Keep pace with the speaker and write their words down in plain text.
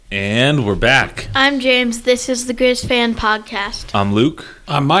And we're back. I'm James. This is the Griz Fan Podcast. I'm Luke.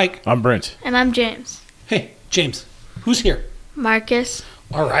 I'm Mike. I'm Brent. And I'm James. Hey, James. Who's here? Marcus.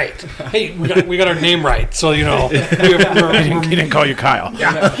 All right. Hey, we got our name right, so you know. He didn't call you Kyle.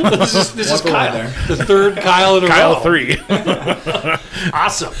 Yeah. This is Kyle. The third Kyle in a Kyle row. 3.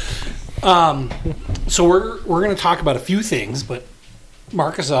 Awesome. So we're going to talk about a few things, but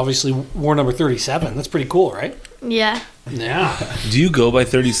Marcus obviously wore number 37. That's pretty cool, right? Yeah. Yeah. Do you go by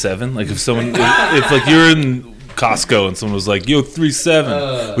 37? Like if someone, if like you're in Costco and someone was like, "Yo,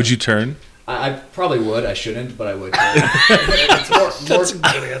 37," would you turn? I probably would. I shouldn't, but I would.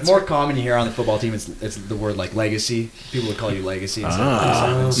 It's more common you hear on the football team. It's the word like legacy. People would call you legacy instead of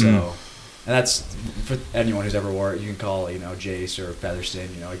 37. So, and that's for anyone who's ever wore it. You can call Jace or Featherston.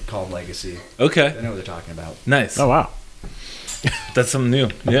 You call them legacy. Okay. They know what they're talking about. Nice. Oh, wow. That's something new.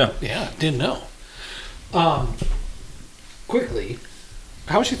 Yeah. Yeah, didn't know. Quickly,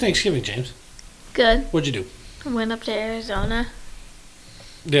 how was your Thanksgiving, James? Good. What'd you do? I went up to Arizona.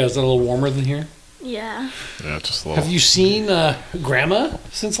 Yeah, is it a little warmer than here? Yeah. Yeah, just a little. Have you seen Grandma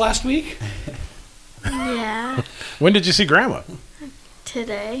since last week? Yeah. When did you see Grandma?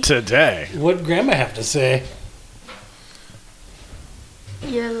 Today. Today. What'd Grandma have to say?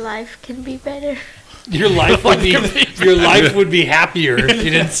 Your life can be better. Your life would be happier if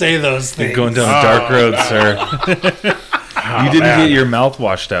you didn't say those things. You're going down a dark road, sir. You didn't get your mouth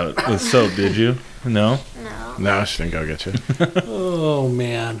washed out with soap, did you? No? No. No, she didn't go get you. Oh,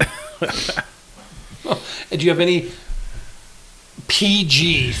 man. And do you have any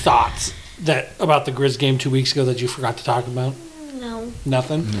PG thoughts about the Griz game 2 weeks ago that you forgot to talk about? No.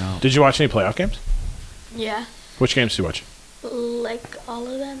 Nothing? No. Did you watch any playoff games? Yeah. Which games did you watch? Like all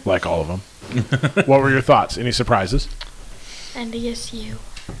of them. Like all of them. What were your thoughts? Any surprises? NDSU.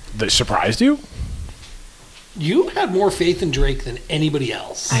 That surprised you? You had more faith in Drake than anybody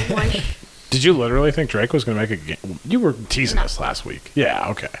else. I wish. Did you literally think Drake was going to make a game? You were teasing us last week. Yeah,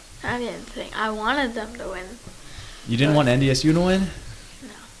 okay. I didn't think. I wanted them to win. You didn't want NDSU to win? No.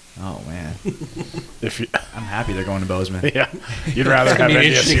 Oh man. If you, I'm happy they're going to Bozeman. yeah, you'd rather have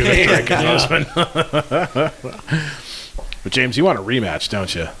NDSU than Drake and Yeah. Bozeman. But James, you want a rematch,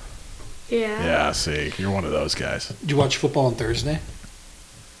 don't you? Yeah. Yeah, see, you're one of those guys. Did you watch football on Thursday?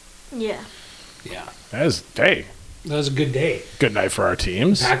 Yeah. Yeah. That was a good day. good night for our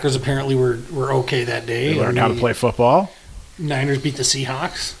teams. Packers apparently were okay that day. They learned how to play football. Niners beat the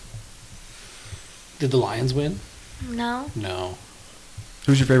Seahawks. Did the Lions win? No. No.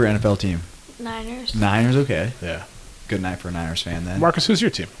 Who's your favorite NFL team? Niners. Niners. Okay. Yeah. Good night for a Niners fan then. Marcus, who's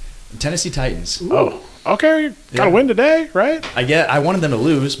your team? Tennessee Titans. Oh, okay. You got to win today, right? I wanted them to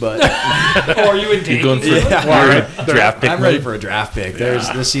lose, but Oh, are you in You're going for Yeah. draft pick. I'm ready mode? for a draft pick.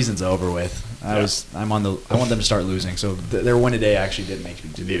 This season's over with. I want them to start losing. So their win today actually did make me.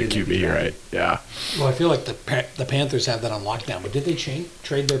 You need a QB, right? Yeah. Well, I feel like the Panthers have that on lockdown, but did they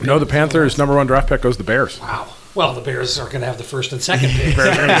trade their? No, the Panthers' number one draft pick goes to the Bears. Wow. Well, the Bears are going to have the first and second pick.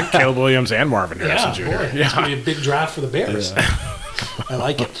 Bears are going to get Caleb Williams and Marvin Harrison Yeah, Jr. boy, it's going to be a big draft for the Bears. I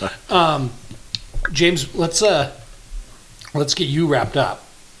like it. James, let's get you wrapped up.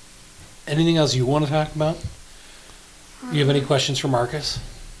 Anything else you want to talk about? You have any questions for Marcus?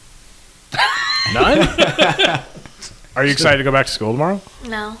 None? Are you excited to go back to school tomorrow?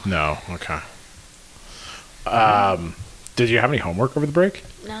 No. No. Okay. Did you have any homework over the break?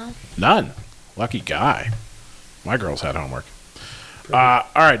 No. None. Lucky guy. My girls had homework. All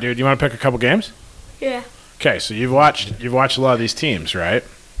right, dude. You want to pick a couple games? Yeah. Okay, so you've watched a lot of these teams, right?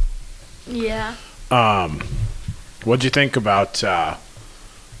 Yeah. What'd you think about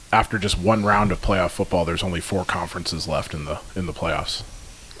after just one round of playoff football? There's only 4 conferences left in the playoffs.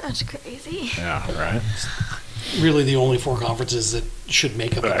 That's crazy. Yeah, right. Really, the only 4 conferences that should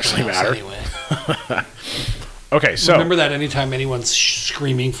make up the That actually playoffs matter. anyway. Okay, so Remember that anytime anyone's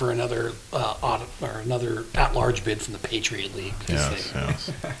screaming for another another at-large bid from the Patriot League, yes.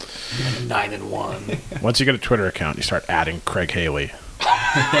 9-1. Once you get a Twitter account, you start adding Craig Haley.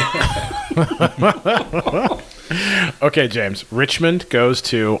 Okay, James. Richmond goes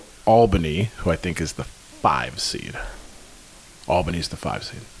to Albany, who I think is the 5 seed. Albany's the 5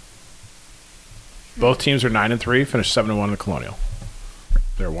 seed. Both teams are 9-3, finished 7-1 in the Colonial.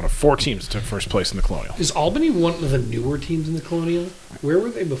 They're one of 4 teams that took first place in the Colonial. Is Albany one of the newer teams in the Colonial? Where were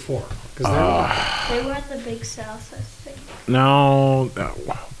they before? Because They were at the Big South, I think. No,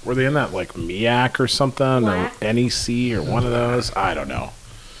 were they in that like MEAC or something, Black? or NEC or one of those? I don't know.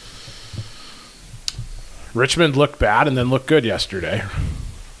 Richmond looked bad and then looked good yesterday,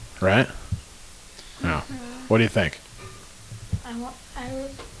 right? Yeah. What do you think?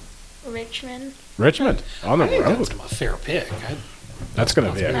 Richmond. Richmond on the I think road. that's a fair pick. That's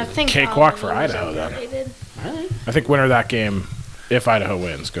going to be I a think cakewalk for Albany was Idaho then. overrated. All right. I think winner of that game, if Idaho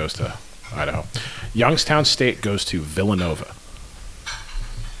wins, goes to Idaho. Youngstown State goes to Villanova.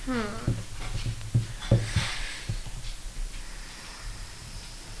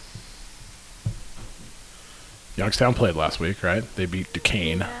 Youngstown played last week, right? They beat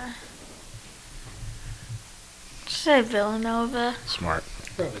Duquesne. Yeah. Say Villanova. Smart.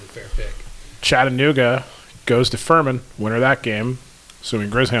 Probably the fair pick. Chattanooga goes to Furman. Winner of that game, assuming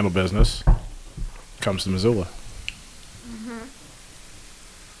Griz handle business, comes to Missoula.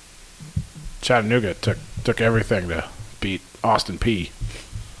 Chattanooga took everything to beat Austin P.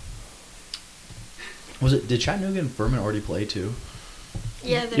 Did Chattanooga and Furman already play too?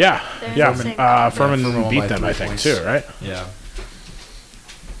 Yeah. They're in the same Furman Furman won beat by them, 3 I think, points. too, right? Yeah.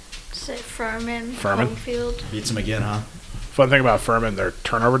 Say Furman. Furman? Homefield. Beats them again, huh? Fun thing about Furman, their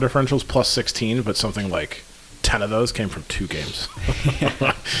turnover differential's plus 16, but something like 10 of those came from 2 games.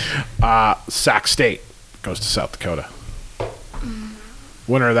 Sac State goes to South Dakota.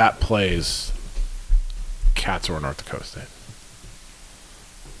 Winner of that plays Cats or North Dakota State.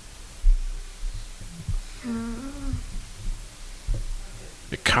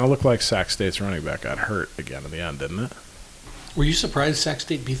 It kind of looked like Sac State's running back got hurt again in the end, didn't it? Were you surprised Sac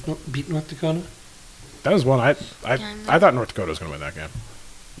State beat North Dakota? That was one I thought North Dakota was going to win that game.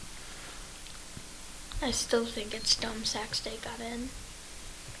 I still think it's dumb Sac State got in.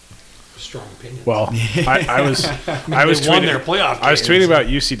 Strong opinion. Well, I was they won their playoff I was games. tweeting about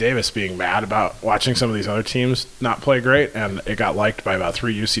UC Davis being mad about watching some of these other teams not play great, and it got liked by about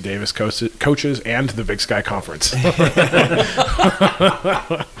 3 UC Davis coaches and the Big Sky Conference.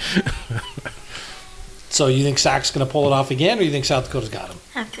 So you think Sac's going to pull it off again, or you think South Dakota's got him?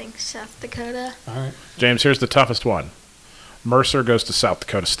 I think South Dakota. All right. James, here's the toughest one. Mercer goes to South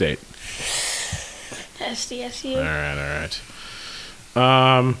Dakota State. SDSU. All right.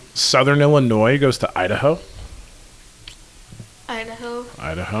 Southern Illinois goes to Idaho.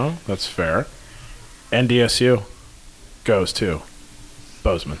 Idaho. That's fair. NDSU goes to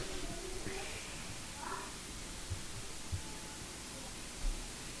Bozeman.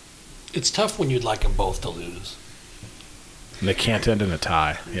 It's tough when you'd like them both to lose. And they can't end in a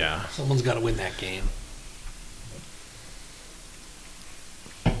tie. Yeah. Someone's got to win that game.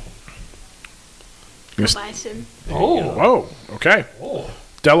 Bison. Oh. Whoa. Okay. Oh.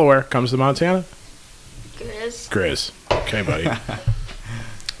 Delaware comes to Montana. Griz. Okay, buddy.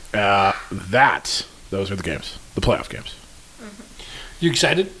 Those are the games. The playoff games. You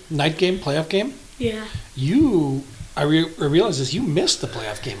excited? Night game, playoff game? Yeah. I realize this, you missed the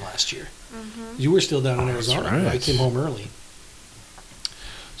playoff game last year. You were still down in Arizona. right. I came home early.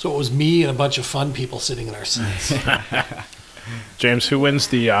 So it was me and a bunch of fun people sitting in our seats. James, who wins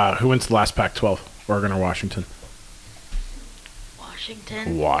the last Pac-12? Oregon or Washington?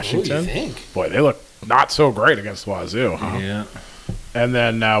 Washington. What do you think? Boy, they look not so great against Wazoo, huh? Yeah. And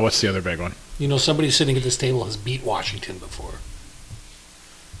then what's the other big one? You know, somebody sitting at this table has beat Washington before.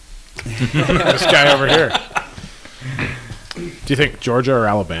 This guy over here. Do you think Georgia or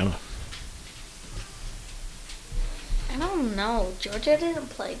Alabama? I don't know. Georgia didn't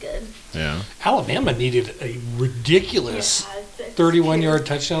play good. Yeah. Alabama needed a ridiculous 31-yard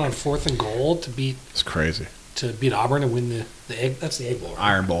touchdown on 4th and goal to beat It's crazy. Auburn and win the egg. That's the Egg Bowl. Right?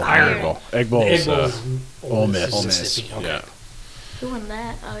 Iron Bowl. Iron Bowl. Egg Bowl The Egg is Bowl is Ole Miss. Ole Miss. Mississippi. Okay. yeah. Who won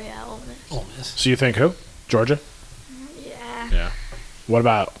that? Oh, yeah, Ole Miss. Ole Miss. So you think who? Georgia? Yeah. Yeah. What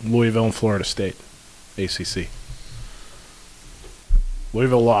about Louisville and Florida State? ACC.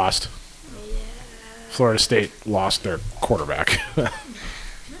 Louisville lost. Yeah. Florida State lost their quarterback.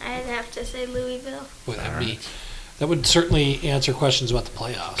 I'd have to say Louisville. Boy, that would certainly answer questions about the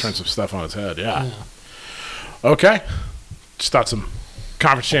playoffs. Turn some stuff on its head, yeah. Yeah. Okay. Just thought some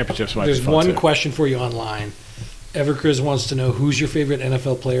conference championships might There's be fun one too. question for you online. Evercris wants to know who's your favorite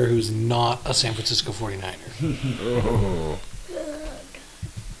NFL player who's not a San Francisco 49er. Oh.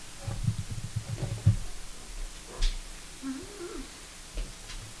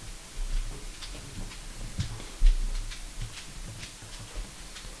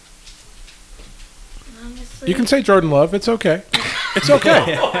 Honestly. You can say Jordan Love. It's okay. It's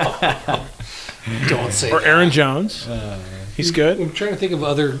okay. Don't say Or that. Aaron Jones. He's good. I'm trying to think of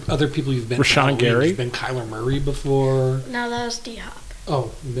other people you've been. Rashawn Gary. You've been Kyler Murray before. No, that was D-Hop.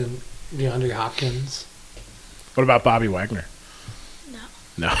 Oh, you've been DeAndre Hopkins. What about Bobby Wagner? No.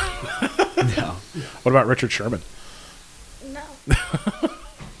 No. No. What about Richard Sherman? No. Well,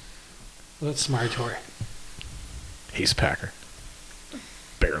 that's Smartory. He's a Packer.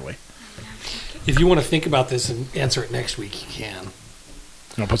 Barely. If you want to think about this and answer it next week, you can.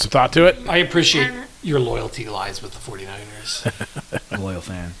 You want to put some thought to it? I appreciate your loyalty lies with the 49ers. I'm a loyal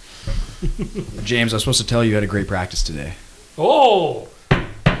fan. James, I was supposed to tell you had a great practice today. Oh!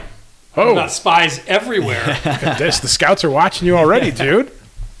 Oh, We've got spies everywhere. look at this. The scouts are watching you already, dude.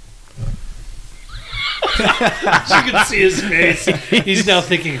 You can see his face. He's now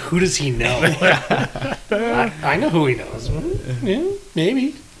thinking, who does he know? I know who he knows. Yeah,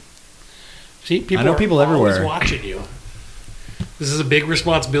 maybe. See, people I know are people always everywhere. watching you. This is a big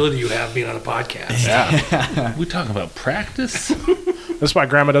responsibility you have being on a podcast. Yeah. We talking about practice? That's why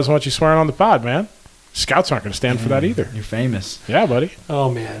Grandma doesn't want you swearing on the pod, man. Scouts aren't going to stand for that either. You're famous. Yeah, buddy. Oh,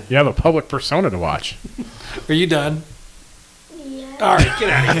 man. You have a public persona to watch. Are you done? Yeah. All right, get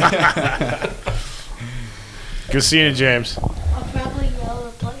out of here. Good seeing you, James. I'll probably yell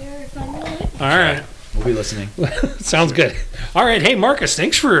at the player if I know it. All right. We'll be listening. Sounds good. All right. Hey, Marcus,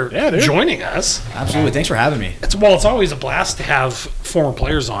 thanks for Yeah, dude. joining us. Absolutely. Thanks for having me. It's always a blast to have former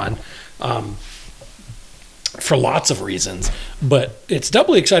players on for lots of reasons. But it's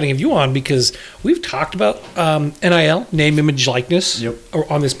doubly exciting to have you on because we've talked about NIL, name, image, likeness, Yep.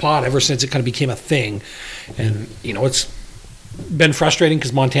 on this pod ever since it kind of became a thing. And, it's been frustrating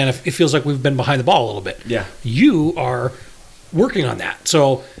because Montana, it feels like we've been behind the ball a little bit. Yeah. You are working on that.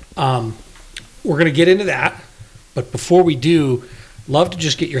 So we're going to get into that. But before we do, love to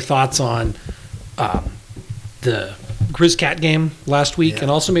just get your thoughts on the Griz Cat game last week, Yeah.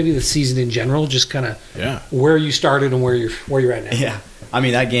 and also maybe the season in general. Just kind of Yeah. where you started and where you're at now. Yeah. I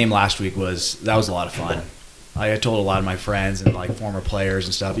mean, that game last week was a lot of fun. I told a lot of my friends and like former players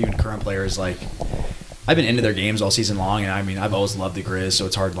and stuff, even current players, like I've been into their games all season long, and I mean, I've always loved the Griz, so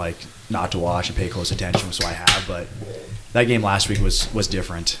it's hard like not to watch and pay close attention, so I have. But that game last week was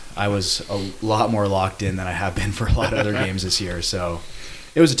different. I was a lot more locked in than I have been for a lot of other games this year, so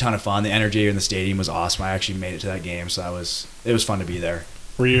it was a ton of fun. The energy in the stadium was awesome. I actually made it to that game, so it was fun to be there.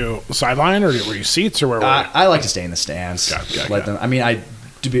 Were you sideline or were you seats or where were you? I like to stay in the stands. Got them. I mean,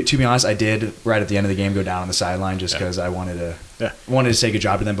 to be honest, I did right at the end of the game go down on the sideline just because I wanted to say good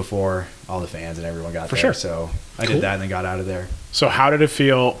job to them before all the fans and everyone got For there. sure. So I Cool. did that and then got out of there. So how did it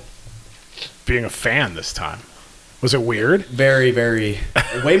feel being a fan this time? Was it weird? Very, very,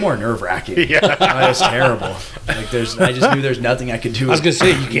 way more nerve wracking. Yeah. It was terrible. Like I just knew there's nothing I could do. I was going to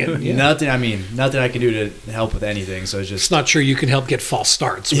say you can't. Yeah. Nothing. I mean, nothing I can do to help with anything. So it's Just just. not sure you can help get false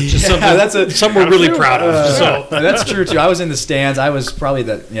starts, which is Yeah, something we're really proud of. So That's true too. I was in the stands. I was probably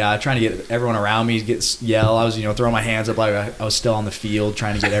trying to get everyone around me to yell. I was throwing my hands up like I was still on the field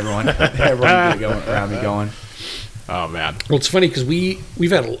trying to get everyone going around me going. Oh, man. Well, it's funny because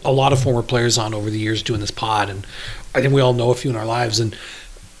we've had a lot of former players on over the years doing this pod, and I think we all know a few in our lives. And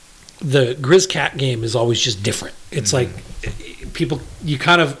the Griz Cat game is always just different. It's like people,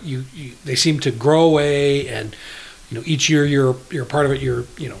 they seem to grow away, and each year you're a part of it. You're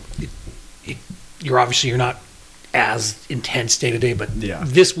obviously you're not as intense day to day, but Yeah.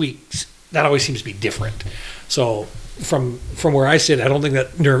 this week that always seems to be different. So from where I sit, I don't think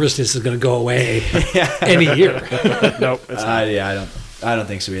that nervousness is going to go away any year. Nope. It's not. I don't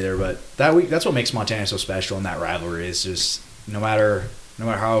think so either. But that week, that's what makes Montana so special in that rivalry. Is just no matter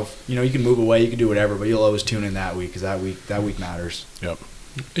how you can move away, you can do whatever, but you'll always tune in that week because that week matters. Yep.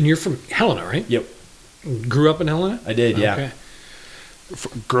 And you're from Helena, right? Yep, Grew up in Helena? I did. Yeah. Okay.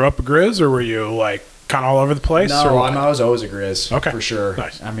 Grew up a Griz or were you like kind of all over the place? No, or what? I was always a Griz. Okay. For sure.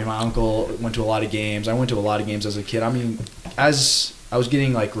 Nice. I mean, my uncle went to a lot of games. I went to a lot of games as a kid. I mean, as I was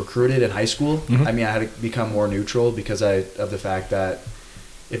getting like recruited in high school, Mhm. I mean, I had to become more neutral because of the fact that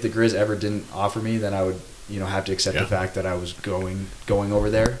if the Griz ever didn't offer me, then I would have to accept Yeah. the fact that I was going over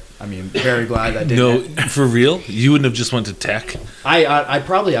there. I mean, very glad that No, didn't. for real? You wouldn't have just went to tech? I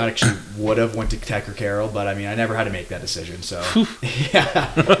probably actually would have went to Tech or Carroll, but I mean, I never had to make that decision. So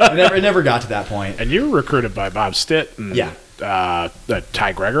yeah, it never got to that point. And you were recruited by Bob Stitt and Yeah. Ty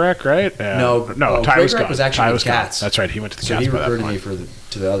Gregorek, right? No, Ty was Gregorek gone. was actually Ty with was gone. Cats. That's right. He went to the So Cats he by that recruited point. me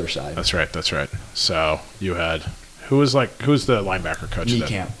to the other side. That's right. So you had who's the linebacker coach? Knee then?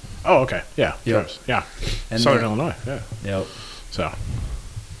 camp. Oh, okay. Yeah. Yep. Travis. Yeah. And Southern then- Illinois. Yeah. Yep. So.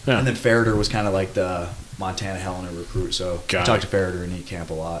 Yeah. And then Ferreter was kind of like the Montana Helena recruit. So Got I talked it. to Ferreter in knee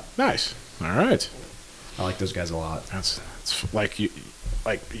camp a lot. Nice. All right. I like those guys a lot. It's like you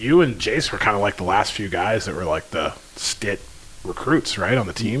and Jace were kind of like the last few guys that were like the Stitt recruits, right, on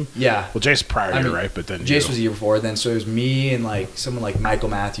the team. Yeah. Well, Jace prior I year, mean, right? But then Jace you. was the year before. Then so it was me and like someone like Michael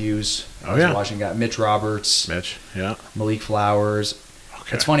Matthews. Oh, yeah. Washington guy. Mitch Roberts. Mitch. Yeah. Malik Flowers.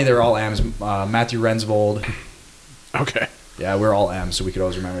 Okay. It's funny, they're all M's. Matthew Rensvold. Okay. Yeah, we're all M's, so we could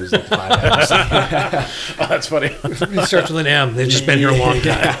always remember there's like 5 M's. Oh, that's funny. It starts with an M. They've just been here a long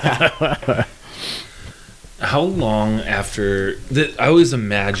time. How long after that? I always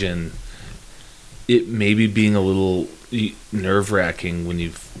imagine it maybe being a little nerve-wracking when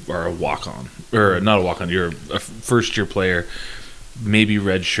you are a walk-on, or not a walk-on, you're a first-year player, maybe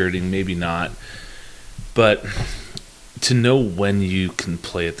redshirting, maybe not, but to know when you can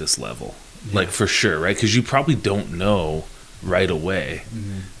play at this level, like for sure, right? Because you probably don't know right away,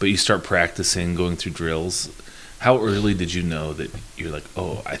 but you start practicing, going through drills. How early did you know that you're like,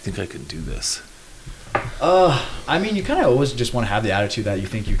 oh, I think I can do this? I mean, you kind of always just want to have the attitude that you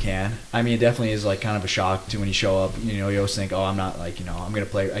think you can. I mean, it definitely is like kind of a shock to when you show up. You know, you always think, oh, I'm not like, you know, I'm gonna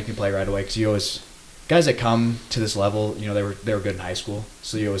play. I can play right away, because you always guys that come to this level, you know, they were good in high school,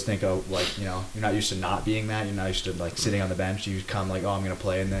 so you always think, oh, like, you know, you're not used to not being that. You're not used to like sitting on the bench. You come like, oh, I'm gonna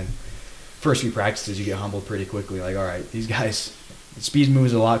play, and then first few practices you get humbled pretty quickly. Like, all right, these guys, the speed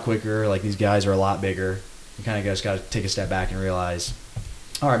moves a lot quicker. Like, these guys are a lot bigger. You kind of just got to take a step back and realize,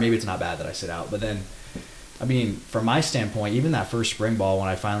 all right, maybe it's not bad that I sit out. But then, I mean, from my standpoint, even that first spring ball, when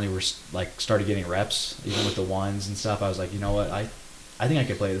I finally started getting reps, even with the ones and stuff, I was like, you know what, I think I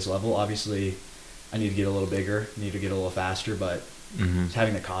could play this level. Obviously, I need to get a little bigger, need to get a little faster, but just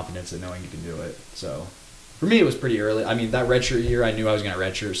having the confidence and knowing you can do it. So for me, it was pretty early. I mean, that redshirt year, I knew I was going to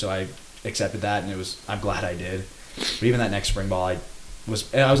redshirt, so I accepted that, and I'm glad I did. But even that next spring ball, I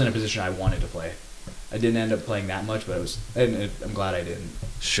was in a position I wanted to play. I didn't end up playing that much, but I'm glad I didn't.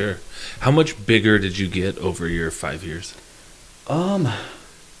 Sure. How much bigger did you get over your 5 years?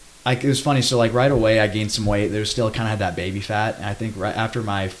 It was funny. So like right away, I gained some weight. There was still kind of had that baby fat, and I think right after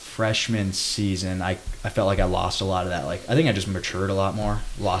my freshman season, I felt like I lost a lot of that. Like, I think I just matured a lot more,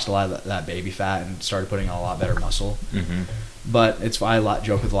 lost a lot of that baby fat, and started putting on a lot better muscle. But it's why I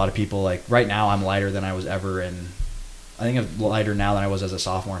joke with a lot of people. Like, right now, I'm lighter than I was ever in. I think I'm lighter now than I was as a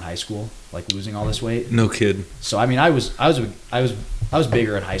sophomore in high school, like losing all this weight. No kid. So I mean, I was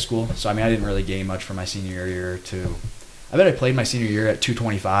bigger in high school. So I mean, I didn't really gain much from my senior year to. I bet I played my senior year at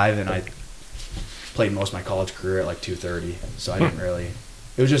 225, and I played most of my college career at like 230. So I didn't really.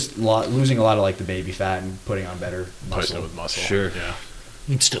 It was just losing a lot of like the baby fat and putting on better muscle. With muscle. Sure. Yeah.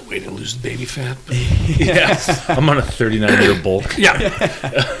 You'd still wait to lose the baby fat. But Yes. I'm on a 39-year bulk. yeah.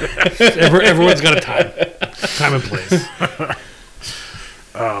 Everyone's got a time and place.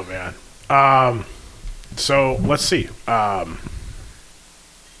 Oh man. So let's see. I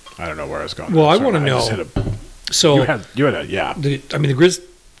don't know where I was going. Well, I Sorry, want to just know. hit a- So you had a yeah. the Griz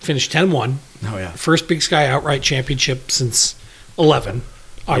finished 10-1. Oh yeah. First Big Sky outright championship since 11.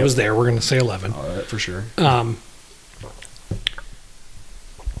 I Yep. was there. We're going to say 11. For sure.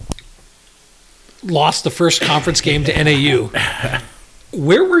 Lost the first conference game to NAU.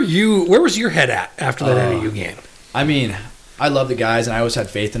 Where were you? Where was your head at after that NAU game? I mean, I love the guys, and I always had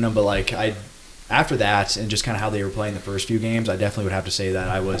faith in them. But like after that, and just kind of how they were playing the first few games, I definitely would have to say that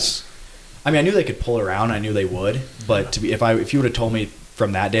I was. I mean, I knew they could pull around. I knew they would. But if you would have told me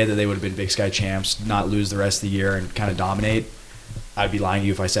from that day that they would have been Big Sky champs, not lose the rest of the year, and kind of dominate, I'd be lying to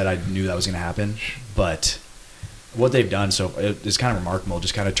you if I said I knew that was going to happen. But what they've done is kind of remarkable,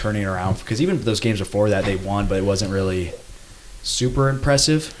 just kind of turning it around. Because even those games before that, they won, but it wasn't really super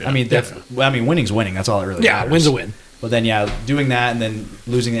impressive. Yeah, I mean, winning's winning. That's all that really matters. Yeah, win's a win. But then, doing that and then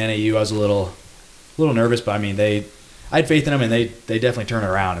losing the NAU, I was a little nervous. But I mean, I had faith in them, and they definitely turned it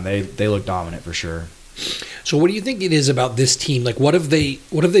around, and they look dominant for sure. So, what do you think it is about this team? Like, what have they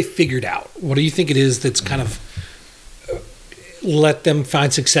figured out? What do you think it is that's kind of let them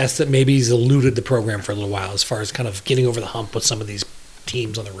find success that maybe has eluded the program for a little while, as far as kind of getting over the hump with some of these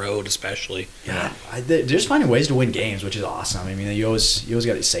teams on the road, especially? Yeah, they're just finding ways to win games, which is awesome. I mean, you always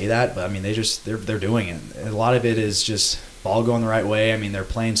got to say that, but I mean, they're doing it. And a lot of it is just ball going the right way. I mean, they're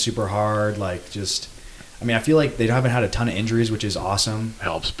playing super hard. Like, just, I mean, I feel like they haven't had a ton of injuries, which is awesome.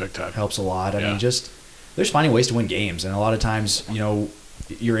 Helps big time. Helps a lot. I Yeah. mean, just they're just finding ways to win games, and a lot of times,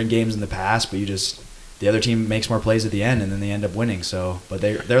 you're in games in the past, but the other team makes more plays at the end, and then they end up winning. So, but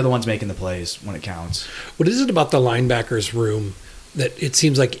they're the ones making the plays when it counts. What is it about the linebackers room that it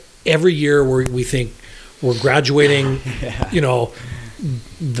seems like every year we think we're graduating,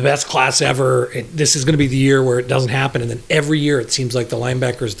 the best class ever. This is going to be the year where it doesn't happen. And then every year it seems like the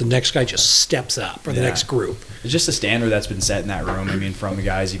linebackers, the next guy just steps up, or the next group. It's just the standard that's been set in that room. I mean, from the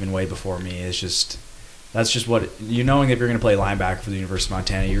guys even way before me. That's just what, knowing if you're going to play linebacker for the University of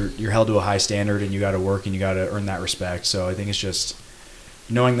Montana, you're held to a high standard, and you got to work and you got to earn that respect. So I think it's just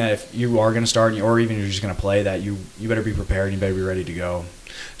knowing that if you are going to start, or even if you're just going to play, that you better be prepared and you better be ready to go.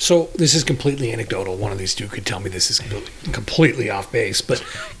 So this is completely anecdotal. One of these two could tell me this is completely off base, but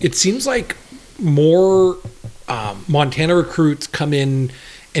it seems like more Montana recruits come in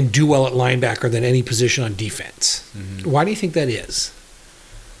and do well at linebacker than any position on defense. Mm-hmm. Why do you think that is?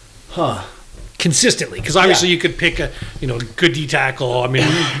 consistently, because obviously you could pick a good D tackle. I mean,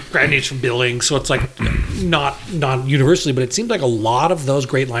 Grandy's from Billings, so it's like not universally, but it seems like a lot of those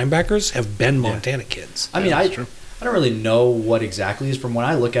great linebackers have been Montana kids. I mean, I don't really know what exactly is. From when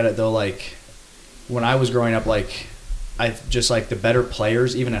I look at it, though, like when I was growing up, like I just like the better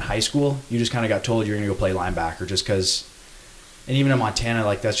players, even in high school, you just kind of got told you're going to go play linebacker just because. And even in Montana,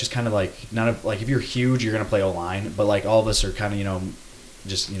 like that's just kind of like none of like if you're huge, you're going to play O-line, but like all of us are kind of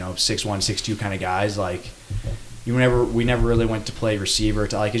just 6'1", 6'2" kind of guys. Like we never really went to play receiver.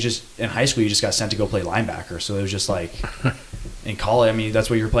 It's just in high school you just got sent to go play linebacker. So it was just like in college. I mean, that's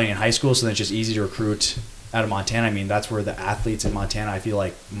what you were playing in high school. So then it's just easy to recruit out of Montana. I mean, that's where the athletes in Montana I feel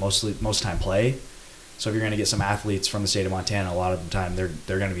like most time play. So if you're going to get some athletes from the state of Montana, a lot of the time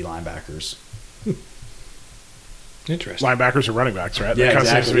they're going to be linebackers. Interesting. Linebackers or running backs, right? Yeah,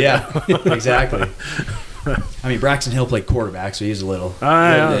 exactly. Yeah, exactly. I mean, Braxton Hill played quarterback, so he's a little.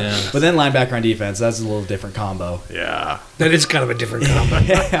 Yeah. But then linebacker on defense, that's a little different combo. Yeah. That is kind of a different combo.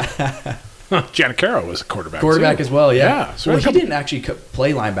 Giannicaro was a quarterback. Quarterback too. as well, yeah. Yeah, so well, he didn't actually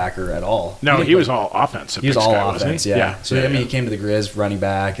play linebacker at all. No, he was all offensive. He was all guy, offense, wasn't he? yeah. So, I mean, he came to the Griz running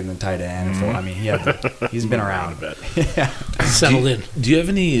back and then tight end. Mm-hmm. I mean, he's been around a bit. Yeah. Settled in. Do you have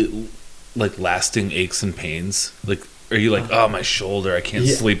any like lasting aches and pains? Like, are you like, oh, my shoulder, I can't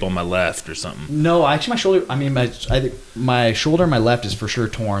sleep on my left or something? No, actually, my shoulder. I mean, my shoulder on my left is for sure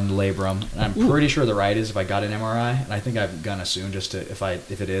torn, the labrum. And I'm pretty sure the right is if I got an MRI, and I think I'm gonna soon just to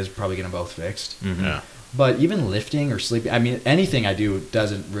if it is, probably get them both fixed. Mm-hmm. Yeah. But even lifting or sleeping, I mean, anything I do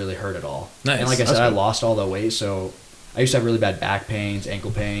doesn't really hurt at all. Nice. And like I said, I lost all the weight, so I used to have really bad back pains,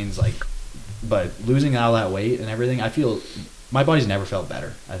 ankle pains, but losing all that weight and everything, I feel. My body's never felt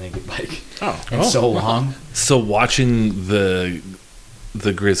better. I think in so long. So watching the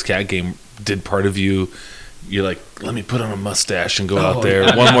Griz Cat game, did part of you're like, let me put on a mustache and go out there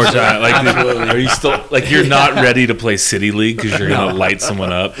one more time? Like, are you still like you're not ready to play City League because you're gonna light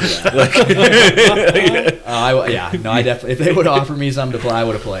someone up? I definitely. If they would offer me something to play, I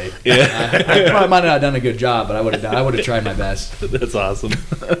would have played. Yeah, I probably might not have done a good job, but I would have tried my best. That's awesome.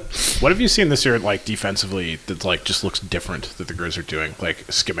 What have you seen this year, like defensively, that like just looks different that the Griz are doing, like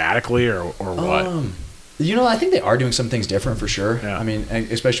schematically or what? I think they are doing some things different for sure. Yeah. I mean,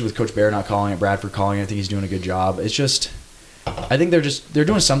 especially with Coach Bear not calling it, Bradford calling it. I think he's doing a good job. It's just, I think they're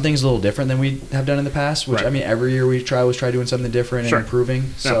doing some things a little different than we have done in the past. Which right. I mean, every year we try doing something different and improving. Yeah.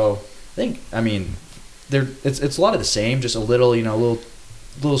 So I think, I mean, it's a lot of the same, just a little,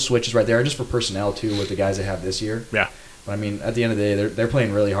 little switches right there, just for personnel too with the guys they have this year. Yeah. But I mean, at the end of the day, they're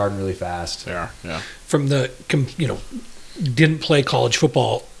playing really hard and really fast. They are. Yeah. From the didn't play college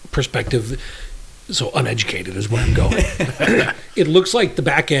football perspective. So uneducated is where I'm going. It looks like the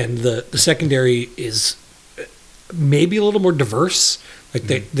back end, the secondary is maybe a little more diverse. Like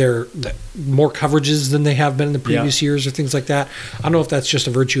they're more coverages than they have been in the previous years or things like that. I don't know if that's just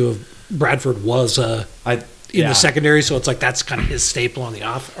a virtue of Bradford was in the secondary, so it's like that's kind of his staple on the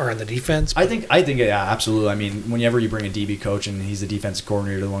on the defense. I think absolutely. I mean, whenever you bring a DB coach and he's the defensive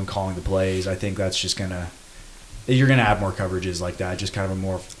coordinator, the one calling the plays, I think that's just you're gonna have more coverages like that. Just kind of a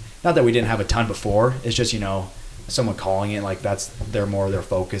more. Not that we didn't have a ton before. It's just, someone calling it, like that's their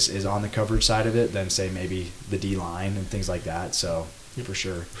focus is on the coverage side of it than say maybe the D line and things like that. So for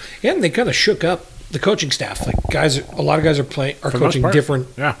sure. And they kind of shook up the coaching staff. Like a lot of guys are coaching different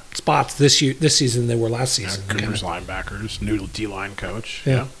spots this season than they were last season. Cougars linebackers, new D line coach.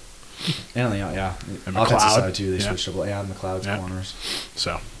 Yeah. And and offensive McLeod. side too. They switched up. Yeah, McLeod's corners.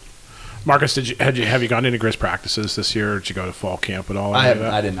 So. Marcus, have you gone into Griz practices this year? Did you go to fall camp at all?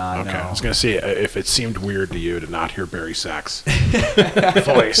 I did not. Okay, no. I was going to see if it seemed weird to you to not hear Barry Sachs'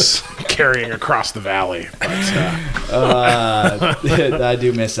 voice carrying across the valley. But, I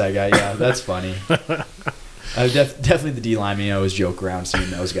do miss that guy. Yeah, that's funny. Definitely the D line. I always joke around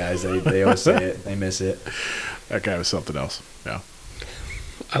seeing those guys. They always say it. They miss it. That guy was something else. Yeah,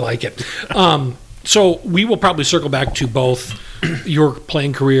 I like it. So we will probably circle back to both your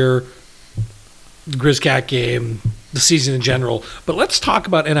playing career, the Griz Cat game, the season in general. But let's talk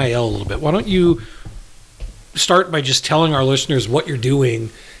about NIL a little bit. Why don't you start by just telling our listeners what you're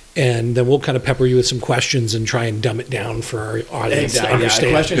doing, and then we'll kind of pepper you with some questions and try and dumb it down for our audience to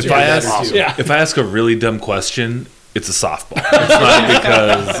understand. If I ask a really dumb question, it's a softball. It's not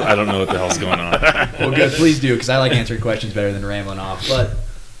because I don't know what the hell's going on. Well, good. Please do, because I like answering questions better than rambling off. But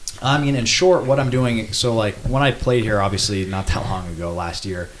I mean, in short, what I'm doing, so like when I played here, obviously not that long ago, last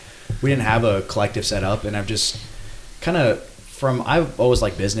year, we didn't have a collective set up, and I've just kind of I've always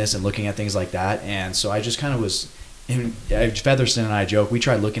liked business and looking at things like that, and so I just kind of was, Featherston and I joke, we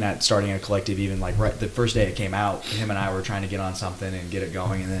tried looking at starting a collective even like right the first day it came out, him and I were trying to get on something and get it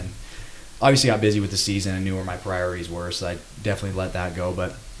going, and then obviously got busy with the season and knew where my priorities were, so I definitely let that go.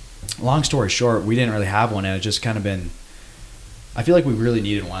 But long story short, we didn't really have one, and it just kind of been. I feel like we really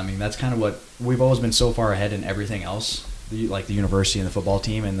needed one. I mean, that's kind of what we've always been so far ahead in everything else, like the university and the football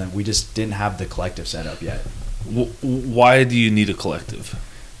team, and then we just didn't have the collective set up yet. Why do you need a collective?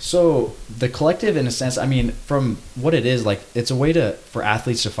 So the collective, in a sense, I mean, from what it is, like it's a way for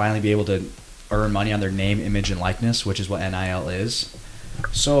athletes to finally be able to earn money on their name, image, and likeness, which is what NIL is.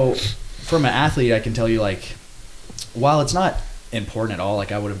 So from an athlete, I can tell you, like, while it's not important at all,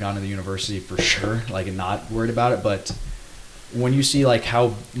 like I would have gone to the university for sure, like, and not worried about it, but when you see like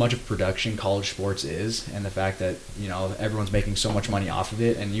how much of production college sports is, and the fact that, you know, everyone's making so much money off of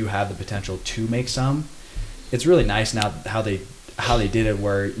it, and you have the potential to make some, it's really nice now how they did it,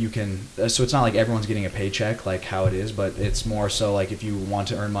 where you can. So it's not like everyone's getting a paycheck like how it is, but it's more so like if you want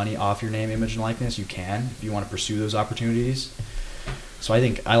to earn money off your name, image, and likeness, you can. If you want to pursue those opportunities. So I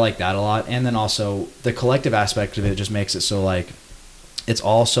think I like that a lot, and then also the collective aspect of it just makes it so like it's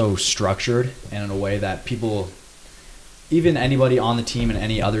all so structured and in a way that people. Even anybody on the team and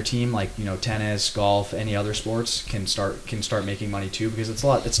any other team, like, you know, tennis, golf, any other sports, can start making money too, because it's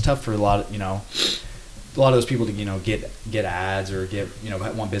tough for a lot of those people to, you know, get ads or get, you know,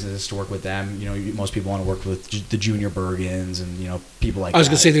 want businesses to work with them. You know, most people want to work with the Junior Bergens and, you know, people like that. I was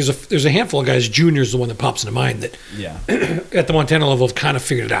going to say there's a handful of guys. Junior's the one that pops into mind that at the Montana level have kind of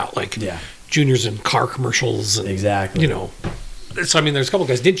figured it out. Like Juniors in car commercials and exactly. You know, so I mean, there's a couple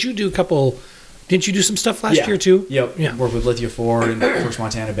guys. Didn't you do some stuff last year too? Yep. Yeah. Worked with Lithia Ford and First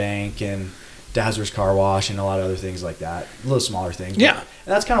Montana Bank and Dazzler's Car Wash and a lot of other things like that. A little smaller things. Yeah. And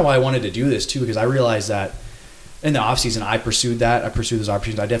that's kind of why I wanted to do this too, because I realized that in the off season I pursued those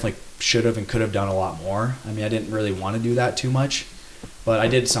opportunities. I definitely should have and could have done a lot more. I mean, I didn't really want to do that too much, but I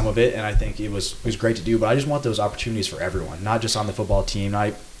did some of it, and I think it was great to do. But I just want those opportunities for everyone, not just on the football team,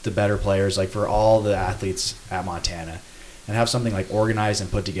 not the better players, like for all the athletes at Montana, and have something like organized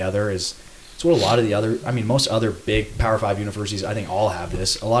and put together is. It's what a lot of most other big Power 5 universities, I think, all have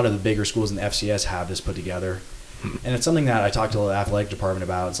this. A lot of the bigger schools in the FCS have this put together. And it's something that I talked to the athletic department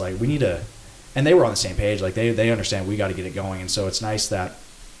about. It's like, we need to, and they were on the same page. Like, they understand we got to get it going. And so it's nice that,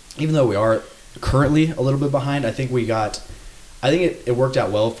 even though we are currently a little bit behind, I think it worked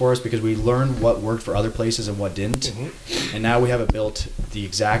out well for us, because we learned what worked for other places and what didn't. Mm-hmm. And now we have it built the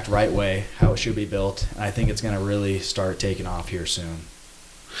exact right way, how it should be built. And I think it's going to really start taking off here soon.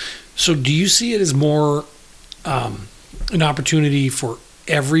 So do you see it as more an opportunity for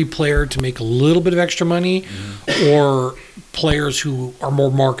every player to make a little bit of extra money, or players who are more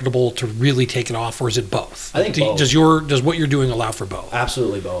marketable to really take it off, or is it both? I think both. Does what you're doing allow for both?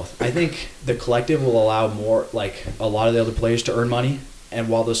 Absolutely both. I think the collective will allow more, like a lot of the other players to earn money, and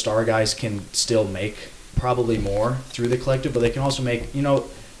while those star guys can still make probably more through the collective, but they can also make, you know,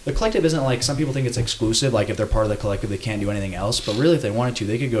 the collective isn't like, some people think it's exclusive, like if they're part of the collective they can't do anything else, but really if they wanted to,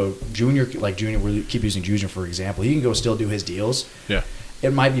 they could go junior, we keep using Junior for example, he can go still do his deals. Yeah.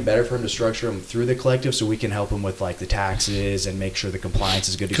 It might be better for him to structure them through the collective, so we can help him with like the taxes and make sure the compliance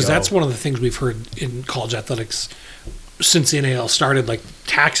is good to go. Because that's one of the things we've heard in college athletics since the NIL started, like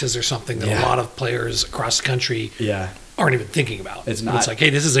taxes or something that a lot of players across the country aren't even thinking about. It's not. It's like,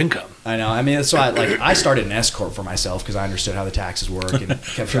 hey, this is income. I know. I mean, that's why I started an S corp for myself, because I understood how the taxes work and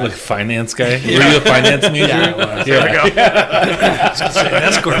kept You're like a finance guy. Were you a finance major? Yeah, There we go.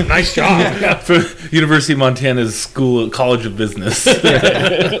 S corp, nice job. For University of Montana's College of Business.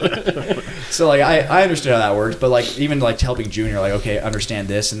 So like I understood how that works, but like even like helping Junior, like, okay, understand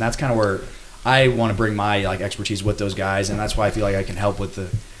this, and that's kind of where I want to bring my like expertise with those guys, and that's why I feel like I can help with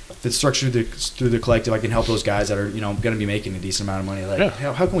the structure through the collective. I can help those guys that are, you know, going to be making a decent amount of money. Like,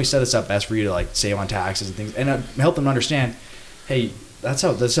 how can we set this up best for you to like save on taxes and things, and help them understand, hey, that's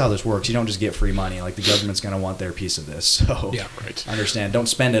how this works. You don't just get free money. Like, the government's going to want their piece of this. So understand. Don't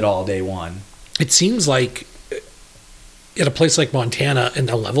spend it all day one. It seems like at a place like Montana and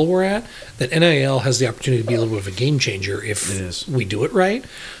the level we're at, that NIL has the opportunity to be a little bit of a game changer if we do it right.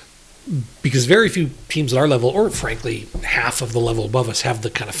 Because very few teams at our level, or frankly, half of the level above us, have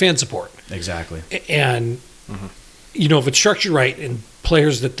the kind of fan support. Exactly. And, you know, if it's structured right and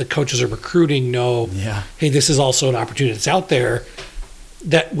players that the coaches are recruiting know, hey, this is also an opportunity that's out there,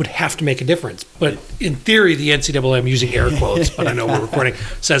 that would have to make a difference. But in theory, the NCAA, I'm using air quotes, but I know we're recording,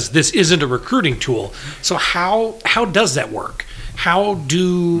 says this isn't a recruiting tool. So how does that work? How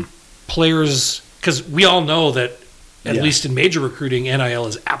do players, because we all know that at least in major recruiting, NIL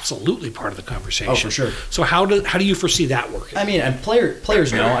is absolutely part of the conversation. Oh, for sure. So how do you foresee that working? I mean, and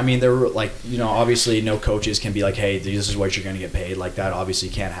players know. I mean, they're like, you know, obviously no coaches can be like, hey, this is what you're going to get paid. Like, that obviously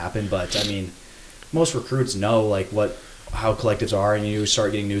can't happen. But I mean, most recruits know like what how collectives are, and you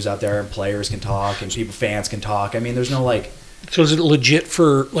start getting news out there, and players can talk, and fans can talk. I mean, there's no like. So is it legit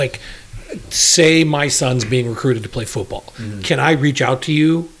for like, say my son's being recruited to play football? Mm-hmm. Can I reach out to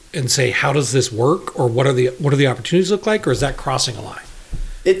you and say, how does this work, or what do the opportunities look like, or is that crossing a line?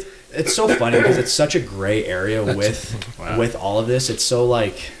 It's so funny because it's such a gray area with all of this. It's so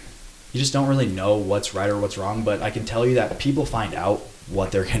like you just don't really know what's right or what's wrong. But I can tell you that people find out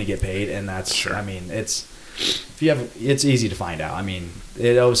what they're going to get paid, and that's Sure. I mean, it's easy to find out. I mean,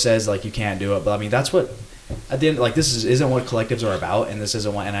 it always says like you can't do it, but I mean that's what at the end like this isn't what collectives are about, and this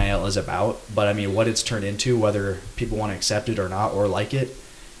isn't what NIL is about. But I mean, what it's turned into, whether people want to accept it or not or like it,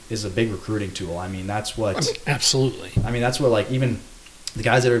 is a big recruiting tool. I mean, that's what Absolutely. I mean, that's what like even the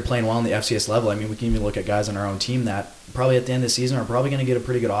guys that are playing well on the FCS level. I mean, we can even look at guys on our own team that probably at the end of the season are probably going to get a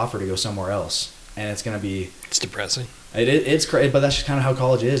pretty good offer to go somewhere else, and it's going to be. It's depressing. It's crazy, but that's just kind of how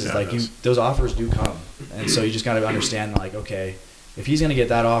college is. It's Yeah, like it is. those offers do come, and so you just got to understand like, okay, if he's going to get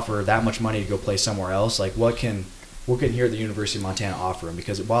that offer, that much money to go play somewhere else, like what can here at the University of Montana offer him?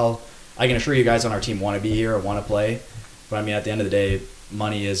 Because while I can assure you guys on our team want to be here or want to play, but I mean at the end of the day,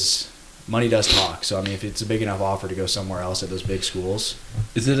 money does talk. So I mean, if it's a big enough offer to go somewhere else at those big schools,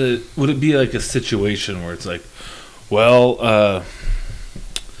 Would it be like a situation where it's like, well,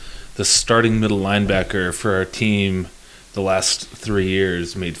 the starting middle linebacker for our team the last 3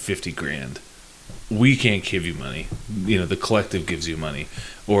 years made $50,000. We can't give you money. The collective gives you money,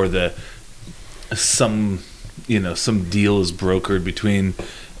 or some deal is brokered between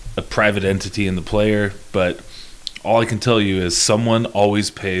a private entity and the player, but all I can tell you is someone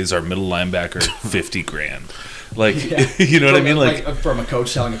always pays our middle linebacker $50,000. Like, Yeah. you know what I mean? Like, from a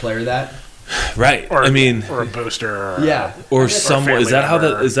coach telling a player that. right. Or I mean, or a booster. Or Yeah. or that's someone. Is that how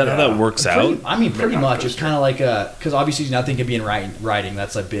that works out? Pretty much. It's kind of like because obviously nothing can be in writing.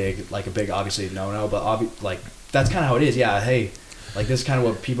 That's a big obviously no. But that's kind of how it is. Yeah. Hey, like this is kind of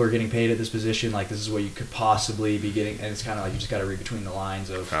what people are getting paid at this position. Like this is what you could possibly be getting, and it's kind of like you just got to read between the lines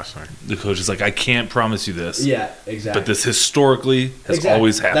of. Fascinating. The coach is like, I can't promise you this. Yeah. Exactly. But this historically has Exactly.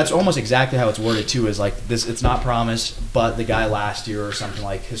 always happened. That's almost exactly how it's worded too. Is like this. It's not promised, but the guy last year or something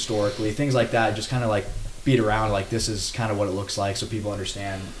like historically, things like that. Just kind of like beat around. Like this is kind of what it looks like, so people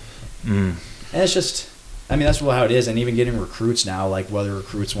understand. Mm. And it's just, I mean, that's how it is. And even getting recruits now, like whether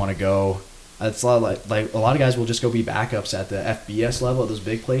recruits want to go, it's a lot like a lot of guys will just go be backups at the FBS level at those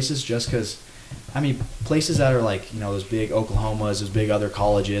big places, just because. I mean, places that are like those big Oklahomas, those big other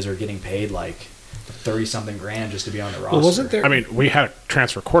colleges are getting paid like 30-something grand just to be on the roster. Well, wasn't there I mean, we had a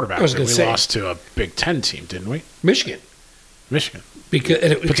transfer quarterback I was that gonna we say. lost to a Big Ten team, didn't we? Michigan? Michigan. Because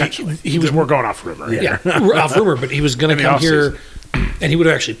Potentially. he was We're going off rumor. yeah off rumor, but he was going In to the come here, offseason. and he would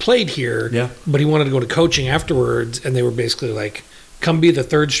have actually played here. Yeah. But he wanted to go to coaching afterwards, and they were basically like, "Come be the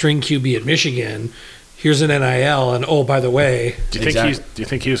third string QB at Michigan. Here's an NIL, and oh, by the way." Do you think Exactly. do you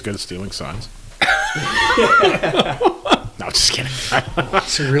think he was good at stealing signs? No, just kidding.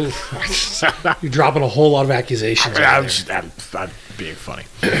 It's a real. You're dropping a whole lot of accusations. I'm, Right there. I'm being funny.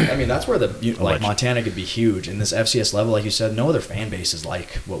 I mean, that's where like Alleged. Montana could be huge. In this FCS level, like you said, no other fan base is like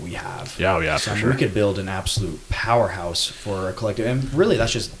what we have. Yeah, yeah, So for I mean, sure. we could build an absolute powerhouse for a collective, and really,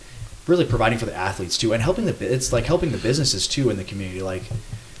 that's just really providing for the athletes too, and helping it's like helping the businesses too in the community. Like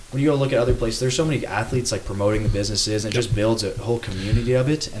when you go look at other places, there's so many athletes like promoting the businesses, and it just builds a whole community of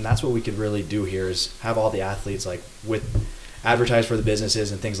it. And that's what we could really do here is have all the athletes like with advertise for the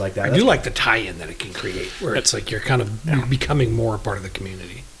businesses and things like that. I do like the tie-in that it can create, where it's like you're kind of you're becoming more a part of the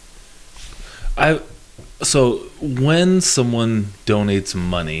community. So when someone donates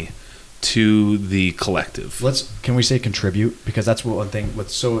money to the collective, Can we say contribute, because that's one thing with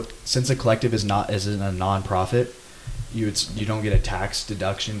since the collective isn't a non-profit, you don't get a tax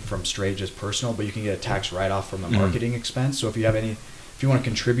deduction from straight just personal, but you can get a tax write-off from a marketing expense. So if you want to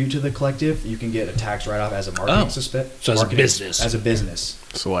contribute to the collective, you can get a tax write-off as a marketing So as a business. As a business.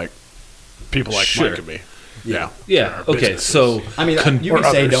 So like people like Sure. Mike and me. Yeah. yeah, Our okay. businesses. So I mean, you or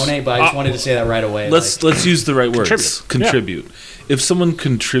can say others. donate, but I just wanted to say that right away. let's use the right words. Contribute. Contribute. If someone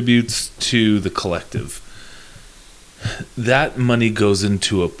contributes to the collective, that money goes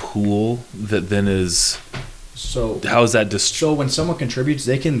into a pool that then is. So How is that So when someone contributes,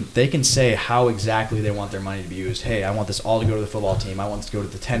 they can say how exactly they want their money to be used. Hey, I want this all to go to the football team. I want this to go to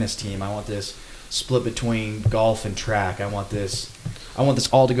the tennis team. I want this split between golf and track. I want this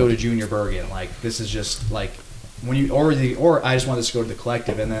all to go to Junior Bergen. Like this is just like when you or I just want this to go to the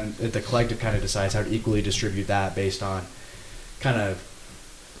collective, and then the collective kind of decides how to equally distribute that based on kind of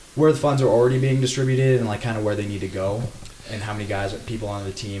where the funds are already being distributed and like kind of where they need to go and how many people on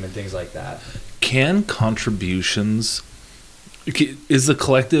the team and things like that. Can contributions, is the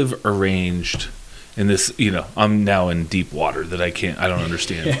collective arranged and this, I'm now in deep water that I don't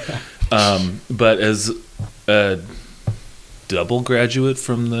understand. But as a double graduate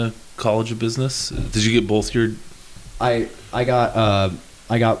from the College of Business, did you get both your? I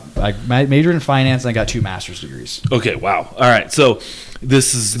majored in finance and I got 2 master's degrees. Okay, wow. All right, so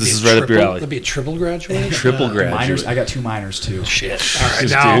this is right up your alley. That'd be a triple graduate. Triple graduate. Minors, I got 2 minors too. Shit. All right,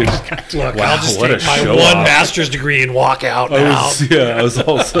 now look, Wow, I'll just what take a my show one off. master's degree and walk out now. I was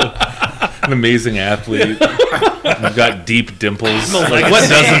also an amazing athlete. I've got deep dimples. Like, what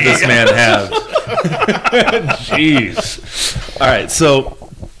doesn't this man have? Jeez. All right, so,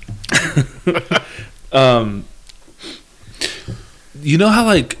 you know how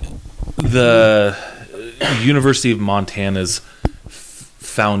like the University of Montana's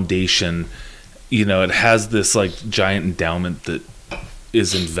foundation, it has this like giant endowment that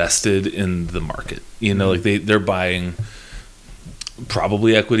is invested in the market. Like they're buying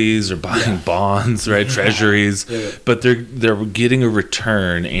probably equities or buying bonds, right? Treasuries, but they're getting a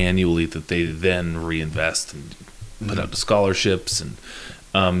return annually that they then reinvest and put out to scholarships, and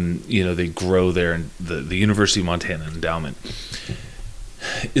they grow the University of Montana endowment.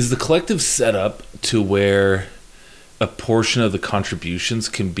 Is the collective set up to where a portion of the contributions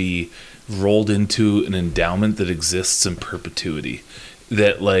can be rolled into an endowment that exists in perpetuity?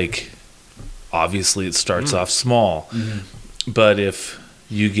 That, like, obviously it starts off small, but if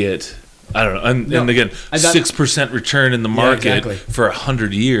you get, I don't know, and again, 6% return in the market for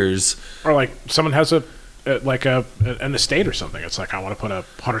 100 years, or like someone has an estate or something. It's like, I want to put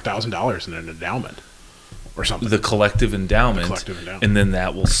 $100,000 in an endowment. Or something. The collective endowment, and then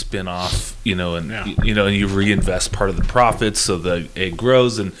that will spin off, and you reinvest part of the profits so the egg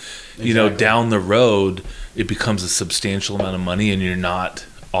grows, and down the road it becomes a substantial amount of money, and you're not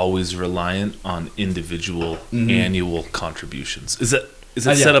always reliant on individual annual contributions. Is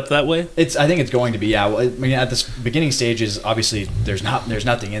it set up that way? I think it's going to be. Yeah. Well, I mean, at this beginning stages, obviously there's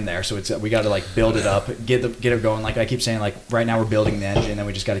nothing in there, so we got to like build it up, get it going. Like I keep saying, like right now we're building the engine, and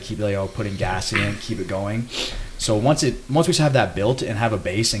we just got to keep putting gas in, keep it going. So once we have that built and have a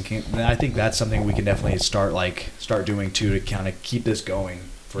base, then I think that's something we can definitely start doing too, to kind of keep this going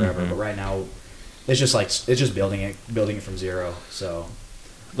forever. But right now, it's just building it from zero. So.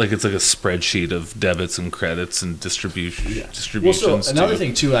 Like it's like a spreadsheet of debits and credits and distributions. Well, so another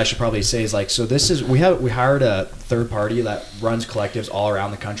thing too, I should probably say is like, so this is we hired a third party that runs collectives all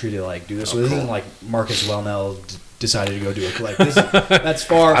around the country to like do this. So this isn't like Marcus Welnel decided to go do a collective. That's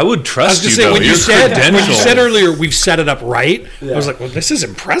far. I would trust you. When you said earlier we've set it up right, I was like, well, this is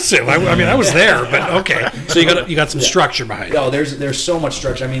impressive. I mean, I was there, but okay. So you got some structure behind it. No, there's so much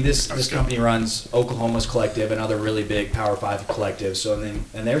structure. I mean, this company runs Oklahoma's collective and other really big Power 5 collectives. So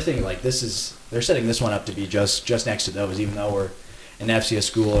and they're thinking like they're setting this one up to be just next to those, even though we're an FCS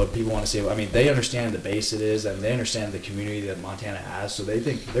school. People want to say, I mean, they understand the base it is, and they understand the community that Montana has. So they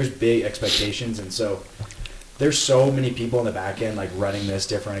think there's big expectations, and so. There's so many people in the back end, like running this,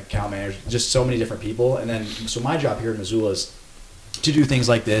 different account managers, just so many different people. And then, so my job here in Missoula is to do things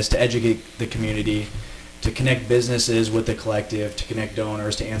like this, to educate the community, to connect businesses with the collective, to connect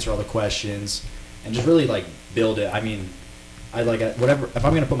donors, to answer all the questions, and just really like build it. I mean, whatever. If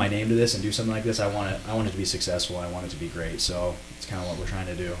I'm going to put my name to this and do something like this, I want it to be successful. I want it to be great. So it's kind of what we're trying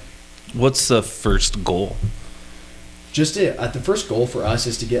to do. What's the first goal? The first goal for us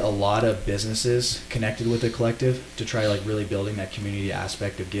is to get a lot of businesses connected with the collective, to try like really building that community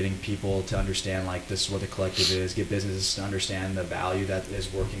aspect of getting people to understand like this is what the collective is, get businesses to understand the value that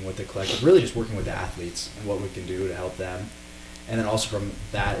is working with the collective, really just working with the athletes and what we can do to help them. And then also from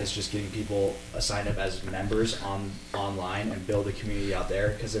that is just getting people signed up as members online and build a community out there.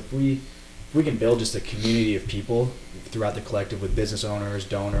 Because if we can build just a community of people throughout the collective with business owners,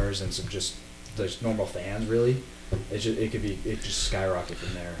 donors, and some just there's normal fans really, it just skyrocket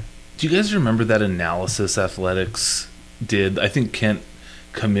from there. Do you guys remember that analysis Athletics did? I think Kent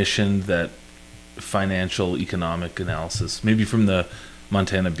commissioned that financial economic analysis, maybe from the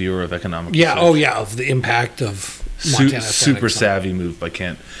Montana Bureau of Economic Research. Of the impact of Montana Athletics. Super savvy move by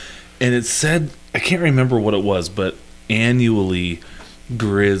Kent. And it said, I can't remember what it was, but annually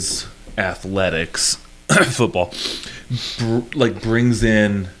Griz Athletics football brings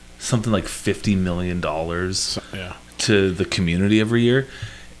in something like $50 million to the community every year.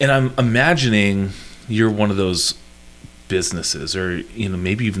 And I'm imagining you're one of those businesses, or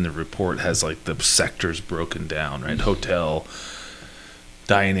maybe even the report has like the sectors broken down, right? Hotel,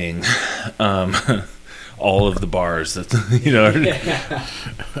 dining, all of the bars that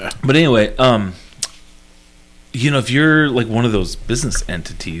But anyway, if you're like one of those business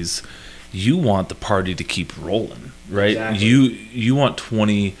entities, you want the party to keep rolling, right? Exactly. You want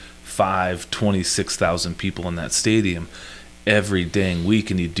 25 26,000 people in that stadium every dang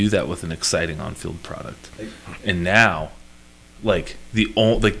week, and you do that with an exciting on-field product. And now, like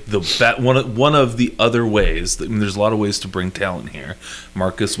one of the other ways, I mean, there's a lot of ways to bring talent here.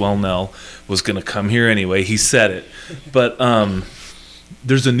 Marcus Welnel was going to come here anyway. He said it, but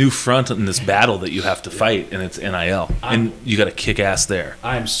there's a new front in this battle that you have to fight, and it's NIL, and you got to kick ass there.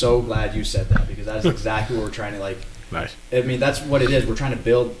 I'm so glad you said that, because that is exactly what we're trying to like. Nice. I mean, that's what it is. We're trying to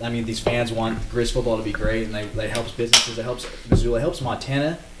build. I mean, these fans want Griz football to be great, and they helps businesses. It helps Missoula. It helps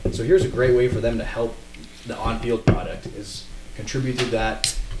Montana. So here's a great way for them to help the on-field product is contribute to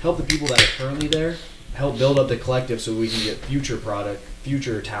that, help the people that are currently there, help build up the collective so we can get future product,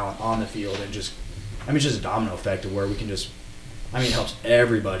 future talent on the field, and just, I mean, it's just a domino effect of where we can just, I mean, it helps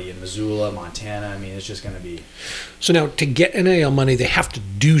everybody in Missoula, Montana. I mean, it's just going to be. So now, to get NIL money, they have to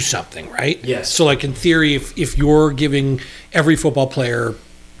do something, right? Yes. So, like, in theory, if you're giving every football player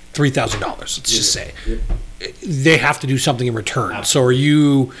 $3,000, let's just say, they have to do something in return. Absolutely. So are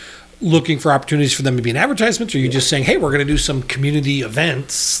you looking for opportunities for them to be in advertisements, or are you just saying, hey, we're going to do some community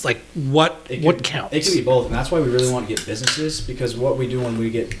events? Like, what counts? It can be both, and that's why we really want to get businesses, because what we do when we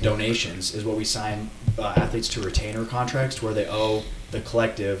get donations is what we sign athletes to retainer contracts where they owe the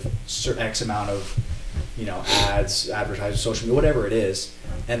collective X amount of, ads, advertising, social media, whatever it is.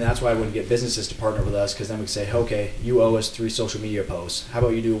 And that's why we get businesses to partner with us, because then we say, okay, you owe us 3 social media posts. How about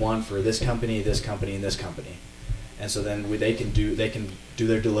you do one for this company, and this company? And so then they can do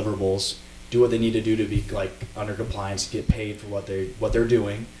their deliverables, do what they need to do to be like under compliance, get paid for what they're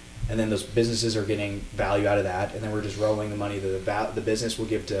doing, and then those businesses are getting value out of that, and then we're just rolling the money that the business will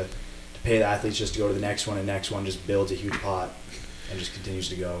give to pay the athletes just to go to the next one, and next one just builds a huge pot and just continues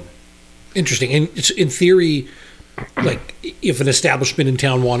to go. Interesting. And it's, in theory, like, if an establishment in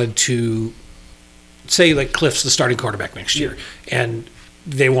town wanted to, say, like, Cliff's the starting quarterback next year, and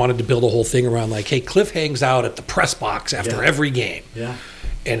they wanted to build a whole thing around, like, hey, Cliff hangs out at the press box after every game. Yeah.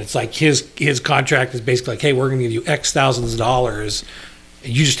 And it's like his contract is basically like, hey, we're going to give you X thousands of dollars,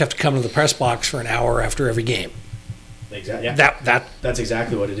 and you just have to come to the press box for an hour after every game. Exactly. Yeah. That's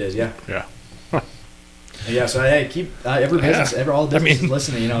exactly what it is. Yeah. Yeah. Yeah. So hey, keep every business, all the businesses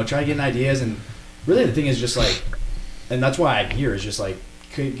listening. Try getting ideas, and really the thing is just like, and that's why I'm here is just like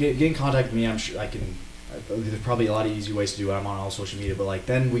get in contact with me. I'm sure I can. There's probably a lot of easy ways to do it. I'm on all social media, but like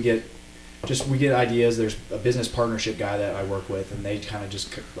then we get ideas. There's a business partnership guy that I work with, and they kind of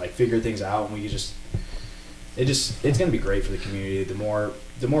just like figure things out, and it's going to be great for the community. The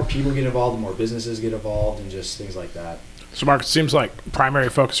more people get involved, the more businesses get involved, and just things like that. So, Mark, it seems like primary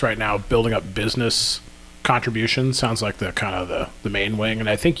focus right now, building up business contributions, sounds like the kind of the main wing. And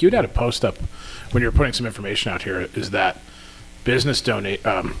I think you'd had a post up when you were putting some information out here, is that business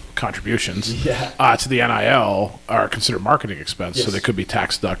contributions to the NIL are considered marketing expense, so they could be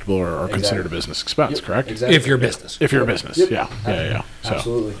tax deductible or considered a business expense, correct? Exactly. If you're a business. If you're a business, yeah. So,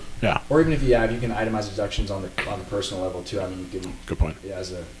 absolutely. Yeah. Or even if you can itemize deductions on the personal level too. I mean, you can. Good point. Yeah,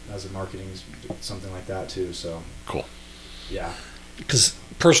 as a marketing something like that too. So cool. Yeah. Because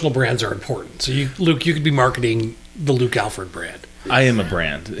personal brands are important. So Luke, you could be marketing the Luke Alfred brand. I am a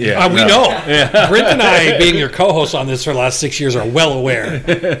brand. Yeah, we know. Yeah. Brent and I, being your co-hosts on this for the last 6 years, are well aware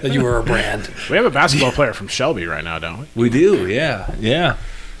that you are a brand. We have a basketball player from Shelby right now, don't we? We do. Yeah.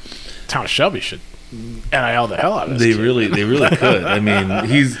 Town of Shelby should NIL the hell out of us. They really could. I mean,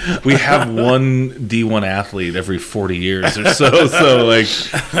 we have one D1 athlete every 40 years or so. So like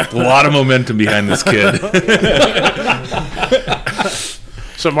a lot of momentum behind this kid.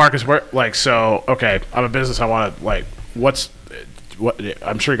 So Marcus, okay, I'm a business. I want to what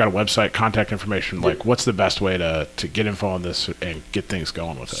I'm sure you got a website, contact information. Like, what's the best way to get info on this and get things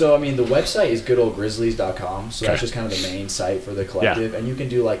going with it? So, I mean, the website is goodoldgrizzlies.com. So that's just kind of the main site for the collective. Yeah. And you can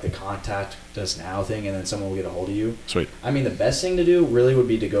do like the contact us now thing, and then someone will get a hold of you. Sweet. I mean, the best thing to do really would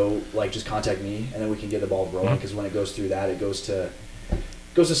be to go just contact me, and then we can get the ball rolling. Because when it goes through that, it goes to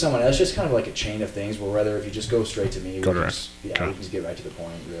someone else. Just kind of like a chain of things. Where whether if you just go straight to me, we can just get right to the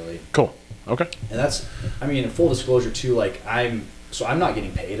point. Really. Cool. Okay. And that's, I mean, in full disclosure too. Like I'm not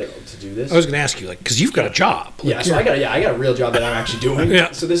getting paid to do this. I was going to ask you, because you've got a job. So I got a real job that I'm actually doing.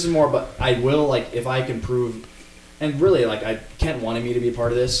 Yeah. So this is more, but I will, if I can prove, and really, Kent wanted me to be a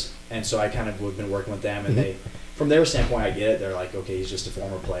part of this, and so I kind of have been working with them, and they, from their standpoint, I get it. They're like, okay, he's just a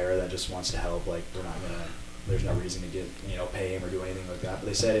former player that just wants to help. Like, we're not gonna, there's no reason to pay him or do anything like that. But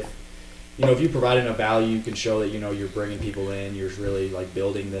they said if you provide enough value, you can show that you're bringing people in, you're really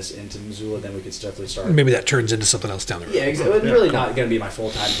building this into Missoula, then we could definitely start. Maybe that turns into something else down the road. Yeah, exactly. It's really not going to be my full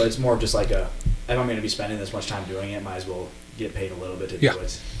time, but it's more of just if I'm going to be spending this much time doing it, might as well get paid a little bit to do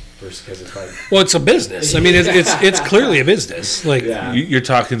it. because it's like, Well, it's a business. I mean, it's clearly a business. Like, yeah. You're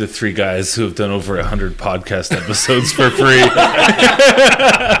talking to three guys who have done over 100 podcast episodes for free.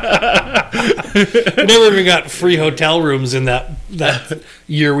 we never even got free hotel rooms in that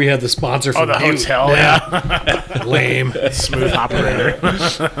year we had the sponsor for the Butte. hotel, yeah. Lame. Smooth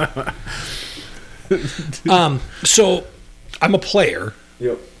operator. So I'm a player,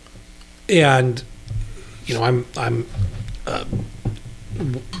 Yep. and I'm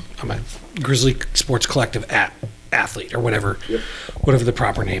a Grizzly Sports Collective athlete or whatever the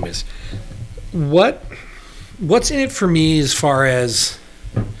proper name is. What's in it for me as far as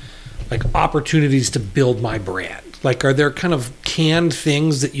like opportunities to build my brand? Like, are there kind of canned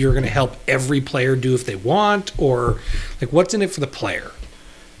things that you're going to help every player do if they want, or like what's in it for the player?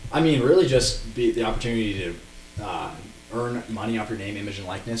 I mean, really just be the opportunity to earn money off your name, image, and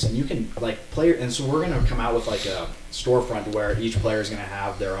likeness. And you can, and so we're going to come out with, like, a storefront where each player is going to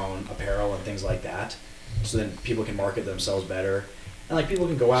have their own apparel and things like that. So then people can market themselves better. And, like, people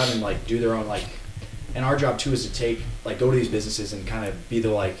can go out and, like, do their own, like, and our job, too, is to go to these businesses and kind of be the,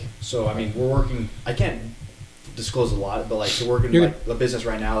 like, so, I mean, we're working, I can't disclose a lot, but, like, so we're working, like, a business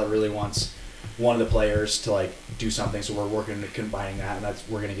right now that really wants one of the players to, like, do something, so we're working to combining that, and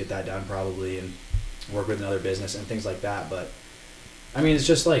we're going to get that done probably, and work with another business and things like that. But I mean, it's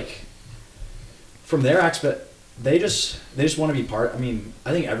just like from their aspect, they just want to be part. I mean,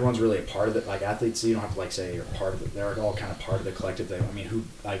 I think everyone's really a part of it. Like athletes, so you don't have to like say you're part of it. They're all kind of part of the collective thing. I mean, who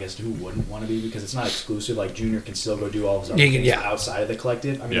wouldn't want to be, because it's not exclusive. Like Junior can still go do all of his other things outside of the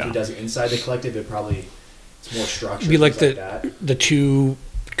collective. I mean, if he does it inside the collective, it's more structured. Be like the two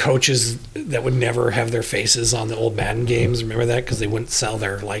coaches that would never have their faces on the old Madden games. Remember that? Because they wouldn't sell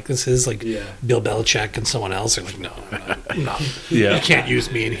their likenesses. Like Bill Belichick and someone else are like, no. You can't use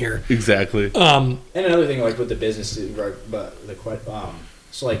me in here. Exactly. And another thing, like with the business, but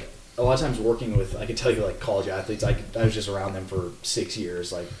so like a lot of times working with, I can tell you, like college athletes, I was just around them for 6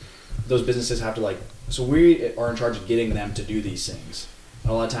 years. Like those businesses have to so we are in charge of getting them to do these things.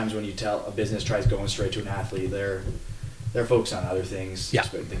 And a lot of times when you tell a business tries going straight to an athlete, they're focused on other things,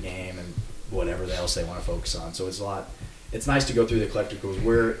 the game and whatever else they want to focus on. So it's nice to go through the collective because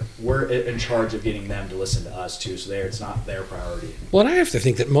we're in charge of getting them to listen to us too. So it's not their priority. Well, and I have to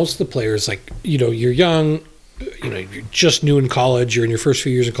think that most of the players, like, you're young, you're just new in college, you're in your first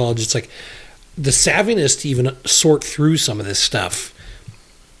few years of college. It's like the savviness to even sort through some of this stuff.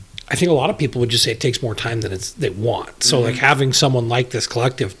 I think a lot of people would just say it takes more time than they want. So like having someone like this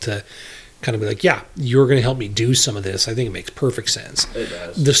collective to kind of be like, yeah, you're going to help me do some of this, I think it makes perfect sense. It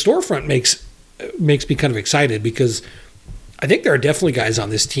does. The storefront makes me kind of excited because I think there are definitely guys on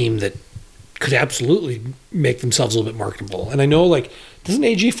this team that could absolutely make themselves a little bit marketable. And I know, like, doesn't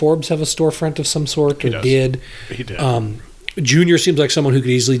A.J. Forbes have a storefront of some sort, or did? He did. Junior seems like someone who could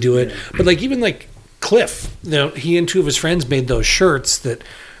easily do it. But like even like Cliff, he and two of his friends made those shirts that,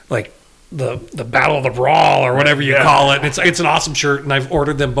 like, the Battle of the Brawl or whatever you call it. It's an awesome shirt, and I've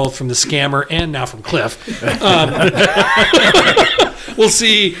ordered them both from the Scammer and now from Cliff. We'll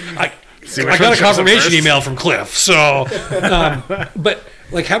see. I got a confirmation email from Cliff. So, but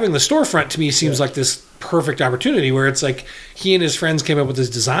like having the storefront to me seems like this perfect opportunity where it's like he and his friends came up with this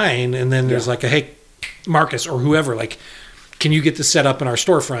design, and then there's like hey, Marcus or whoever, like, can you get this set up in our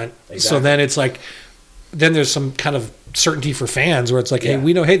storefront? Exactly. So then it's like, then there's some kind of certainty for fans where it's like, hey,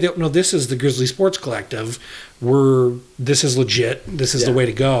 we know, this is the Grizzly Sports Collective. This is legit. This is the way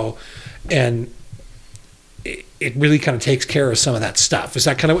to go. And it really kind of takes care of some of that stuff. Is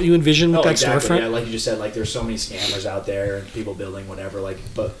that kind of what you envision with that storefront? Yeah, like you just said, like there's so many scammers out there and people building whatever. Like,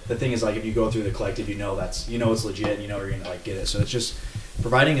 but the thing is, like, if you go through the collective, it's legit. And you're gonna like get it. So it's just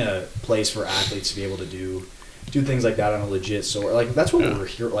providing a place for athletes to be able to do things like that on a legit. So like that's what we're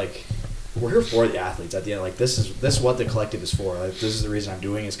here. Like, we're here for the athletes at the end. Like this is what the collective is for. Like, this is the reason I'm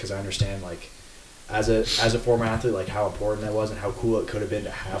doing is because I understand, like, as a former athlete, like how important that was and how cool it could have been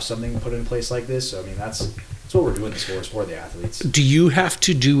to have something put in place like this. So I mean that's what we're doing this for, is for the athletes. Do you have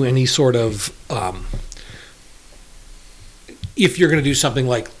to do any sort of if you're going to do something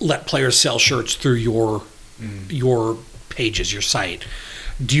like let players sell shirts through your pages, your site,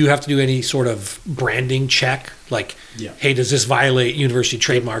 do you have to do any sort of branding check? Like, hey, does this violate university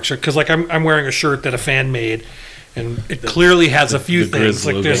trademarks? Or because like I'm wearing a shirt that a fan made, and it clearly has a few things.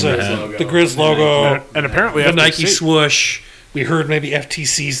 Like there's the Griz logo, and apparently the Nike swoosh. We heard maybe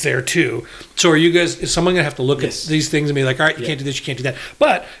FTC's there too. So is someone going to have to look at these things and be like, all right, you can't do this, you can't do that.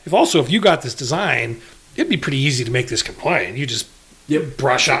 But if you got this design, it'd be pretty easy to make this compliant. You just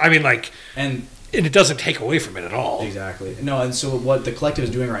brush out. I mean, like, and it doesn't take away from it at all. Exactly. No, and so what the collective is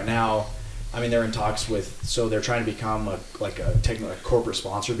doing right now I mean, they're in talks with, so they're trying to become a corporate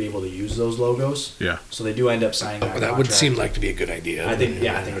sponsor, be able to use those logos. Yeah. So they do end up signing that That contract. would seem like to be a good idea. I think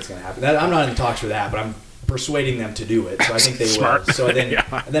it's going to happen. I'm not in talks for that, but I'm persuading them to do it. So I think they Smart. will. So then,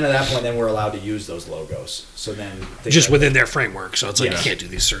 and then at that point, then we're allowed to use those logos. So then, Just within their framework, so it's like Yeah. you can't do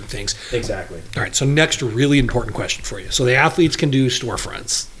these certain things. exactly. All right, so next really important question for you. So the athletes can do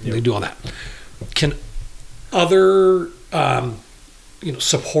storefronts. Yep. They do all that. Can other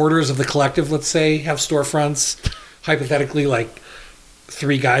supporters of the collective, let's say, have storefronts? Hypothetically, like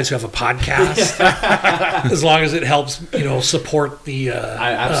 3 guys who have a podcast, as long as it helps, support the.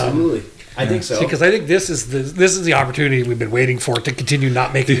 Absolutely. I think so. Because I think this is the opportunity we've been waiting for to continue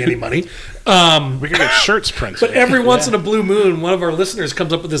not making any money. We can get shirts printed. But every once in a blue moon, one of our listeners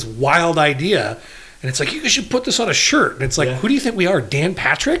comes up with this wild idea, and it's like, you should put this on a shirt. And it's like, who do you think we are, Dan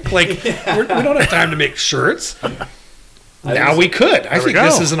Patrick? Like, we don't have time to make shirts. Now we could. I think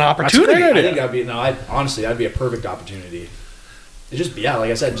this is an opportunity. I think that'd be a perfect opportunity. It's just,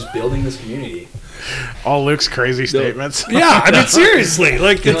 like I said, just building this community. All Luke's crazy statements. Yeah, I mean, seriously.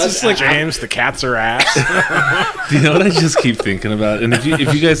 Like, it's just like, James, the cats are ass. Do you know what I just keep thinking about? And if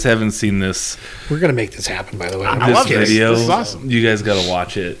you guys haven't seen this, we're going to make this happen, by the way. I this love this. video, This is awesome. you guys got to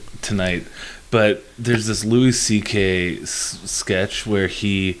watch it tonight. But there's this Louis C.K. sketch where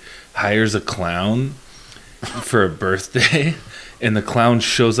he hires a clown for a birthday, and the clown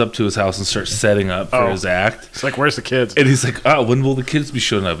shows up to his house and starts setting up for his act. It's like, where's the kids? And he's like, when will the kids be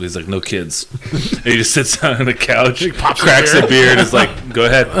showing up? And he's like, no kids. And he just sits down on a couch, cracks a beer, and is like, go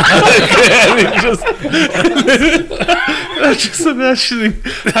ahead. And he I'm just imagining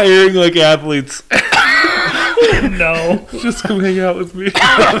hiring like athletes. No. Just come hang out with me.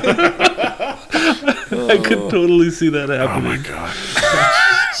 I could totally see that happening. Oh my god.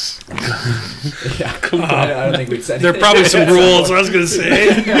 I don't think we'd send There are probably some rules, I was going to say.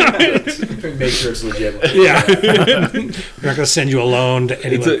 Make sure it's legit. Yeah. We're not going to send you a loan to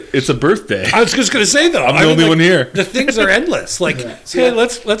anyone. It's a birthday. I was just going to say, though. I'm the only one here. The things are endless. Like, hey,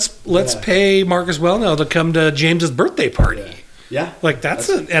 let's pay Marcus Welnel to come to James's birthday party. Yeah. Like, that's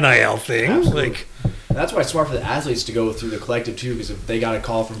an NIL thing. Absolutely. Like, And that's why it's smart for the athletes to go through the collective too, because if they got a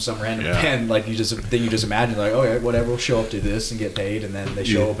call from some random band, like you just imagine, like, okay, whatever, we'll show up to this and get paid, and then they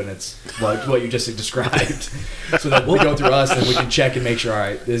show up and it's like what you just described. So that we go through us and we can check and make sure, all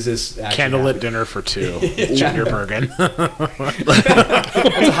right, is this actually Candlelit happening? dinner for 2. Junior Bergen. That's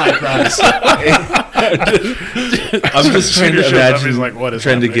a high price. I'm just trying to Shows up, he's imagine like, what is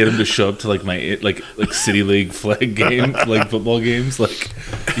trying to happening? get him to show up to like my like city league flag games, like football games. Like,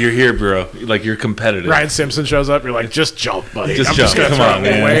 you're here, bro. Like, you're competitive. Ryan Simpson shows up. You're like, just jump, buddy. Just I'm jump. Just gonna Come throw on,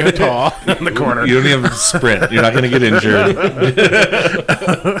 it man. way tall in the corner. You don't even have to sprint. You're not going to get injured.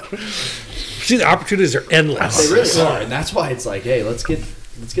 see, the opportunities are endless. They really are, and that's why it's like, hey, let's get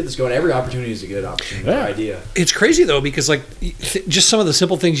this going. Every opportunity is a good opportunity or idea. It's crazy, though, because, like, just some of the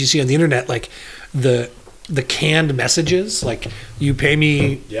simple things you see on the internet, like the canned messages, like, you pay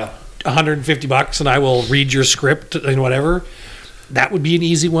me $150 and I will read your script and whatever. That would be an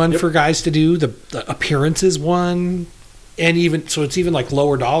easy one for guys to do. The appearances one, and even so, it's even like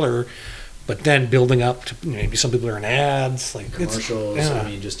lower dollar, but then building up to maybe some people are in ads, like Commercials. I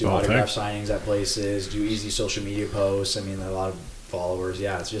mean, just do autograph signings at places. Do easy social media posts. I mean, a lot of followers.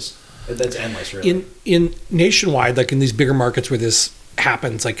 Yeah, it's just that's endless, really. In nationwide, like in these bigger markets where this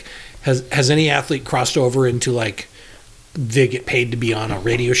happens, like has any athlete crossed over into like they get paid to be on a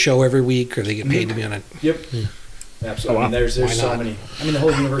radio show every week, or they get paid to be on a Absolutely. I mean, there's so many. I mean, the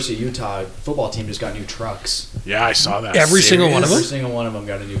whole University of Utah football team just got new trucks. Yeah, I saw that. Every single one of them? Every single one of them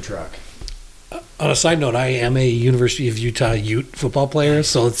got a new truck. On a side note, I am a University of Utah Ute football player,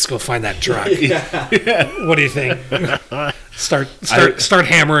 so let's go find that truck. What do you think? Start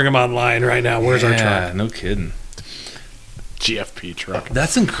hammering them online right now. Where's our truck? No kidding. GFP truck.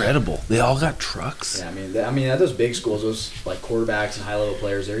 That's incredible. They all got trucks. Yeah, I mean, at those big schools, those like quarterbacks and high level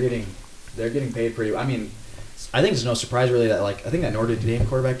players, they're getting paid pretty. I mean, I think it's no surprise really that like I think that Notre Dame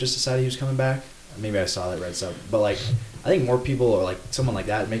quarterback just decided he was coming back. Maybe I saw that, read stuff, but like I think more people are like someone like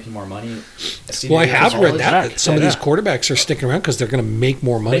that making more money. Well, I have read that some of these quarterbacks are sticking around because they're going to make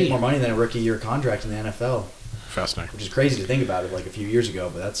more money. Make more money than a rookie year contract in the NFL. Fascinating. Which is crazy to think about it like a few years ago,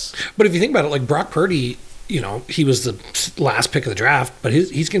 but that's. But if you think about it, like Brock Purdy, you know, he was the last pick of the draft, but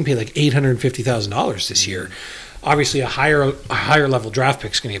he's going to pay like $850,000 this year. Obviously, a higher level draft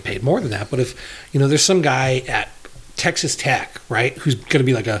pick is going to get paid more than that. But if there's some guy at Texas Tech, right, who's going to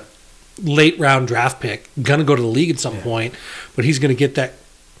be like a late round draft pick, going to go to the league at some point, but he's going to get that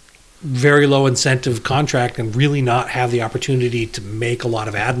very low incentive contract and really not have the opportunity to make a lot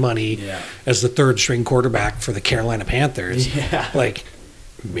of ad money as the third string quarterback for the Carolina Panthers. Like,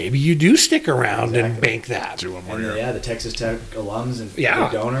 maybe you do stick around and Exactly. bank that. Do one more And year. yeah, the Texas Tech alums and Yeah.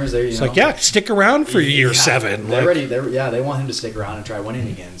 donors, they It's like, yeah, stick around for year Yeah, 7. They're Like, ready. They want him to stick around and try winning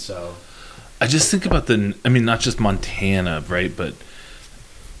again. So I just think about not just Montana, right? But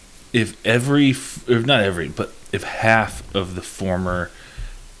if if half of the former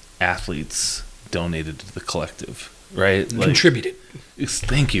athletes donated to the collective, right? contributed.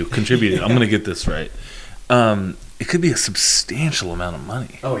 Thank you, contributed. I'm going to get this right. It could be a substantial amount of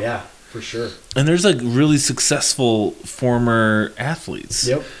money. oh yeah, for sure. And there's like really successful former athletes.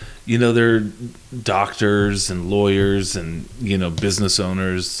 Yep. You know, they're doctors and lawyers and, business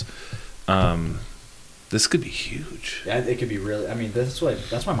owners. This could be huge. Yeah, it could be really. I mean, that's why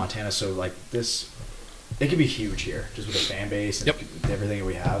Montana's so like this. It could be huge here, just with the fan base and everything that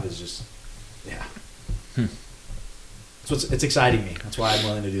we have is just, yeah. So it's exciting me. That's why I'm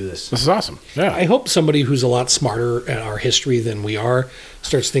willing to do this. This is awesome. Yeah. I hope somebody who's a lot smarter at our history than we are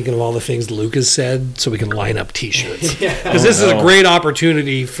starts thinking of all the things Lucas said so we can line up T-shirts. Because this is a great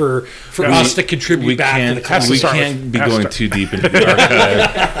opportunity for us to contribute back to the We class. can't be going too deep into the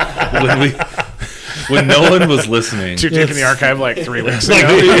archive. when no one was listening. Too deep in the archive like 3 weeks Like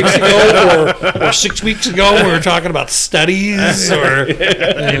ago. 3 weeks ago or 6 weeks ago, we were talking about studies or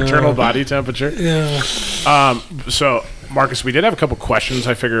Internal body temperature. yeah. So, Marcus, we did have a couple questions,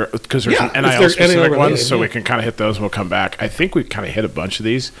 I figure, because there's Yeah, some if NIL they're specific NIL related, ones, so yeah. we can kind of hit those and we'll come back. I think we kind of hit a bunch of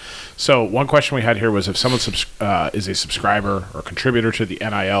these. So, one question we had here was if someone is a subscriber or contributor to the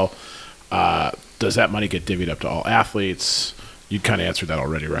NIL, does that money get divvied up to all athletes? You kind of answered that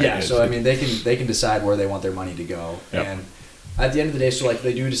already, right? Yeah. So I mean, they can decide where they want their money to go, Yep. and at the end of the day, so like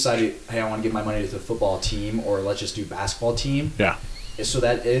they do decide, hey, I want to give my money to the football team, or let's just do basketball team. Yeah. So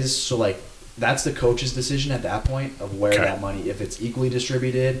that's the coach's decision at that point of where Okay. that money, if it's equally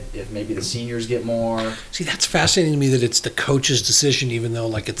distributed, if maybe the seniors get more. See, that's fascinating to me that it's the coach's decision, even though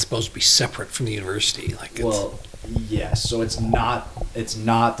like it's supposed to be separate from the university. Like, it's, Well, yes. So it's not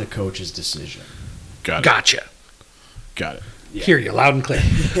the coach's decision. Got it. gotcha. Got it. Yeah. Hear you loud and clear.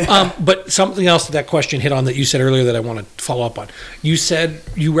 But something else that question hit on that you said earlier that I want to follow up on.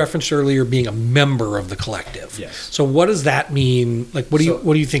 You referenced earlier being a member of the collective. Yes. So what does that mean? Like, what do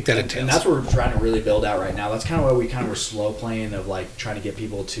you think that And entails? that's what we're trying to really build out right now. That's kind of why we kind of were slow playing of like trying to get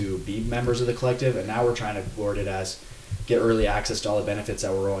people to be members of the collective, and now we're trying to word it as get early access to all the benefits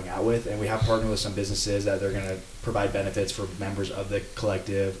that we're rolling out with, and we have partnered with some businesses that they're going to provide benefits for members of the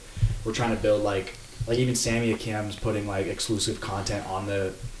collective. We're trying to build like even Sammy Akim's putting like exclusive content on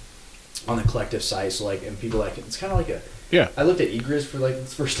the collective site, so like, and people like it's kind of like a. Yeah. I looked at eGriz for like the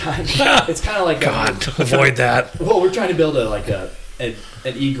first time. It's kind of like God, avoid that. well, we're trying to build an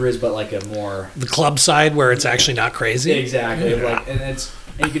eGriz, but like a more The club side where it's actually not crazy. exactly Yeah. like,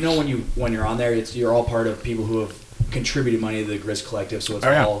 and you know when you're on there, you're all part of people who have contributed money to the Griz collective, so it's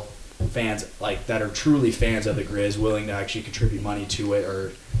Oh, yeah. all fans like that are truly fans of the Griz, willing to actually contribute money to it,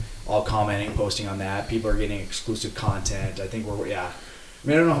 or all commenting, posting on that. People are getting exclusive content. I think I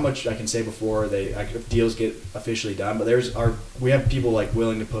mean, I don't know how much I can say before if deals get officially done, but we have people like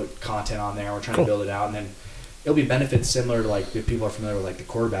willing to put content on there. We're trying Cool. to build it out, and then it'll be benefits similar to like if people are familiar with like the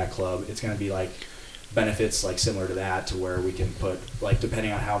quarterback club. It's going to be like benefits like similar to that, to where we can put like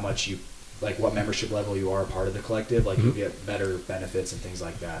depending on how much you like what membership level you are a part of the collective, like you'll get better benefits and things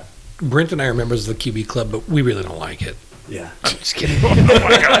like that. Brent and I are members of the QB club, but we really don't like it. Yeah. Just kidding.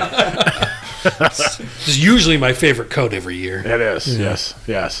 It's usually my favorite code every year. It is.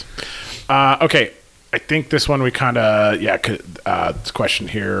 Yes. Okay. I think this one we kind of, this question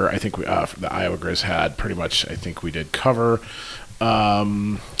here, I think the Iowa Griz had pretty much, I think we did cover.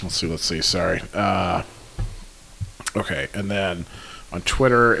 Let's see. Sorry. Okay. And then on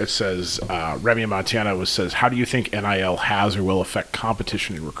Twitter, it says, Remy in Montana says, how do you think NIL has or will affect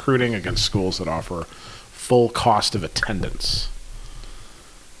competition in recruiting against schools that offer full cost of attendance?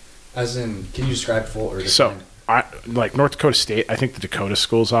 As in, can you describe full or So, define? like North Dakota State, I think the Dakota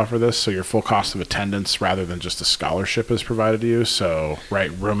schools offer this. So your full cost of attendance rather than just a scholarship is provided to you. So, right,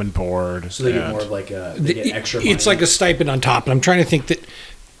 room and board. So they get and- more of like they get extra money. It's like a stipend on top. And I'm trying to think that.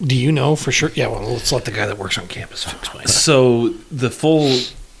 Do you know for sure? Yeah. Well, let's let the guy that works on campus explain. So the full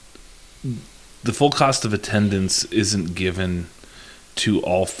cost of attendance isn't given to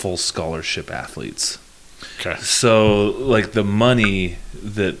all full scholarship athletes. Okay. So like the money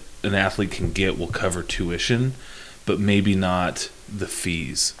that an athlete can get will cover tuition, but maybe not the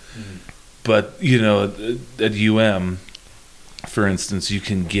fees. But at UM, for instance, you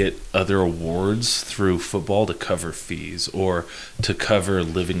can get other awards through football to cover fees or to cover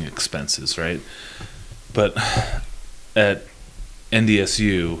living expenses, right? But at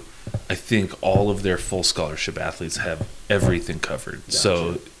NDSU, I think all of their full scholarship athletes have everything covered.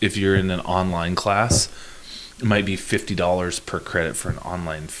 So if you're in an online class, it might be $50 per credit for an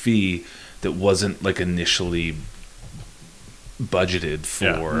online fee that wasn't like initially budgeted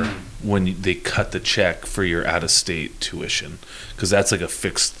for when they cut the check for your out-of-state tuition, because that's like a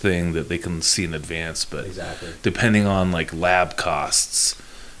fixed thing that they can see in advance. But depending on like lab costs,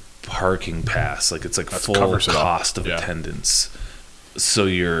 parking pass, like it's like full cost of attendance, so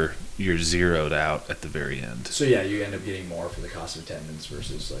you're zeroed out at the very end. So yeah, you end up getting more for the cost of attendance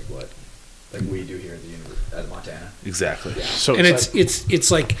versus like what we do here at Montana. Exactly. Yeah. So and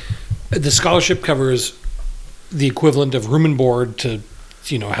it's like the scholarship covers the equivalent of room and board to,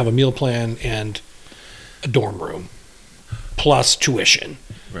 have a meal plan and a dorm room, plus tuition.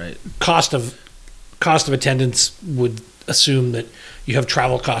 Right. Cost of attendance would assume that you have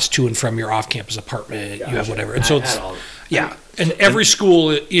travel costs to and from your off-campus apartment. You have whatever, and so it's and every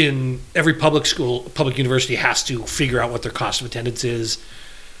school every public university has to figure out what their cost of attendance is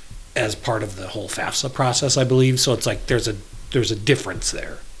as part of the whole FAFSA process, I believe. So it's like there's a difference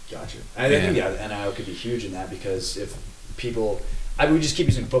there. Gotcha. I think the NIL could be huge in that, because if people, we just keep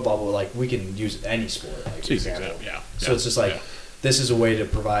using football, but like we can use any sport. Like example. So it's just like this is a way to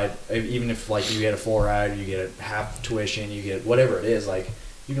provide, even if like you get a full ride, you get a half tuition, you get whatever it is. Like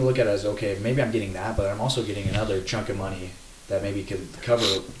you can look at it as, okay, maybe I'm getting that, but I'm also getting another chunk of money that maybe could cover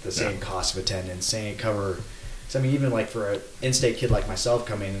the same cost of attendance, So I mean, even like for an in-state kid like myself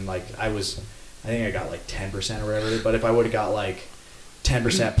coming in, like I think I got like 10% or whatever, but if I would have got like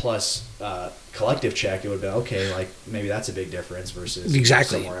 10% plus collective check, it would have been okay. Like maybe that's a big difference versus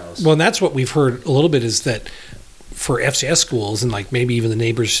somewhere else. Well, and that's what we've heard a little bit, is that for FCS schools and like maybe even the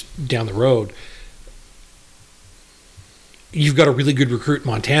neighbors down the road, you've got a really good recruit in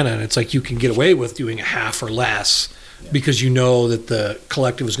Montana, and it's like you can get away with doing a half or less because you know that the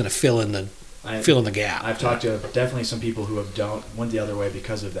collective is going to fill in the gap. I've talked to definitely some people who went the other way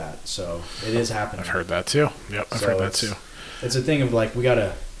because of that. So it is happening. I've heard that too. Yep, I've heard that too. It's a thing of like, we got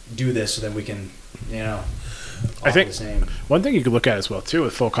to do this so that we can, I think one thing you could look at as well too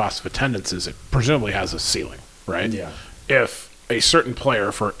with full cost of attendance is it presumably has a ceiling, right? Yeah. If a certain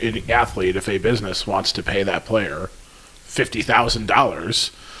player for an athlete, if a business wants to pay that player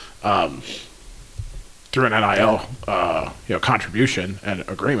 $50,000 through an NIL contribution and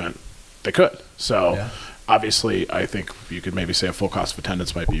agreement, they could. So obviously, I think you could maybe say a full cost of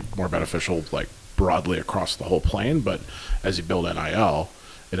attendance might be more beneficial, like broadly across the whole plane. But as you build NIL,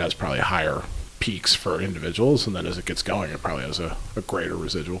 it has probably higher peaks for individuals, and then as it gets going, it probably has a greater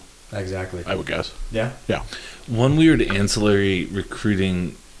residual. Exactly. I would guess. Yeah. Yeah. One weird ancillary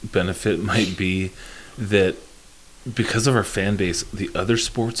recruiting benefit might be that because of our fan base, the other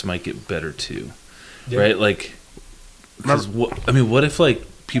sports might get better too, right? Like, what if like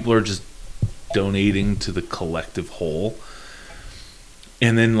people are just donating to the collective whole,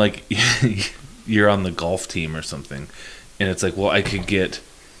 and then like you're on the golf team or something, and it's like, well, I could get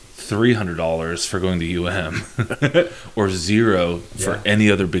 $300 for going to UM or $0 for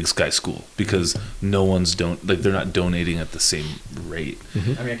any other Big Sky school, because no one's they're not donating at the same rate.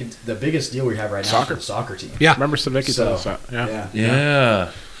 Mm-hmm. I mean, the biggest deal we have right now is the soccer team. Yeah, remember Savicki told us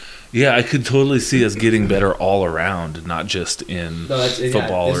that. Yeah, I could totally see us getting better all around, not just in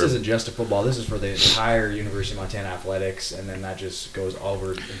football. This isn't just a football. This is for the entire University of Montana athletics, and then that just goes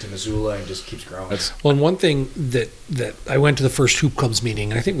over into Missoula and just keeps growing. Well, and one thing that I went to the first Hoop Clubs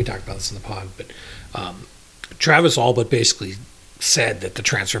meeting, and I think we talked about this in the pod, but Travis Allbutt basically said that the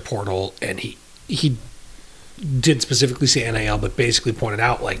transfer portal, and he did specifically say NIL, but basically pointed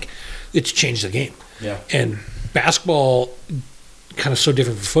out like it's changed the game. Yeah. And basketball, kind of so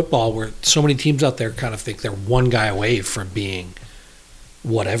different from football, where so many teams out there kind of think they're one guy away from being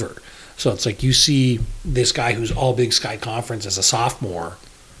whatever. So it's like you see this guy who's all Big Sky Conference as a sophomore,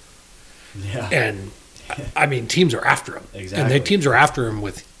 and I mean teams are after him, and their teams are after him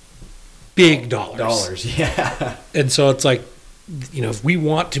with big dollars. And so it's like, if we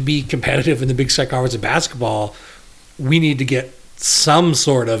want to be competitive in the Big Sky Conference of basketball, we need to get some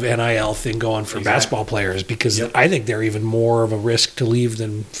sort of NIL thing going for basketball players, because I think they're even more of a risk to leave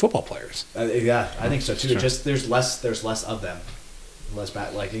than football players. I think so too. Sure. Just there's less of them.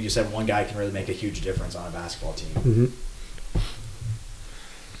 Like you said, one guy can really make a huge difference on a basketball team. Mm-hmm.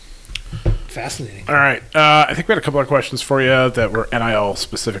 Fascinating. All right. I think we had a couple of questions for you that were NIL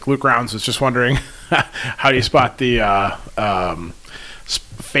specific. Luke Rounds was just wondering, how do you spot the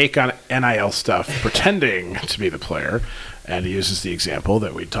fake on NIL stuff pretending to be the player? And he uses the example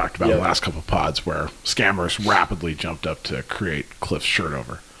that we talked about in the last couple of pods, where scammers rapidly jumped up to create Cliff's shirt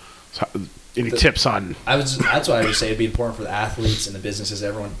over. So Any tips on? That's why I would say it'd be important for the athletes and the businesses,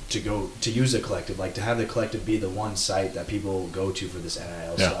 everyone to use a collective, like to have the collective be the one site that people go to for this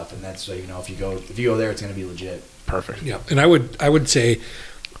NIL stuff, and that's if you go there, it's going to be legit. Perfect. Yeah, and I would say,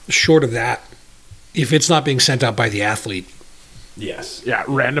 short of that, if it's not being sent out by the athlete, Yes. Yeah,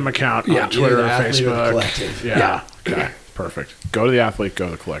 random account Yeah. on Twitter or Either the athlete or the Facebook. collective. Yeah. Okay. Perfect. Go to the athlete. Go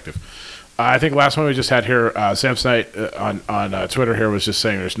to the collective. I think last one we just had here, Samsonite on Twitter here was just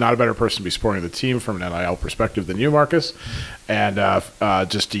saying there's not a better person to be supporting the team from an NIL perspective than you, Marcus. And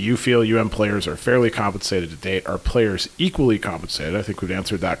just do you feel UM players are fairly compensated to date? Are players equally compensated? I think we've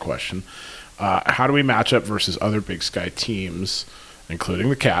answered that question. How do we match up versus other Big Sky teams, including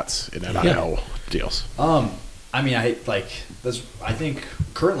the Cats, in NIL deals? I mean, I think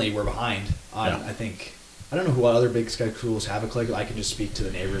currently we're behind. I don't know who other Big Sky schools have a collective. I can just speak to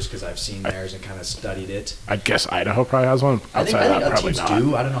the neighbors because I've seen theirs and kind of studied it. I guess Idaho probably has one. I think Outside of that, other probably teams not.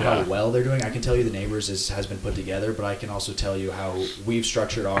 do. I don't know how well they're doing. I can tell you the neighbors has been put together, but I can also tell you how we've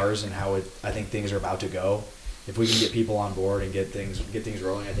structured ours and how I think things are about to go. If we can get people on board and get things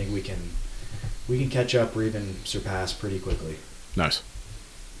rolling, I think we can catch up or even surpass pretty quickly. Nice.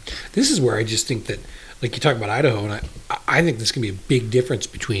 this is where I just think that, like you talk about Idaho, and I think there's going to be a big difference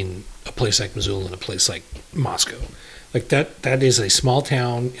between a place like Missoula and a place like Moscow. Like that is a small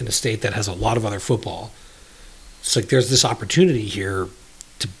town in a state that has a lot of other football. It's like there's this opportunity here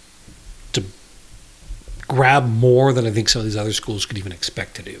to grab more than I think some of these other schools could even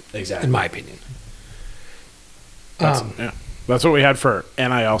expect to do. Exactly. In my opinion. That's what we had for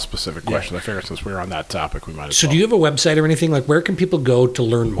NIL specific questions. I figured since we were on that topic, we might as So well. do you have a website or anything? Like, where can people go to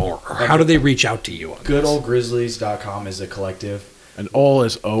learn more? Or how do they reach out to you on GoodOldGrizzlies.com is a collective. And OL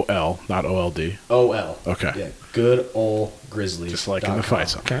is OL, not OLD. OL. Okay. Yeah. Good old Grizzlies. Just like in the fight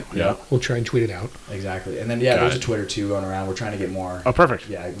song. Okay. Yeah. We'll try and tweet it out. Exactly. And then, Got there's it. a Twitter, too, going around. We're trying to get more. Oh, perfect.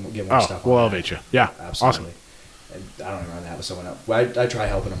 Yeah, get more stuff we'll on elevate that. you. Yeah. Absolutely. Awesome. And I don't even run that with someone else. Well, I try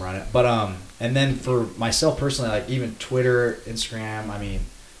helping them run it. But, and then for myself personally, like even Twitter, Instagram, I mean,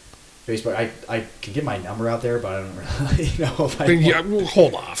 Facebook, I can get my number out there, but I don't really know if I Yeah, well,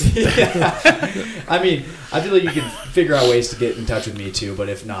 hold off. I mean, I feel like you can figure out ways to get in touch with me too, but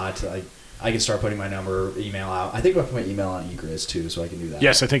if not, I can start putting my number, email out. I think I'll put my email on eGriz too, so I can do that.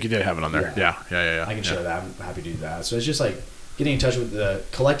 Yes, I think you did have it on there. Yeah. I can share that. I'm happy to do that. So it's just like getting in touch with the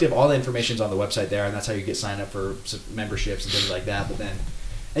collective. All the information's on the website there, and that's how you get signed up for memberships and things like that. But then,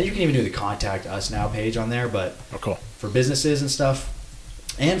 and you can even do the contact us now page on there. But cool. for businesses and stuff,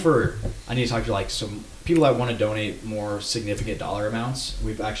 and I need to talk to like some people that want to donate more significant dollar amounts.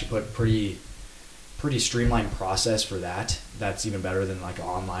 We've actually put pretty streamlined process for that. That's even better than like an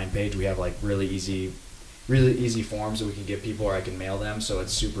online page. We have like really easy forms that we can give people, or I can mail them, so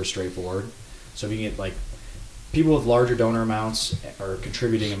it's super straightforward. So if you can get like people with larger donor amounts or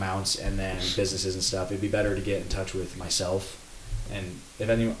contributing amounts, and then businesses and stuff, it'd be better to get in touch with myself. And if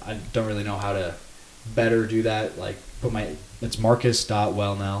anyone, I don't really know how to better do that. Like it's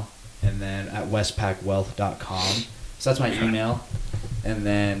Marcus.Welnel, and then at westpackwealth.com. So that's my email. And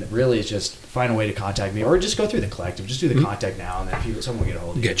then really it's just find a way to contact me, or just go through the collective. Just do the contact now, and then someone will get a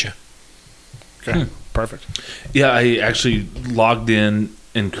hold of you. Getcha. Okay. Perfect. Yeah, I actually logged in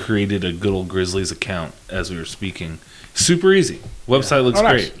and created a good old Grizzlies account as we were speaking. Super easy. Website looks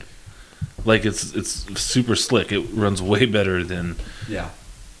nice. great. Like it's super slick. It runs way better than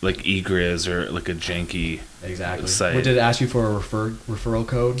like eGriz or like a janky Exactly. site. What, did it ask you for a referral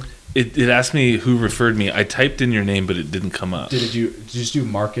code? It asked me who referred me. I typed in your name, but it didn't come up. Did you just do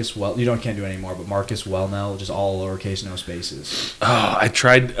Marcus can't do it anymore, but Marcus Welnel, just all lowercase, no spaces. Oh, I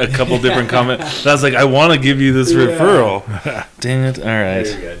tried a couple different comments. I was like, I want to give you this referral. Dang it! All right,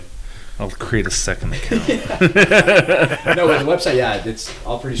 Very good. I'll create a second account. No, but the website, it's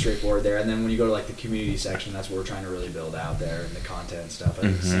all pretty straightforward there. And then when you go to like the community section, that's what we're trying to really build out there, and the content and stuff. I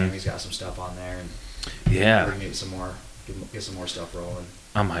think Sammy's got some stuff on there, and Yeah, we're gonna get some more stuff rolling.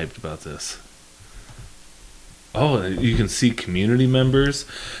 I'm hyped about this. Oh, you can see community members.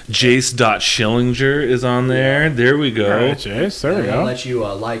 Jace.Schillinger is on there. There we go. All right, Jace. There we They go. don't let you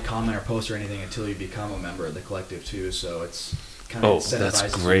like, comment, or post or anything until you become a member of the collective too. So it's kind of that's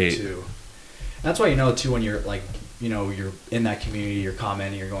incentivizes great. you too. And that's why too when you're like you're in that community, you're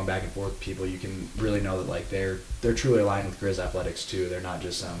commenting, you're going back and forth with people. You can really know that like they're truly aligned with Griz athletics too. They're not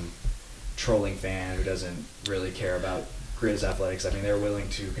just some trolling fan who doesn't really care about Griz athletics. I mean, they're willing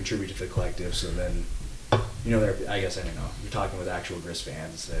to contribute to the collective. So then, I guess I don't know. You're talking with actual Griz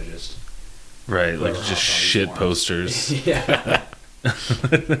fans instead of just Right, like whoever just hops on these shit forums. posters. Yeah.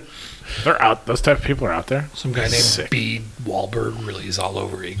 They're out. Those type of people are out there. Some guy named Sick. B. Wahlberg really is all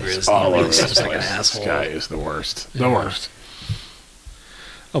over eGriz. All He over really seems the like an place. asshole. This guy is the worst. The Yeah. worst.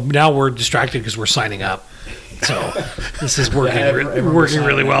 Now we're distracted because we're signing up. So this is working working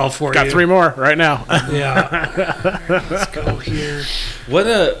really well for you. Got 3 more right now. Yeah. Let's go here.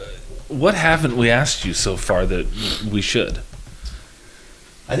 What haven't we asked you so far that we should?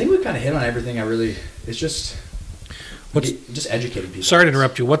 I think we kind of hit on everything. It's just educating people. Sorry to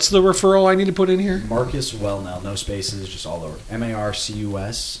interrupt you. What's the referral I need to put in here? Marcus Welnel, no spaces, just all over.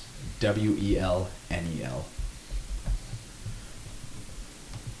 MarcusWelnel.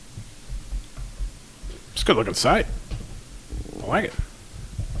 It's a good looking site. I like it.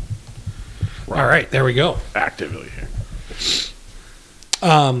 All right, there we go. Actively here.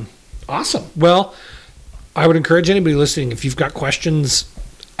 Awesome. Well, I would encourage anybody listening, if you've got questions,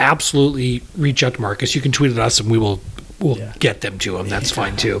 absolutely reach out to Marcus. You can tweet at us and we'll get them to him. That's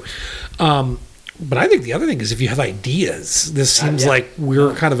fine too. But I think the other thing is if you have ideas, this seems like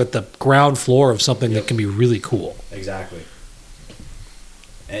we're kind of at the ground floor of something that can be really cool. Exactly.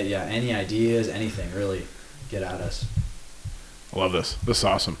 And any ideas, anything, really, get at us. I love this. This is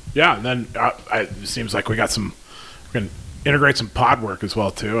awesome. Yeah, and then it seems like we can integrate some pod work as well,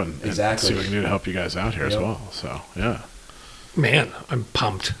 too, and see what we can do to help you guys out here as well. So, yeah. Man, I'm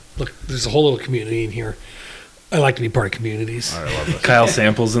pumped. Look, there's a whole little community in here. I like to be part of communities. I love this. Kyle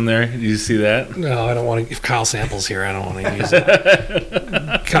Samples in there. Did you see that? No, I don't want to. If Kyle Samples here, I don't want to use it.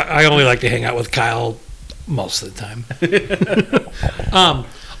 I only like to hang out with Kyle most of the time.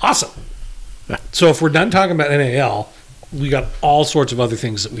 Awesome. So if we're done talking about NIL, we got all sorts of other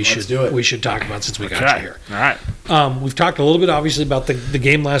things that we should talk about since we got you here. All right. We've talked a little bit, obviously, about the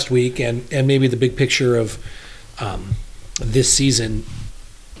game last week and maybe the big picture of this season.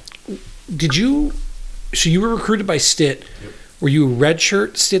 So you were recruited by Stitt. Yep. Were you a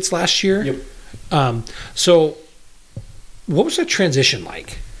redshirt Stitts last year? Yep. So what was that transition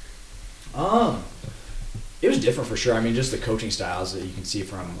like? It was different for sure. I mean, just the coaching styles that you can see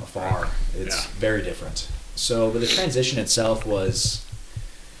from afar, it's very different. So, but the transition itself was,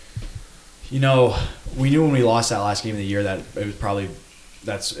 we knew when we lost that last game of the year that it was probably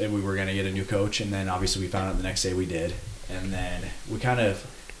we were going to get a new coach, and then obviously we found out the next day we did, and then we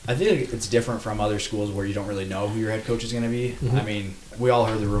I think it's different from other schools where you don't really know who your head coach is going to be. Mm-hmm. I mean, we all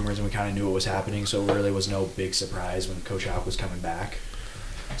heard the rumors and we kind of knew what was happening, so it really was no big surprise when Coach Houck was coming back.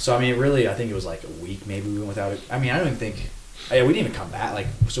 So, I mean, really, I think it was like a week maybe we went without it. I mean, I don't even think – we didn't even come back. Like,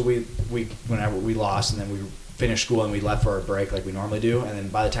 so whenever we lost and then we finished school and we left for our break like we normally do, and then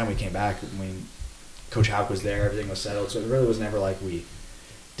by the time we came back, Coach Houck was there, everything was settled. So it really was never like we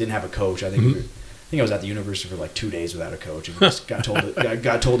didn't have a coach. I think I was at the university for like 2 days without a coach and just got told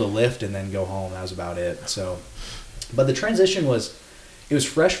to lift and then go home. That was about it. So, but the transition was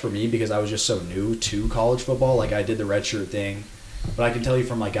fresh for me because I was just so new to college football. Like I did the redshirt thing. But I can tell you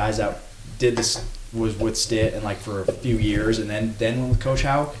from like guys that did this was with Stitt and like for a few years and then went with Coach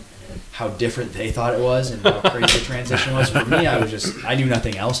Houck, how different they thought it was and how crazy the transition was. For me, I knew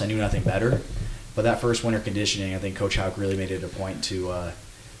nothing else. I knew nothing better. But that first winter conditioning, I think Coach Houck really made it a point to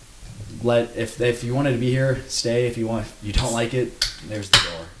if you wanted to be here, stay. If you don't like it, there's the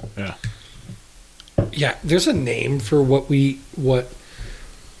door. Yeah. Yeah, there's a name for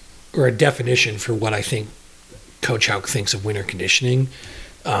or a definition for what I think Coach Houck thinks of winter conditioning.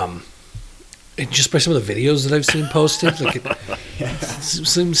 And just by some of the videos that I've seen posted, like it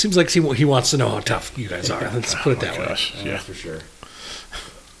seems like he wants to know how tough you guys are. Let's put it that way. Yeah, for sure.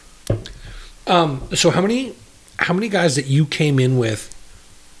 So how many guys that you came in with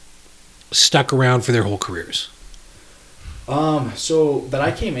stuck around for their whole careers? So that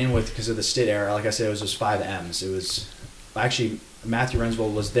I came in with because of the Stitt era, like I said, it was just 5 M's. It was actually Matthew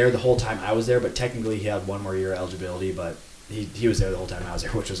Rensvold was there the whole time I was there, but technically he had one more year eligibility, but he was there the whole time I was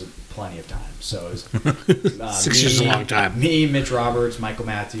there, which was plenty of time. So it was 6 years is a long time. Me, Mitch Roberts, Michael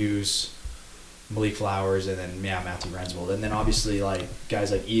Matthews, Malik Flowers, and then Matthew Rensvold, and then obviously like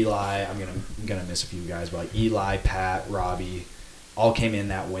guys like Eli. I'm gonna miss a few guys, but like Eli, Pat, Robbie, all came in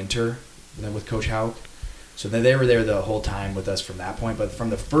that winter with Coach Houck. So then they were there the whole time with us from that point. But from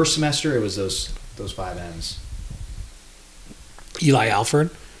the first semester, it was those 5 M's. Eli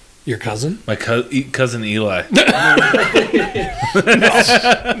Alford, your cousin? My cousin Eli. No.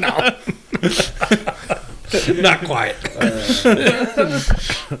 Not quite.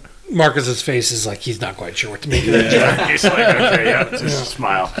 Marcus's face is like he's not quite sure what to make of that joke. He's like, okay, yeah, just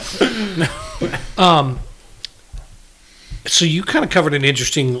smile. So you kind of covered an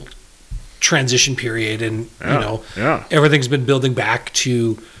interesting transition period, and everything's been building back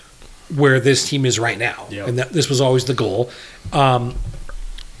to where this team is right now, and this was always the goal.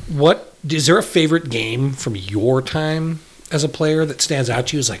 What is there a favorite game from your time as a player that stands out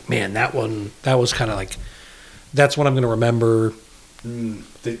to you? Is like, man, that was kind of like that's what I'm going to remember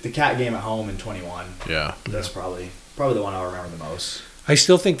The Cat game at home in 21. Yeah. That's probably the one I'll remember the most. I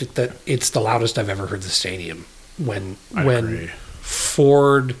still think that it's the loudest I've ever heard the stadium when I agree.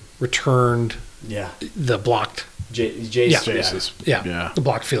 Ford returned Yeah. the blocked Jace's. the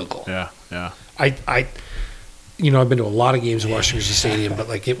blocked field goal. Yeah. Yeah. I I've been to a lot of games in Washington Stadium, but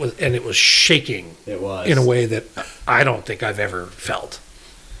like it was shaking It was. in a way that I don't think I've ever felt.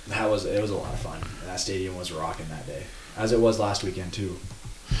 It was a lot of fun. That stadium was rocking that day, as it was last weekend too.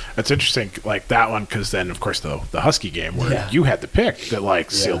 It's interesting, like that one, because then, of course, the Husky game where you had the pick that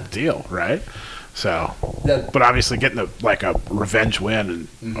sealed the deal, right? So, but obviously getting a revenge win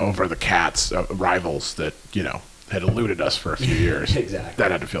over the Cats, rivals that had eluded us for a few years. Exactly.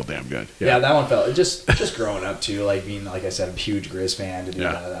 That had to feel damn good. Yeah, that one felt just growing up too, being like I said, a huge Griz fan to do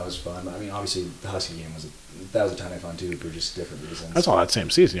that. That was fun. I mean, obviously the Husky game was a ton of fun too for just different reasons. That's all that same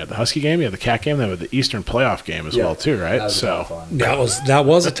season. You had the Husky game, you had the Cat game, then with the Eastern playoff game as well too, right? That was a ton of fun. That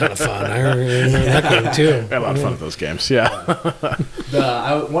was a ton of fun. I remember that game too. We had a lot of fun at those games. Yeah.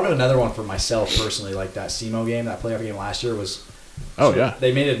 I wanted another one for myself personally, like that SEMO game, that playoff game last year was. Oh yeah.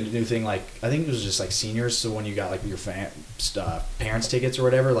 They made a new thing, I think it was just seniors. So when you got your parents' tickets or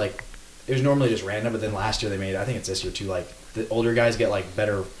whatever, it was normally just random. But then last year they made, I think it's this year too. The older guys get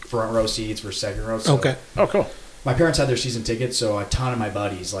better front row seats for second row. So Okay. Oh cool. My parents had their season tickets, so a ton of my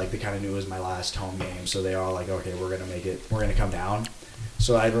buddies they kind of knew it was my last home game. So they all okay, we're gonna make it. We're gonna come down.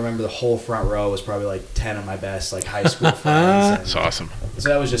 So I remember the whole front row was probably 10 of my best high school friends. That's awesome. So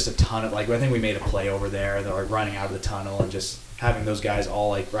that was just a ton of I think we made a play over there. They're running out of the tunnel and just having those guys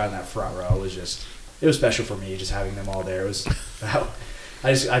all right in that front row was just, it was special for me just having them all there. It was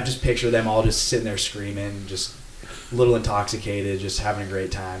I just picture them all just sitting there screaming, just a little intoxicated, just having a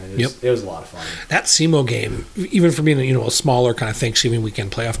great time, and it was a lot of fun. That SEMO game, even for being a smaller kind of Thanksgiving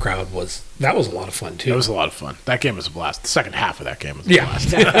weekend playoff crowd, was a lot of fun too. It was a lot of fun. That game was a blast. The second half of that game was a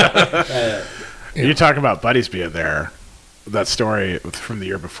blast. You're talking about buddies being there. That story from the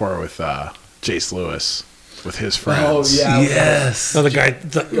year before with Jace Lewis with his friends. Oh yeah, yes. No, the guy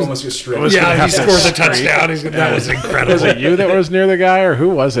he almost got stripped. he scores a touchdown. That was incredible. Was it you that was near the guy, or who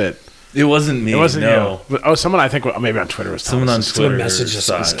was it? It wasn't me. It wasn't no. you. But, someone I think maybe on Twitter was someone on Twitter messaged us.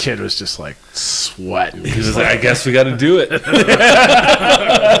 This kid was just sweating. He was like, "I guess we got to do it." Good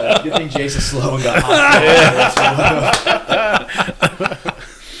thing Jason's slow and got hot.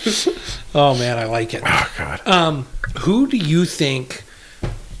 Oh man, I like it. Oh god. Who do you think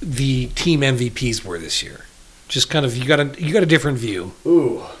the team MVPs were this year? Just kind of you got a different view.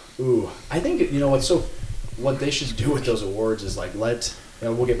 Ooh. I think what they should do with those awards is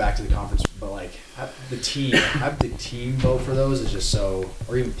we'll get back to the conference, but have the team vote for those is just so,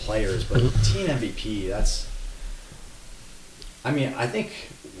 or even players, but team MVP. I think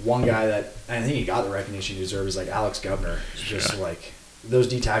one guy that I think he got the recognition he deserves is Alex Governor. It's just those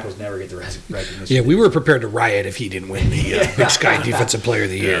D tackles never get the recognition. Yeah, we were prepared to riot if he didn't win the Big Sky Defensive Player of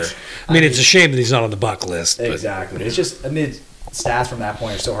the Year. I mean, it's a shame that he's not on the Buck list. Exactly. But. It's just stats from that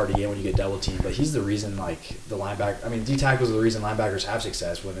point are so hard to get when you get double teamed, but he's the reason the linebacker. I mean, D tackles are the reason linebackers have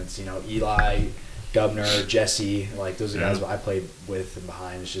success. When it's Eli, Governor, Jesse, those are guys that I played with and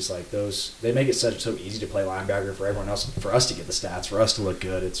behind. It's just those, they make it so easy to play linebacker for everyone else, for us to get the stats, for us to look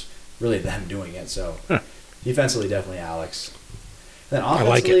good. It's really them doing it. So defensively, definitely Alex. Then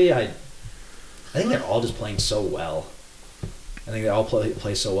offensively, I think they're all just playing so well. I think they all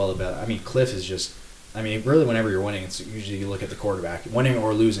play so well. Cliff is just. Really, whenever you're winning, it's usually you look at the quarterback, winning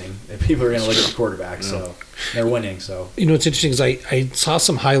or losing. People are going to look at the quarterback, so they're winning. So what's interesting is I saw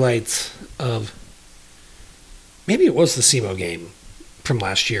some highlights of maybe it was the SEMO game from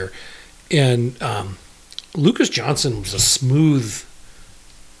last year, and Lucas Johnson was a smooth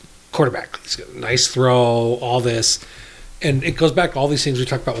quarterback. He's got a nice throw, all this. And it goes back to all these things we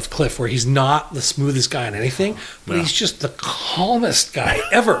talked about with Cliff, where he's not the smoothest guy on anything, but he's just the calmest guy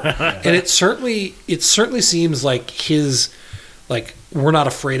ever. And it certainly seems like his we're not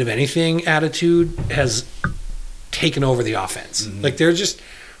afraid of anything attitude has taken over the offense. Mm-hmm. They're just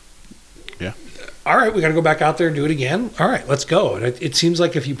all right, we got to go back out there and do it again. All right, let's go. And it seems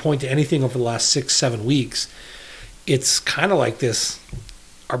like if you point to anything over the last 6-7 weeks, it's kind of like this.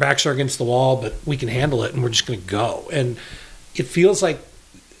 Our backs are against the wall, but we can handle it, and we're just going to go. And it feels like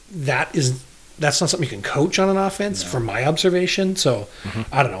that's not something you can coach on an offense, from my observation. So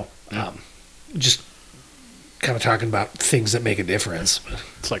I don't know. Just kind of talking about things that make a difference.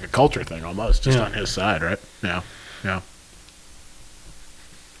 It's like a culture thing almost, just on his side, right? Yeah.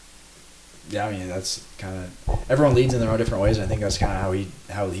 Yeah, that's kind of everyone leads in their own different ways. And I think that's kind of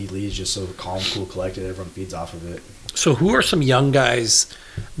how he leads, just so calm, cool, collected. Everyone feeds off of it. So who are some young guys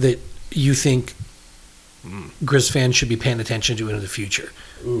that you think Griz fans should be paying attention to into the future?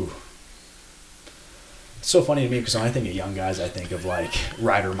 Ooh. It's so funny to me because when I think of young guys, I think of like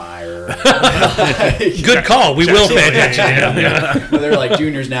Ryder Meyer. Good call. We will pay attention to him. But they're like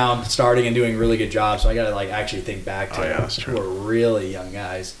juniors now, starting and doing really good jobs. So I got to like actually think back to who are really young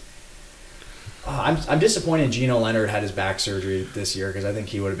guys. I'm disappointed Geno Leonard had his back surgery this year because I think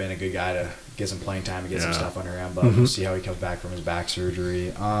he would have been a good guy to get some playing time and get some stuff under him. But we'll see how he comes back from his back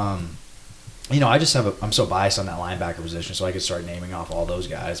surgery. I'm so biased on that linebacker position, so I could start naming off all those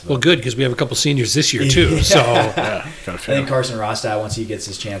guys. But Well, good, because we have a couple seniors this year, too. So I think Carson Rostad, once he gets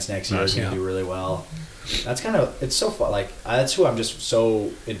his chance next year, is going to do really well. That's it's so fun. Like, that's who I'm just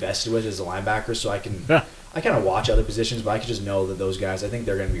so invested with as a linebacker, so I kind of watch other positions, but I can just know that those guys, I think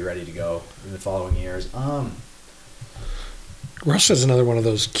they're going to be ready to go in the following years. Rostad's another one of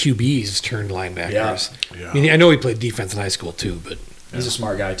those QBs turned linebackers. Yeah. I mean, I know he played defense in high school, too, but He's a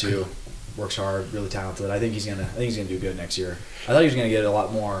smart guy, too. Works hard, really talented. I think he's gonna do good next year. I thought he was gonna get a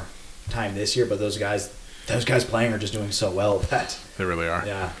lot more time this year, but those guys playing are just doing so well that They really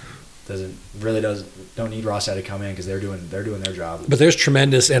are. don't need Rostad to come in because they're doing their job. But there's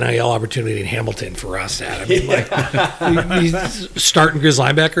tremendous NIL opportunity in Hamilton for Rostad. I mean, he's starting Griz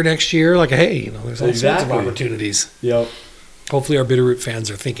linebacker next year. Like, hey, there's all sorts of opportunities. Yep. Hopefully our Bitterroot fans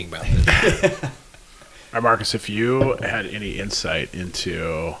are thinking about this. All right, Marcus, if you had any insight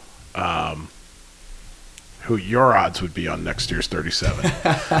into who your odds would be on next year's 37.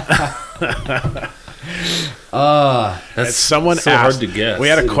 That's someone so asked, hard to guess. We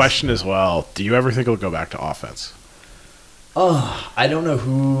had a question as well. Do you ever think it'll go back to offense? I don't know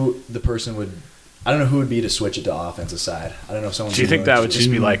who the person would. I don't know who would be to switch it to offensive side. I don't know if someone. Do you think that would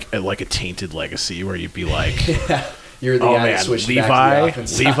just be like a tainted legacy where you'd be like, you're the guy that switched back to the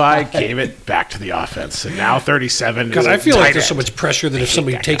offense side. Levi gave it back to the offense, and now 37. Because I feel like there's so much pressure that if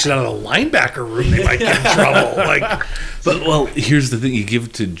somebody takes it out of the linebacker room, they might get in trouble. But here's the thing: you give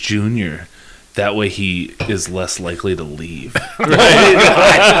it to Junior. That way he is less likely to leave. Right?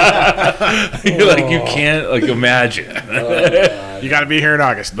 You can't imagine. You got to be here in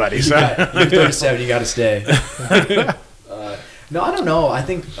August, buddy. So. You're 37. You got to stay. No, I don't know. I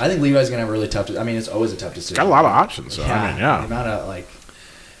think Levi's gonna have a really tough. It's always a tough decision. Got a lot of options. So, The amount of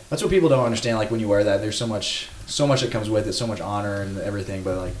that's what people don't understand. Like when you wear that, there's so much that comes with it, so much honor and everything.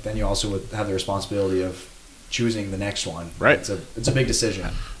 But then you also would have the responsibility of choosing the next one. Right. It's a big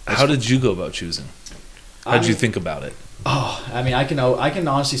decision. How did you go about choosing? How did you think about it? I can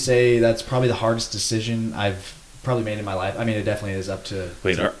honestly say that's probably the hardest decision I've probably made in my life. It definitely is up to.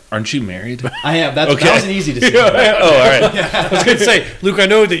 Wait, aren't you married? I am. That was an easy decision. All right. I was going to say, Luke, I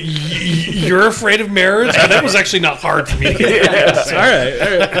know that you're afraid of marriage. That was actually not hard for me to get. All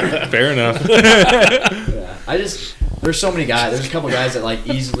right. Fair enough. There's so many guys. There's a couple guys that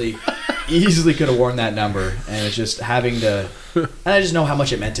easily could have worn that number, and it's just having to. And I just know how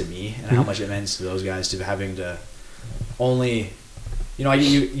much it meant to me and how much it meant to those guys to having to only. You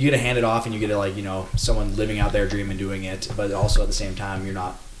get to hand it off and you get to someone living out their dream and doing it, but also at the same time you're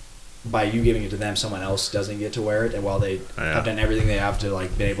not. By you giving it to them, someone else doesn't get to wear it, and while they have done everything they have to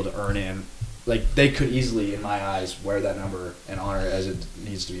been able to earn it, they could easily, in my eyes, wear that number and honor it as it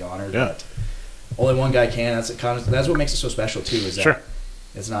needs to be honored. Yeah. But only one guy can. That's what makes it so special too. Is that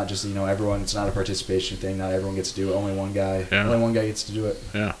it's not just everyone. It's not a participation thing. Not everyone gets to do it. Only one guy. Yeah. Only one guy gets to do it.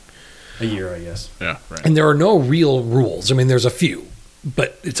 Yeah. A year, I guess. Yeah. Right. And there are no real rules. There's a few,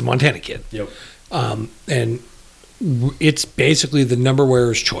 but it's a Montana kid. Yep. And it's basically the number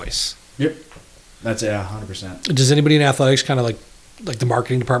wearer's choice. Yep. That's 100%. Does anybody in athletics kind of like the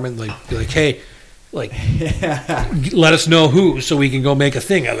marketing department be like, hey, let us know who so we can go make a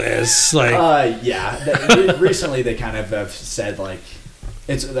thing of this? Recently they kind of have said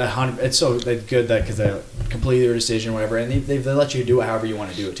it's so good that because they completely their decision or whatever, and they let you do it however you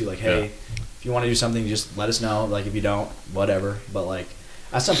want to do it too. If you want to do something, just let us know. If you don't, whatever. But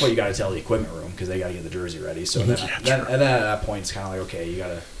at some point you got to tell the equipment room because they got to get the jersey ready. So then at that point it's kind of okay, you got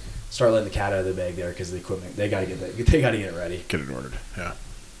to start letting the cat out of the bag there because the equipment they got to get it ready. Get it ordered. Yeah.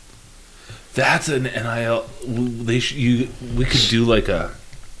 That's an NIL. We could do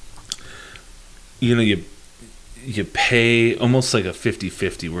you pay almost like a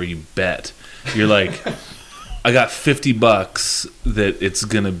 50-50 where you bet. You're like, I got $50 that it's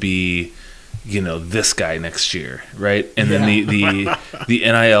gonna be, this guy next year, right? And then the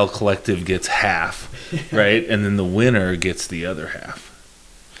NIL collective gets half, right? And then the winner gets the other half.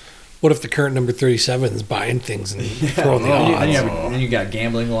 What if the current number 37 is buying things and throwing the odds? Then you got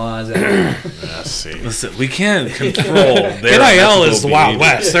gambling laws. Listen, we can't control. NIL is the Wild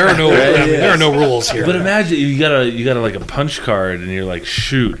West. There are no rules here. But imagine you got a punch card and you're like,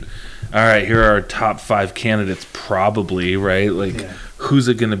 shoot, all right, here are our top 5 candidates, probably, right? Like, who's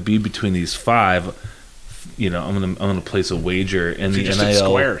it going to be between these 5? I'm gonna place a wager in the just NIL did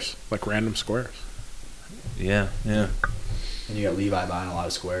squares, like random squares. Yeah. And you got Levi buying a lot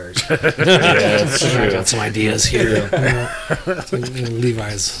of squares. Yeah, that's I true. got some ideas here.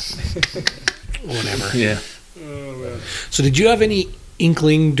 Levi's, whatever. Yeah. So did you have any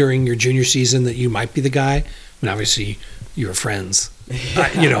inkling during your junior season that you might be the guy? I mean, obviously you were friends, or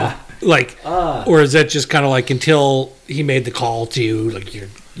is that just kind of like until he made the call to you, like you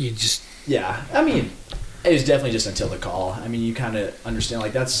just... Yeah, I mean, it was definitely just until the call. I mean, you kind of understand,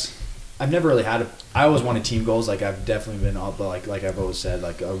 like, I've never really had I always wanted team goals. Like, I've definitely been all, but like I've always said,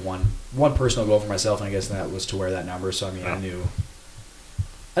 like, a one personal goal for myself, and I guess that was to wear that number. So, I mean, I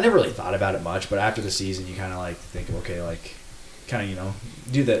never really thought about it much, but after the season, you kind of, like, think, okay, like, kind of,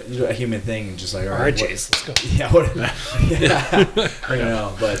 do a human thing and just like, all right, Jace, let's go. Yeah,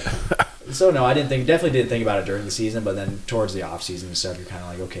 but so no, definitely didn't think about it during the season, but then towards the off season and stuff, you're kind of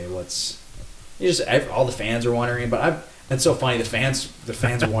like, okay, all the fans are wondering, but it's so funny, the fans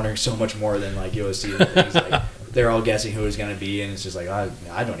are wondering so much more than like USC and things. Like, they're all guessing who it's going to be, and it's just like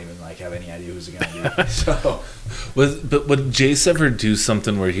I don't even like have any idea who's going to be. So, But would Jace ever do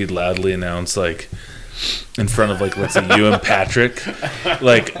something where he'd loudly announce, like, in front of, like, let's say you and Patrick,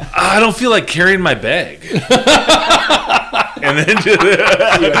 like, I don't feel like carrying my bag, and then just, see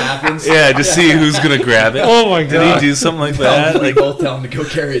what happens. yeah, just see who's gonna grab it. Oh my Did God. he do something like that? We Like, both tell him to go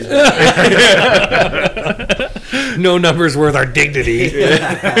carry his bag. No number's worth our dignity.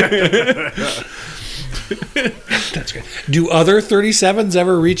 That's great. Do other 37s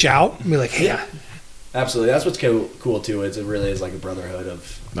ever reach out and be like, hey, Yeah. Absolutely, that's what's cool too. It really is like a brotherhood of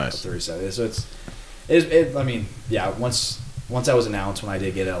 37. So I mean, yeah. Once I was announced, when I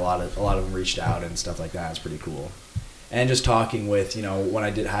did get it, a lot of them reached out and stuff like that. It's pretty cool. And just talking with, when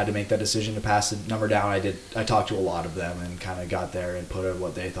I had to make that decision to pass the number down, I talked to a lot of them and kind of got their input of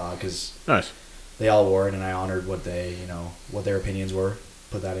what they thought, because Nice. they all wore it, and I honored what they, what their opinions were.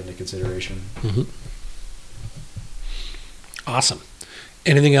 Put that into consideration. awesome.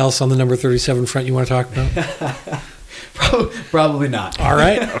 Anything else on the number 37 front you want to talk about? Probably not. All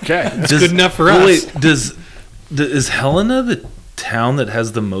right. Okay. That's good enough for us. Wait, is Helena the town that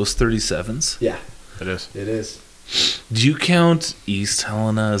has the most 37s? Yeah, It is. it is. Do you count East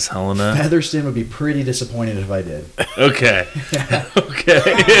Helena as Helena? Featherston would be pretty disappointed if I did. Okay. Okay.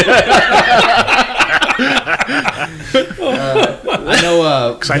 I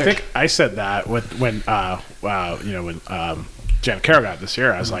know. Because I think I said that when Jan Carroll got this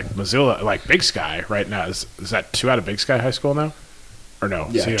year. I was like, Missoula, like Big Sky right now. Is that 2 out of Big Sky High School now? Or no?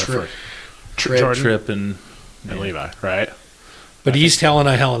 Yeah, Is he Trip. Jordan Trip and and Levi, right? But East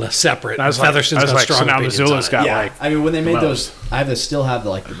Helena, separate. I was like, Featherston's got strong so now opinions Missoula's on it. got Yeah, like. I mean, when they made most. those, I still have the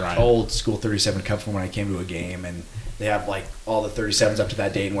Right. old school 37 cup from when I came to a game, and they have like all the 37s up to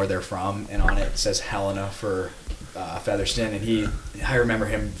that date and where they're from, and on it says Helena for Featherston, and I remember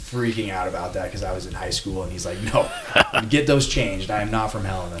him freaking out about that because I was in high school, and he's like, "No, get those changed. I am not from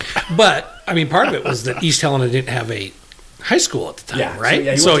Helena." But, I mean, part of it was that East Helena didn't have a high school at the time, Yeah, right? he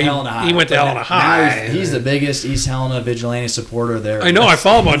went to Helena High. He went to But Helena now High. he's the biggest East Helena vigilante supporter there. I know, I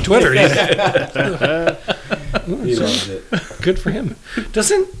follow him on Twitter. He's He loves it. good for him.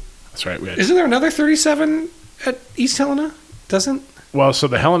 That's right. Isn't there another 37 at East Helena? Well, so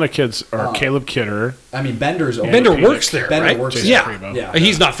the Helena kids are Caleb Kidder. I mean, Bender's over. Bender Phoenix. works there, Bender right? works Jason yeah. Crebo. Yeah.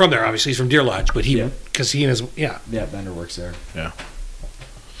 He's not from there, obviously. He's from Deer Lodge, but Yeah. because he and his, Yeah, Bender works there. Yeah.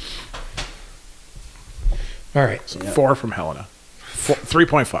 All right. So 4 from Helena.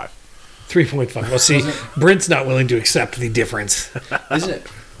 3.5. 3.5. Well, see, Brent's not willing to accept the difference. Isn't it?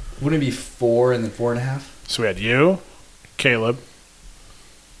 Wouldn't it be 4 and then 4.5? So we had you, Caleb.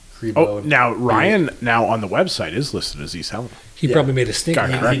 Crebo Oh, and- now Ryan now on the website is listed as East Helena. He Yeah. probably made a stink. Got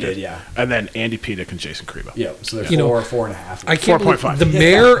He corrected. did, yeah. And then Andy Pedic and Jason Crebo. Yeah, so they're You know, 4.5. I can't believe 4.5. the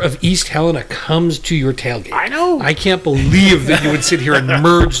mayor of East Helena comes to your tailgate. I know. I can't believe that you would sit here and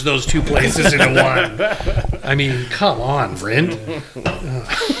merge those two places into one. I mean, come on, Brent.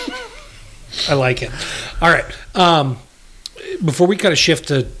 I like it. All right. Before we kind of shift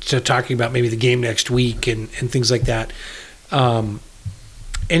to talking about maybe the game next week and things like that,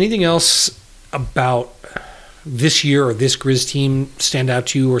 anything else about this year or this Griz team stand out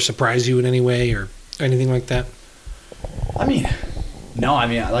to you or surprise you in any way or anything like that? I mean, no,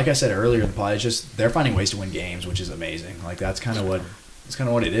 like I said earlier in the pod, it's just they're finding ways to win games, which is amazing. Like that's kind of what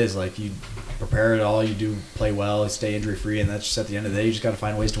it is. Like you prepare it all, you do play well, stay injury free, and that's just at the end of the day, you just got to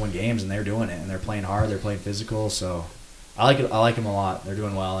find ways to win games, and they're doing it, and they're playing hard, they're playing physical. So I like it. I like them a lot. They're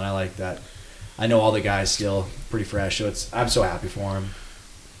doing well, and I like that. I know all the guys still pretty fresh, so I'm so happy for them.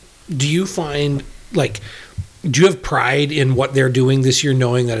 do you find, like, do you have pride in what they're doing this year,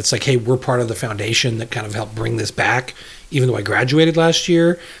 knowing that it's like, hey, we're part of the foundation that kind of helped bring this back, even though I graduated last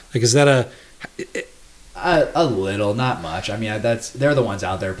year? Like, is that a little, not much. I mean, they're the ones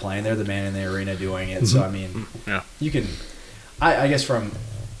out there playing. They're the man in the arena doing it. So, I mean, you can, I guess from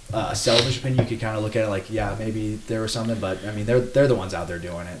a selfish opinion, you could kind of look at it like, yeah, maybe there was something, but I mean, they're the ones out there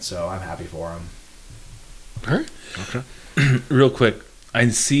doing it. So I'm happy for them. all right? Okay. Real quick, I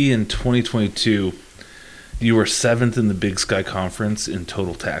see in 2022 you were 7th in the Big Sky Conference in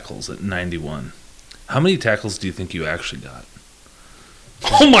total tackles at 91. How many tackles do you think you actually got?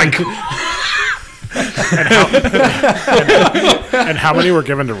 Oh my god! And how many were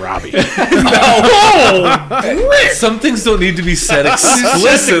given to Robbie? Some things don't need to be said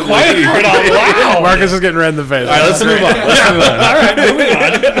explicitly. Marcus is getting red in the face. All right, let's move on. All right, moving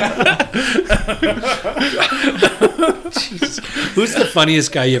on. Jesus. Who's the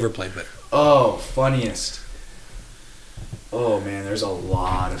funniest guy you ever played with? Oh, funniest. Oh, man, there's a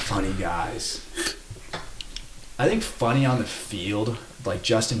lot of funny guys. I think funny on the field, like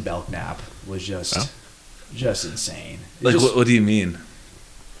Justin Belknap was just insane. Like, what do you mean?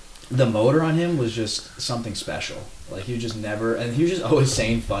 The motor on him was just something special. Like, he was just never, and he was just always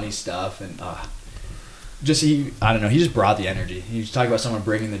saying funny stuff, and I don't know, he just brought the energy. He was talking about someone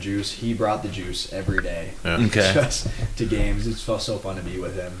bringing the juice. He brought the juice every day. Yeah. Okay. Just to games. It felt so fun to be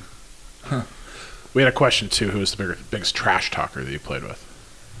with him. Huh. We had a question, too. Who was the biggest trash talker that you played with?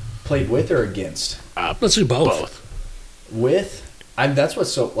 Played with or against? Let's do both. With? That's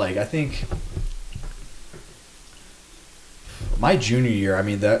what's so, like, I think my junior year, I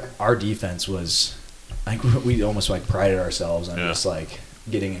mean, our defense was, I think we almost, like, prided ourselves on just, like,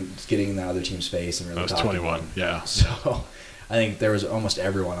 getting in the other team's face and really That was talking 21, to them. yeah. So I think there was almost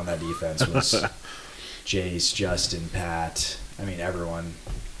everyone on that defense was Jace, Justin, Pat, I mean, everyone.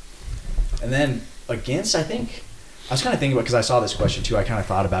 And then against, I think, I was kind of thinking about, because I saw this question too, I kind of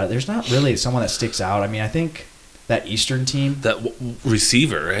thought about it. There's not really someone that sticks out. I mean, I think that Eastern team. That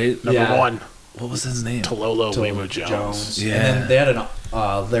receiver, right? Number one. What was his name? Talolo Wemo Jones. Yeah. And then they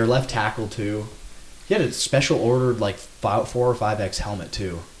had their left tackle too. He had a special ordered like 4 or 5X helmet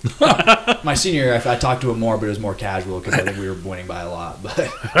too. My senior year, I talked to him more, but it was more casual because I think we were winning by a lot. But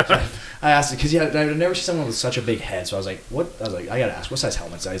I asked him because I've never seen someone with such a big head. So I was like, "What?" I was like, "I gotta ask, what size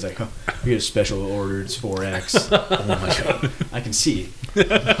helmet size?" He's like, "We get a special ordered 4X." Oh my god, I can see.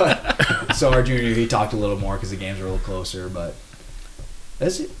 So our junior year, he talked a little more because the games were a little closer. But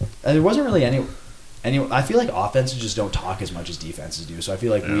there wasn't really any. I feel like offenses just don't talk as much as defenses do. So I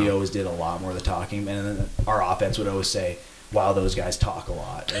feel like we always did a lot more of the talking, and then our offense would always say, "Wow, those guys talk a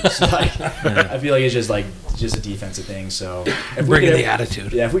lot." It's like, I feel like it's just a defensive thing. So if Bringing the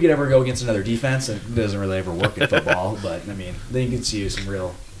attitude. Yeah, if we could ever go against another defense, it doesn't really ever work in football. But I mean, then you can see some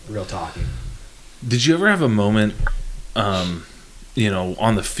real talking. Did you ever have a moment, on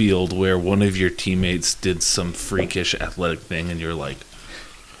the field where one of your teammates did some freakish athletic thing, and you're like,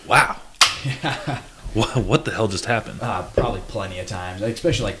 "Wow, what the hell just happened?" Probably plenty of times,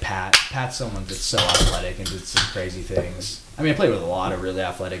 especially like Pat. Pat's someone that's so athletic and did some crazy things. I mean, I played with a lot of really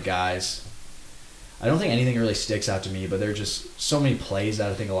athletic guys. I don't think anything really sticks out to me, but there are just so many plays that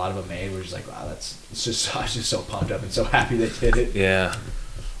I think a lot of them made. We're just like, wow, I was just so pumped up and so happy they did it. Yeah.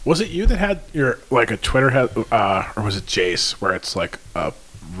 Was it you that had your a Twitter head, or was it Jace, where it's like a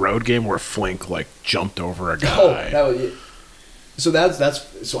road game where Flink jumped over a guy? Oh, that was.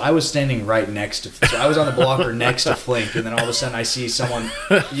 So I was standing right next to. So I was on the blocker next to Flink, and then all of a sudden I see someone.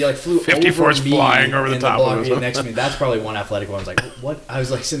 He flew 54 over is me flying over the top blocker of us. next to me. That's probably one athletic one. I was like, what? I was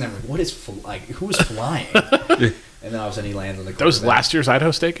sitting there like, what is who's flying? And then all of a sudden he lands on the. That was last year's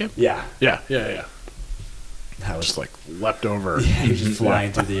Idaho State game. Yeah. Yeah. That was Just leapt over. Yeah, he was just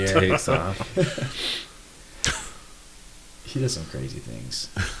flying through the air. Takes off. He does some crazy things.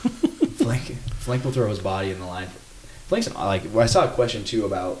 Flink will throw his body in the line. Flink's I saw a question too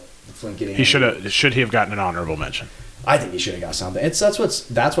about Flink getting. Should he have gotten an honorable mention? I think he should have got something. That's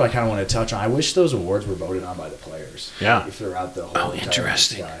what I kind of want to touch on. I wish those awards were voted on by the players. Yeah. Throughout the whole entire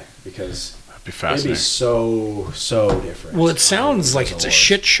interesting. sky, because That'd be it'd fascinating. be so different. Well, it sounds like it's a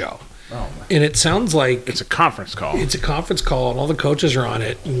shit show. Oh my. And it sounds like It's a conference call. it's a conference call, and all the coaches are on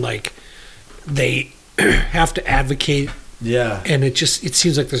it, and they have to advocate, Yeah. and it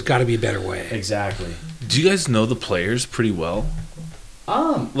seems like there's got to be a better way. Exactly. Do you guys know the players pretty well?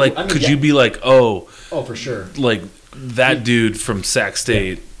 Could you be like, oh, for sure. like that dude from Sac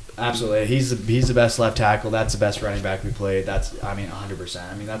State? Absolutely. He's the best left tackle. That's the best running back we played.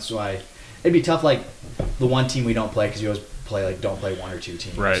 100%. That's why it'd be tough. Like the one team we don't play because you always play don't play one or two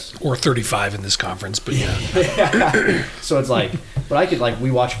teams. Right. Or 35 in this conference, but yeah. So it's like But I could, like,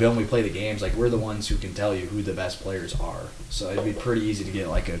 we watch film, we play the games, like, we're the ones who can tell you who the best players are. So it'd be pretty easy to get,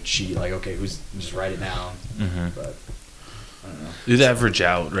 like, a sheet, like, okay, just write it down. Mm-hmm. But, I don't know. You'd average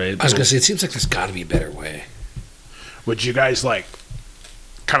out, right? I was going to say, it seems like there's got to be a better way. Would you guys, like,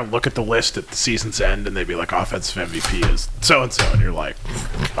 kind of look at the list at the season's end and they'd be like, offensive MVP is so-and-so, and you're like,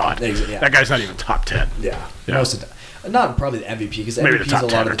 God, that guy's not even top 10. Yeah. Yeah. Most of the time. Not probably the MVP, because Maybe MVP the top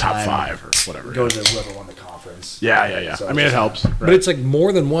is a 10 lot or of the top time 5 or whatever. goes to whoever won the conference. Yeah. So I mean, it helps. But it's like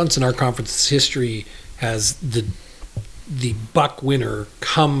more than once in our conference history has the Buck winner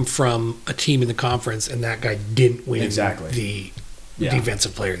come from a team in the conference, and that guy didn't win the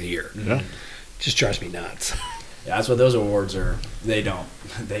defensive player of the year. Yeah. Just drives me nuts. Yeah, that's what those awards are. They don't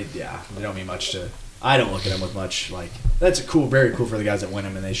mean much to. I don't look at them with much, like, that's cool, very cool for the guys that win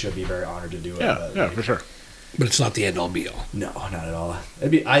them, and they should be very honored to do it. Yeah, but, for sure. But it's not the end all be all. No, not at all. I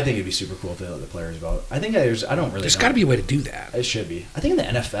think it'd be super cool if they let the players vote. I don't really There's know. got to be a way to do that. It should be. I think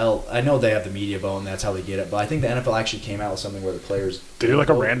in the NFL, I know they have the media vote and that's how they get it, but I think the NFL actually came out with something where the players They do like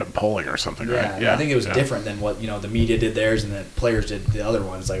a random polling or something, right? Yeah, I think it was different than what the media did theirs and the players did the other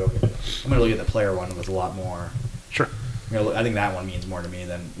one. It's like, okay, I'm going to look at the player one with a lot more. Sure. I think that one means more to me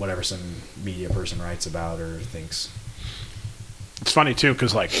than whatever some media person writes about or thinks. It's funny too,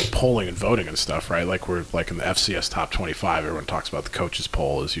 because like polling and voting and stuff, right? Like we're like in the FCS top 25, everyone talks about the coaches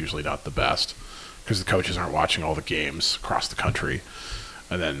poll is usually not the best because the coaches aren't watching all the games across the country,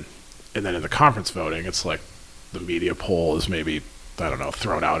 and then in the conference voting, it's like the media poll is maybe, I don't know,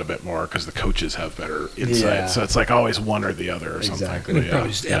 thrown out a bit more because the coaches have better insight. Yeah. So it's like always one or the other or something. Exactly. And it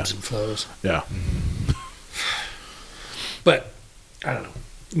probably just ebbs and flows. Yeah. But I don't know.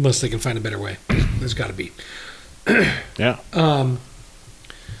 Unless they can find a better way, there's got to be. Yeah.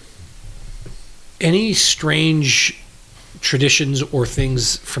 Any strange traditions or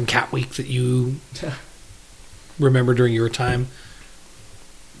things from Cat Week that you remember during your time?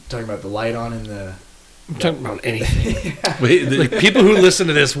 Talking about the light on in the. I'm talking about anything. Wait, Like people who listen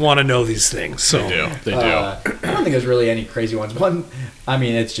to this want to know these things. So They do. I don't think there's really any crazy ones. One, I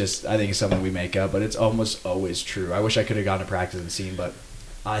mean, it's just, I think it's something we make up, but it's almost always true. I wish I could have gone to practice and seen, but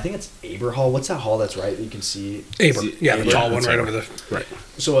I think it's Aber Hall. What's that hall that's right that you can see? Aber, yeah, the tall one that's right right. over the. Right.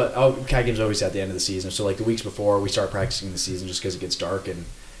 So CAT games always at the end of the season. So like the weeks before we start practicing the season, just because it gets dark, and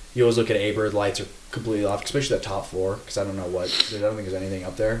you always look at Aber. The lights are completely off, especially that top floor, because I don't know I don't think there's anything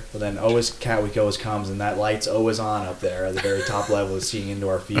up there. But then always CAT Week always comes, and that light's always on up there at the very top level, seeing into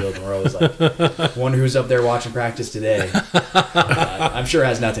our field, and we're always like, wonder who's up there watching practice today. I'm sure it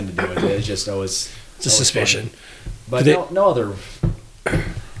has nothing to do with it. It's just always. It's a suspicion. Funny. But no other.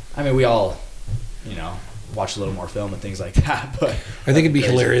 I mean, we all, watch a little more film and things like that. But I think it'd be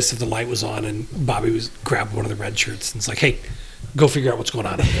hilarious if the light was on and Bobby was grabbed one of the red shirts and it's like, "Hey, go figure out what's going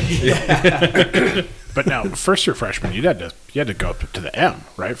on." But now, first year freshman, you had to go up to the M,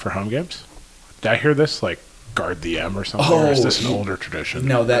 right, for home games. Did I hear this, like guard the M or something? Or is this an older tradition?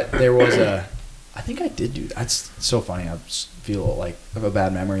 No, that there was a. I think I did do that. That's so funny. I feel like I have a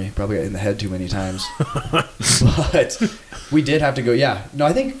bad memory. Probably got in the head too many times. But we did have to go. Yeah. No,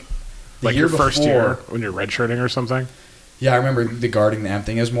 I think the like year your first before, year when you're redshirting or something? Yeah, I remember the guarding the M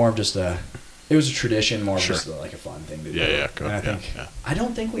thing. It was more of just a. It was a tradition, more of Sure. just like a fun thing to do. Yeah, good. And I think Yeah. I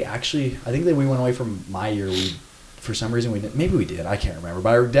don't think we actually. I think that we went away from my year. For some reason we didn't. Maybe we did. I can't remember.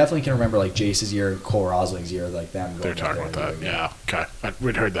 But I definitely can remember like Jace's year, Cole Rosling's year, like them. They're going talking there about and that. doing it. Yeah, okay.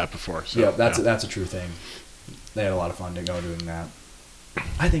 We'd heard that before. So, Yeah, that's a true thing. They had a lot of fun to go doing that.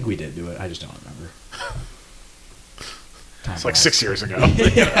 I think we did do it. I just don't remember. It's like 6 years ago. Not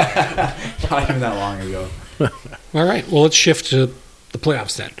even that long ago. All right. Well, let's shift to the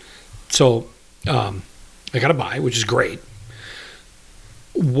playoffs then. So, I got a bye, which is great.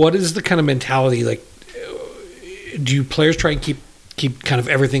 What is the kind of mentality like? Do players try and keep kind of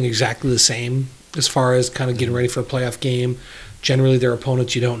everything exactly the same as far as kind of getting ready for a playoff game? Generally, their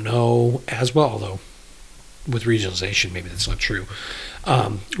opponents you don't know as well, although with regionalization, maybe that's not true.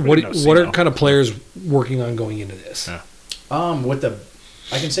 What are kind of players working on going into this? Yeah.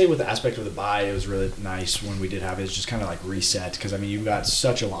 I can say with the aspect of the bye, it was really nice when we did have it. It's just kind of like reset because I mean you've got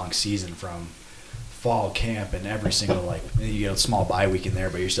such a long season from fall camp and every single you get a small bye week in there,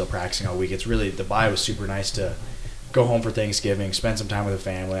 but you're still practicing all week. It's really the bye was super nice to go home for Thanksgiving, spend some time with the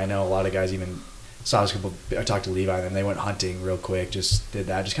family. I know a lot of guys even saw this couple. I talked to Levi and they went hunting real quick, just did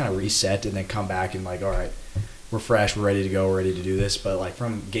that, just kind of reset and then come back and like, all right, we're fresh, we're ready to go, we're ready to do this. But like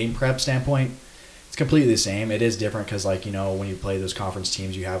from game prep standpoint, it's completely the same. It is different because when you play those conference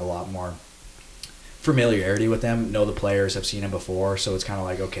teams, you have a lot more familiarity with them, know the players, have seen them before, so it's kind of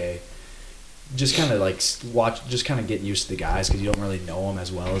like, okay, just kind of like watch, just kind of get used to the guys because you don't really know them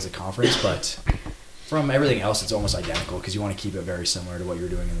as well as the conference. But from everything else, it's almost identical because you want to keep it very similar to what you're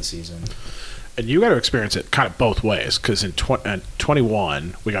doing in the season. And you got to experience it kind of both ways because in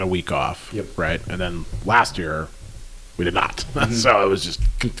 21 we got a week off, Yep. right? And then last year we did not. So it was just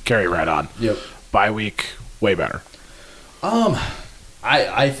carry right on. Yep. Bye week, way better.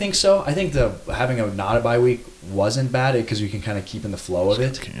 I think so. I think having a not a bye week wasn't bad because you can kind of keep in the flow of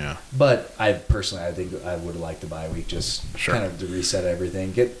it. Yeah. But I think I would have liked the bye week just Sure. kind of to reset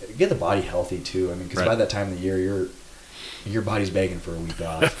everything, get the body healthy too. I mean, because Right. by that time of the year, your body's begging for a week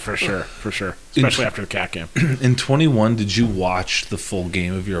off. For sure. Especially after the cat game. In 21, did you watch the full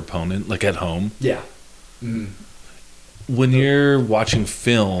game of your opponent, like at home? Yeah. Mm-hmm. When you're watching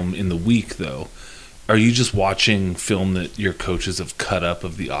film in the week, though, are you just watching film that your coaches have cut up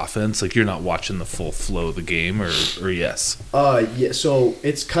of the offense? Like you're not watching the full flow of the game, or yes? Yeah. So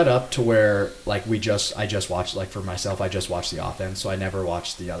it's cut up to where like I just watched, like for myself, I just watched the offense, so I never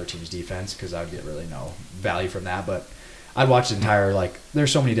watched the other team's defense because I would get really no value from that. But I'd watch the entire, like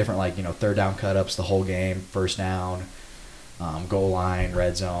there's so many different, like, you know, third down cut ups the whole game, first down, goal line,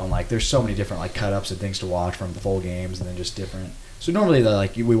 red zone. Like there's so many different like cut ups and things to watch from the full games, and then just different. So normally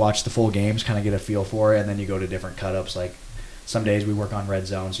we watch the full games, kind of get a feel for it, and then you go to different cut ups. Like some days we work on red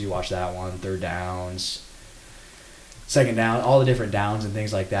zone, so you watch that one, third downs, second down, all the different downs and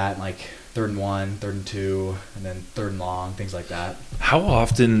things like that, and like 3rd and 1, 3rd and 2, and then 3rd and long, things like that. How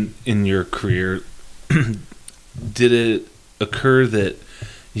often in your career did it occur that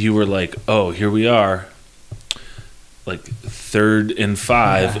you were like, oh, here we are, like 3rd and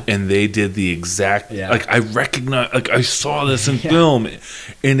 5, Yeah. and they did the exact, Yeah. like I recognize, like I saw this in film,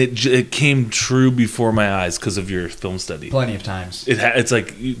 and it came true before my eyes because of your film study. Plenty of times. It's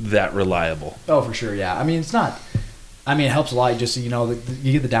like that reliable. Oh, for sure, yeah. I mean, it's not. I mean, it helps a lot. Just, you know,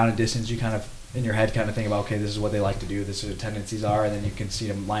 you get the down and distance. You kind of in your head kind of think about, okay, this is what they like to do. This is what their tendencies are, and then you can see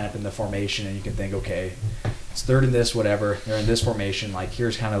them line up in the formation, and you can think, okay, it's 3rd and this, whatever. They're in this formation. Like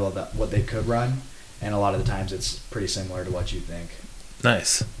here's kind of what they could run, and a lot of the times it's pretty similar to what you think.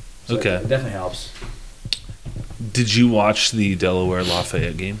 Nice. So Okay. it definitely helps. Did you watch the Delaware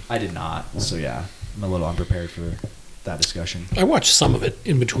Lafayette game? I did not, so yeah, I'm a little unprepared for that discussion. I watched some of it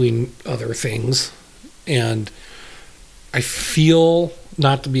in between other things, and I feel,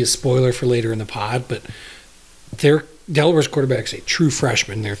 not to be a spoiler for later in the pod, but Delaware's quarterback's a true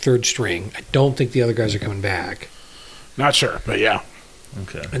freshman, their 3rd string. I don't think the other guys are coming back. Not sure, but yeah.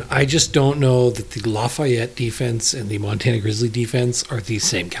 Okay. And I just don't know that the Lafayette defense and the Montana Grizzly defense are the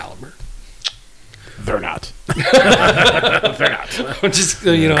same caliber. They're not. They're not. I'm just,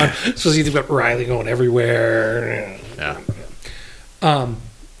 you know, supposed to think about Riley going everywhere. Yeah.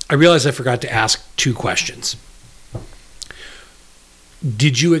 I realized I forgot to ask 2 questions.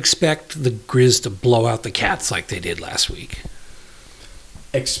 Did you expect the Griz to blow out the Cats like they did last week?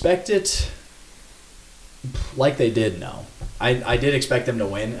 Expect it like they did, no. I did expect them to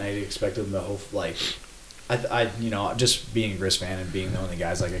win. I expected them to hope, like, I you know, just being a Griz fan and being the only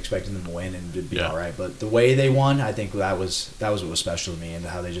guys, like, expecting them to win and to be all right. But the way they won, I think that was what was special to me, and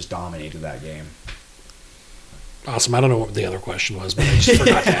how they just dominated that game. Awesome. I don't know what the other question was, but I just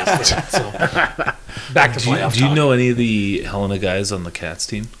forgot to ask that. So back to playoff Do you talk. know any of the Helena guys on the Cats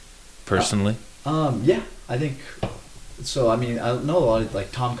team personally? Yeah, I think so. I mean, I know a lot of,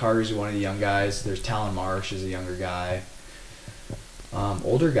 like, Tom Carter's one of the young guys. There's Talon Marsh is a younger guy.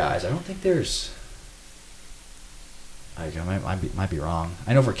 Older guys, I don't think there's. I might be wrong.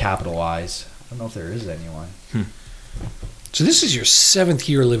 I know for Capital Wise, I don't know if there is anyone. So this is your 7th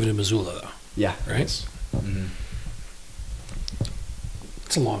year living in Missoula, though. Yeah, Right? Mm-hmm.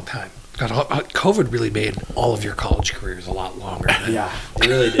 It's a long time. God, COVID really made all of your college careers a lot longer. Yeah, it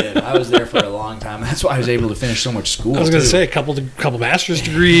really did. I was there for a long time. That's why I was able to finish so much school. I was going to too. say a couple master's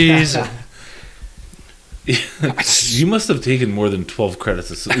degrees. You must have taken more than 12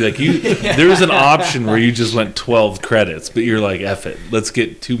 credits. Like there was an option where you just went 12 credits, but you're like, F it. Let's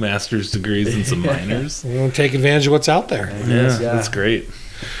get 2 master's degrees and some minors. You want to take advantage of what's out there. Yes, That's great.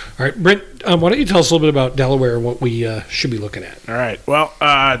 All right, Brent, why don't you tell us a little bit about Delaware and what we should be looking at? All right. Well,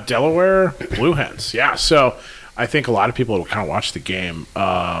 Delaware Blue Hens. Yeah. So I think a lot of people kind of watch the game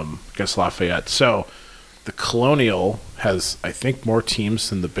against Lafayette. So the Colonial has, I think, more teams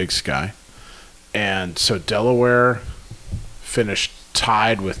than the Big Sky. And so Delaware finished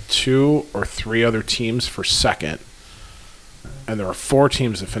tied with 2 or 3 other teams for second. And there are 4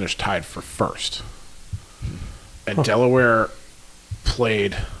 teams that finished tied for first. And Delaware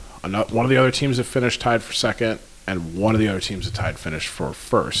played one of the other teams that finished tied for second, and one of the other teams that finished for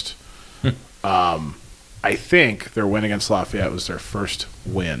first. I think their win against Lafayette was their first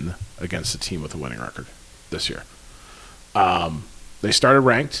win against a team with a winning record this year. They started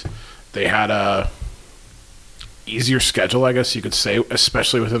ranked. They had easier schedule, I guess you could say,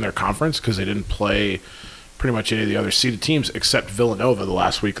 especially within their conference, because they didn't play pretty much any of the other seeded teams except Villanova the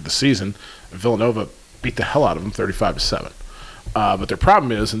last week of the season. Villanova beat the hell out of them 35-7. But their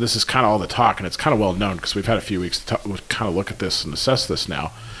problem is, and this is kind of all the talk, and it's kind of well known because we've had a few weeks to kind of look at this and assess this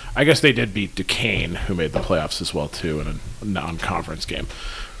now. I guess they did beat Duquesne, who made the playoffs as well, too, in a non-conference game.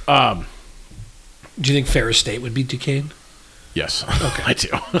 Do you think Ferris State would beat Duquesne? Yes, Okay. I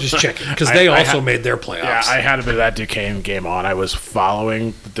do. Just checking, because they also made their playoffs. Yeah, I had a bit of that Duquesne game on. I was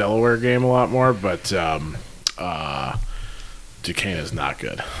following the Delaware game a lot more, but Duquesne is not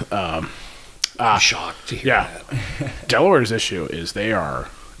good. I'm shocked to hear that. Delaware's issue is they are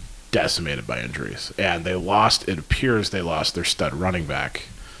decimated by injuries, and it appears they lost their stud running back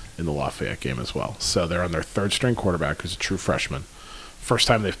in the Lafayette game as well. So they're on their third string quarterback, who's a true freshman. First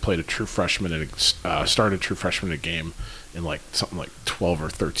time they've played a true freshman and started a true freshman in a game in something like 12 or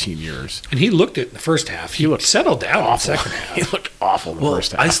 13 years. And he looked it in the first half. He looked settled down in the second half. He looked awful in the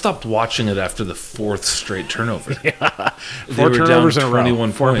first half. I stopped watching it after the fourth straight turnover. Four turnovers in a row.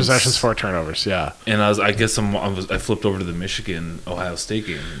 21 4 points. possessions, 4 turnovers. Yeah. And I flipped over to the Michigan Ohio State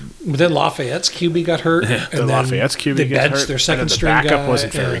game. But then Lafayette's QB got hurt. Yeah. And Lafayette's QB they gets benched hurt. their second and then string the backup guy.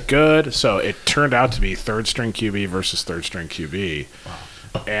 wasn't very good, so it turned out to be third string QB versus third string QB. Wow.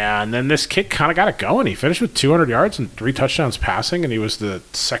 And then this kid kind of got it going. He finished with 200 yards and 3 touchdowns passing, and he was the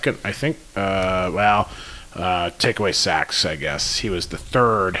second, I think, take away sacks, I guess. He was the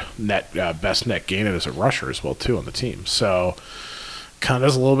third best net gain as a rusher as well, too, on the team. So kind of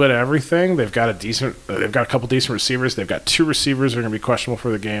does a little bit of everything. They've got a couple decent receivers. They've got 2 receivers that are going to be questionable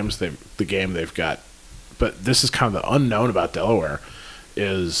for the game. They've got, but this is kind of the unknown about Delaware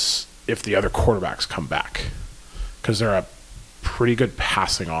is if the other quarterbacks come back, because they're a pretty good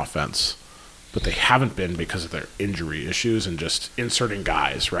passing offense, but they haven't been because of their injury issues and just inserting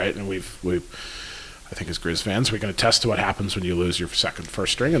guys, right? And we've I think as Griz fans, we can attest to what happens when you lose your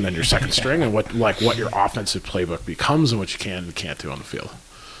first string and then your second string, and what your offensive playbook becomes and what you can and can't do on the field.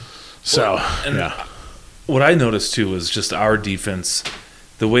 So, What I noticed too was just our defense,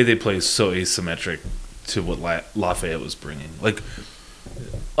 the way they play is so asymmetric to what Lafayette was bringing, like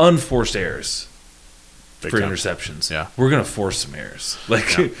unforced errors. Big For time. interceptions. Yeah. We're going to force some errors.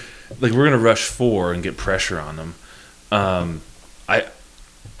 Like we're going to rush 4 and get pressure on them.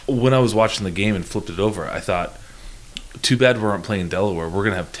 When I was watching the game and flipped it over, I thought, too bad we aren't playing Delaware. We're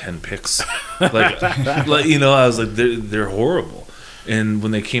going to have 10 picks. I was like, they're horrible. And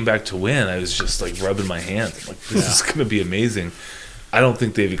when they came back to win, I was just like rubbing my hands. I'm like, this is going to be amazing. I don't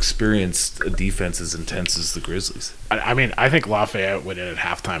think they've experienced a defense as intense as the Grizzlies. I mean, I think Lafayette went in at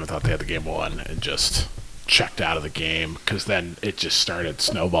halftime and thought they had the game won and just checked out of the game because then it just started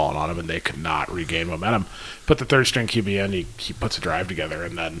snowballing on them and they could not regain momentum. Put the third string QB in, he puts a drive together,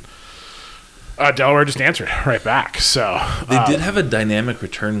 and then Delaware just answered right back. So they did have a dynamic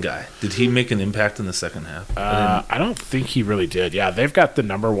return guy. Did he make an impact in the second half? I don't think he really did. Yeah, they've got the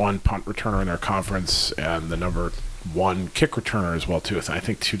number 1 punt returner in their conference and the number 1 kick returner as well too. I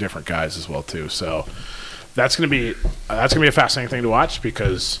think 2 different guys as well too. So that's gonna be a fascinating thing to watch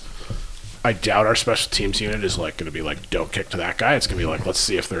because I doubt our special teams unit is gonna be don't kick to that guy. It's gonna be let's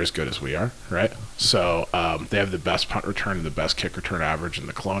see if they're as good as we are, right? So they have the best punt return and the best kick return average in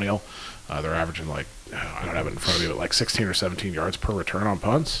the Colonial. They're averaging I don't have it in front of me, but 16 or 17 yards per return on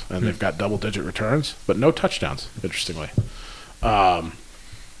punts, and they've got double-digit returns, but no touchdowns. Interestingly,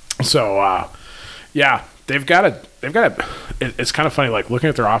 yeah. They've got a. It's kind of funny, looking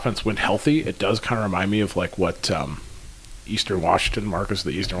at their offense when healthy. It does kind of remind me of what Eastern Washington, Marcus,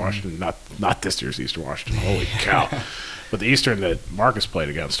 the Eastern Washington, not this year's Eastern Washington. Holy cow! But the Eastern that Marcus played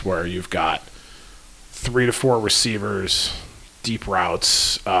against, where you've got 3 to 4 receivers, deep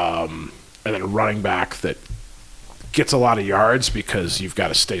routes, and then a running back that gets a lot of yards because you've got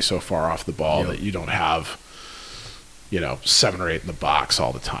to stay so far off the ball that you don't have, 7 or 8 in the box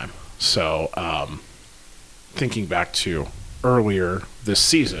all the time. So. Thinking back to earlier this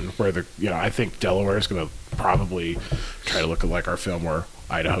season, where I think Delaware is going to probably try to look at our film where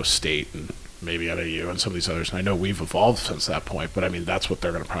Idaho State and maybe NAU and some of these others. And I know we've evolved since that point, but I mean that's what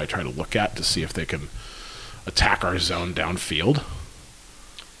they're going to probably try to look at to see if they can attack our zone downfield.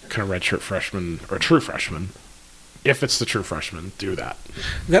 Kind of redshirt freshman or true freshman. If it's the true freshman, do that.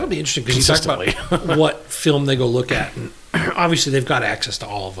 That'll be interesting because you talk about what film they go look at, and obviously they've got access to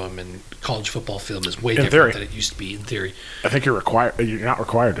all of them. And college football film is way different than it used to be in theory. I think you're not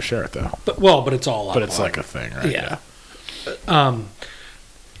required to share it though. But it's all up. But it's a thing, right? Yeah.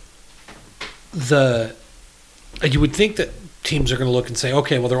 You would think that teams are going to look and say,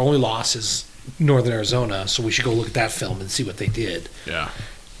 okay, well their only loss is Northern Arizona, so we should go look at that film and see what they did. Yeah.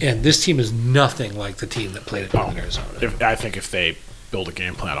 And this team is nothing like the team that played at Northern Arizona. I think if they build a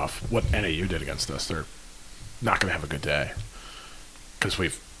game plan off what NAU did against us, they're not going to have a good day. Because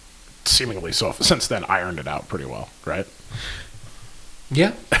we've seemingly since then ironed it out pretty well, right?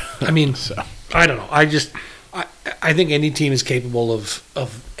 Yeah. I mean, So. I don't know. I think any team is capable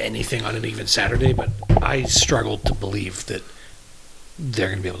of anything on an even Saturday, but I struggle to believe that they're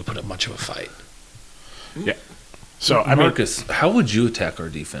going to be able to put up much of a fight. Yeah. So, I mean, Marcus, how would you attack our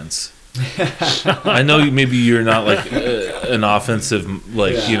defense? I know maybe you're not like an offensive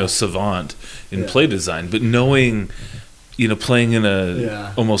savant in play design, but knowing, playing in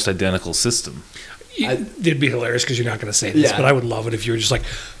a almost identical system. It'd be hilarious because you're not going to say this, but I would love it if you were just like,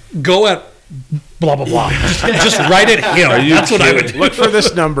 go at blah, blah, blah. just write it here. That's what I would do. Look for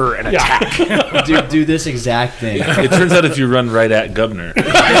this number and attack. do this exact thing. It turns out if you run right at Gubner,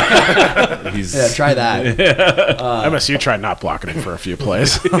 try that. MSU tried not blocking him for a few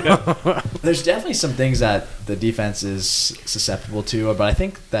plays. There's definitely some things that the defense is susceptible to, but I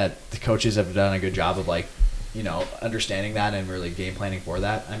think that the coaches have done a good job of understanding that and really game planning for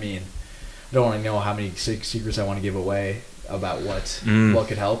that. I mean, I don't want to know how many secrets I want to give away about what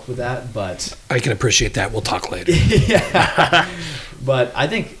could help with that, but I can appreciate that. We'll talk later. Yeah. But I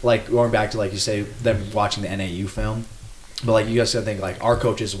think going back to you say them watching the NAU film, but you guys gotta think our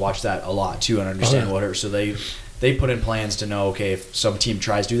coaches watch that a lot too and understand so they put in plans to know, okay, if some team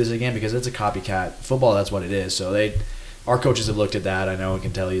tries to do this again, because it's a copycat football, that's what it is. So our coaches have looked at that. I know and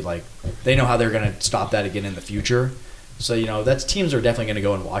can tell you they know how they're gonna stop that again in the future. So, that's teams are definitely going to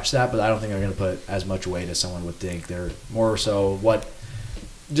go and watch that, but I don't think they're going to put as much weight as someone would think. They're more so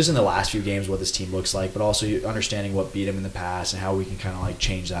just in the last few games, what this team looks like, but also understanding what beat them in the past and how we can kind of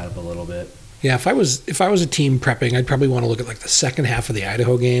change that up a little bit. Yeah, if I was a team prepping, I'd probably want to look at the second half of the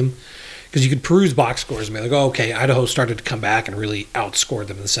Idaho game, because you could peruse box scores and be like, oh, okay, Idaho started to come back and really outscored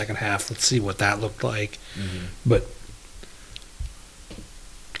them in the second half. Let's see what that looked like. Mm-hmm. But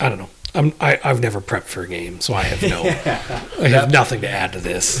I don't know. I've never prepped for a game, so I have nothing to add to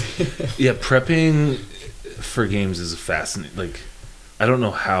this. Yeah, prepping for games is fascinating. I don't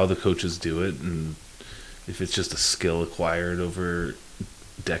know how the coaches do it, and if it's just a skill acquired over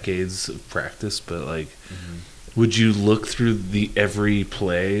decades of practice. But would you look through every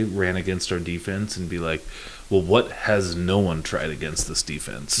play ran against our defense and be like, well, what has no one tried against this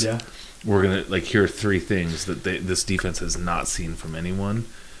defense? Yeah, we're gonna here are 3 things that this defense has not seen from anyone.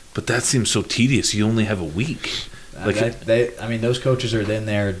 But that seems so tedious. You only have a week. Those coaches are in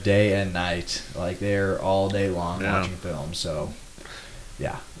there day and night. They're all day long watching film. So,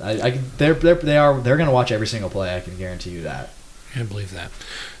 yeah, they're going to watch every single play. I can guarantee you that. I believe that.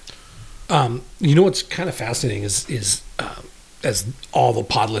 What's kind of fascinating is as all the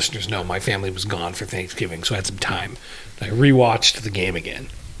pod listeners know, my family was gone for Thanksgiving, so I had some time. I rewatched the game again.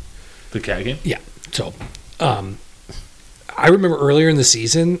 The Cat game? Yeah. So, I remember earlier in the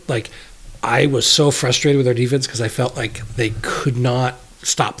season, I was so frustrated with our defense because I felt like they could not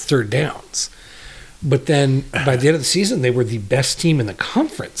stop third downs. But then by the end of the season, they were the best team in the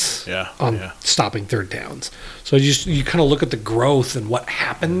conference on stopping third downs. So you kind of look at the growth and what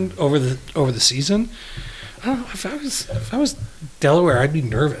happened over the season. I don't know, if I was Delaware, I'd be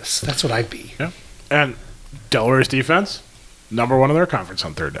nervous. That's what I'd be. Yeah. And Delaware's defense, number 1 in their conference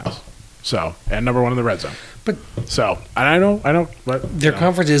on third downs. So, and number 1 in the red zone. But and I don't. But, their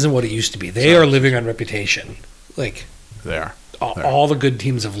conference isn't what it used to be. They are living on reputation. They are. All the good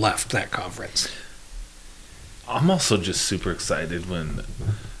teams have left that conference. I'm also just super excited when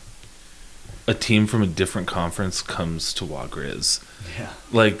a team from a different conference comes to Griz. Yeah.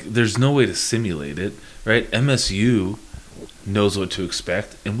 There's no way to simulate it, right? MSU knows what to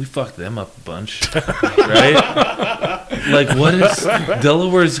expect, and we fucked them up a bunch, right? What is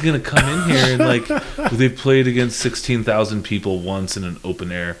Delaware's gonna come in here and they've played against 16,000 people once in an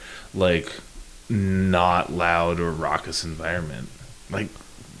open air, not loud or raucous environment.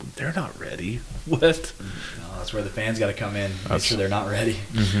 They're not ready. What? No, that's where the fans got to come in. Make sure they're not ready.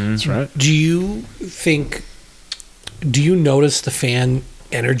 Mm-hmm. That's right. Do you notice the fan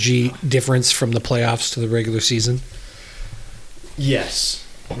energy difference from the playoffs to the regular season? Yes.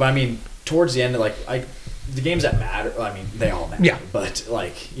 But towards the end, the games that matter, they all matter. Yeah. But, I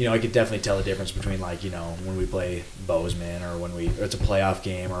could definitely tell the difference between, when we play Bozeman or when it's a playoff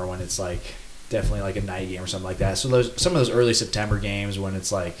game or when it's, definitely a night game or something like that. So some of those early September games when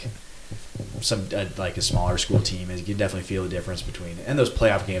it's, a smaller school team, you can definitely feel the difference between. And those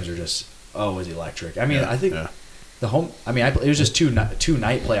playoff games are just always electric. I think the home. I mean, it was just two night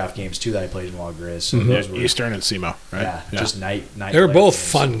playoff games too that I played in Wild Grizz. So those were, Eastern and SEMO, right? yeah, just night. They were playoff both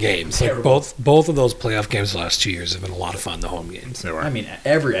games. fun games. They Like were both of those playoff games the last 2 years have been a lot of fun. The home games. They were. I mean,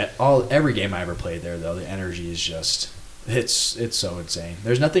 every game I ever played there though, the energy is just it's so insane.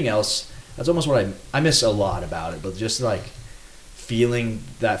 There's nothing else. That's almost what I miss a lot about it. But just like feeling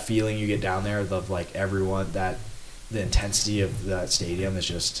you get down there of like everyone, that the intensity of that stadium is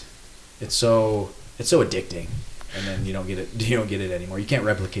just it's so addicting. And then you don't get it anymore. You can't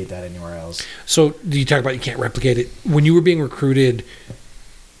replicate that anywhere else. So do you talk about you can't replicate it? When you were being recruited,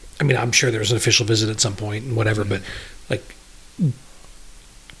 I mean, I'm sure there was an official visit at some point and whatever, but like,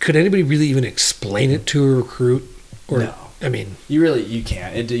 could anybody really even explain it to a recruit? Or, No. I mean, You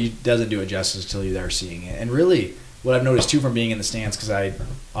can't. It doesn't do it justice until you're there seeing it. And really, what I've noticed too from being in the stands, because I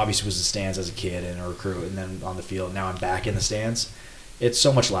obviously was in the stands as a kid and a recruit, and then on the field. Now I'm back in the stands. It's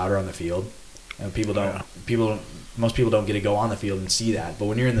so much louder on the field, and most people don't get to go on the field and see that. But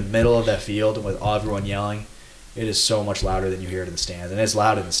when you're in the middle of that field with everyone yelling, it is so much louder than you hear it in the stands, and it's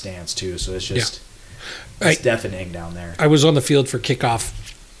loud in the stands too. So it's just it's deafening down there. I was on the field for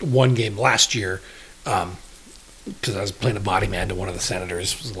kickoff one game last year because I was playing a body man to one of the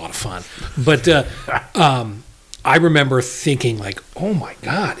Senators. It was a lot of fun. But I remember thinking, like, oh, my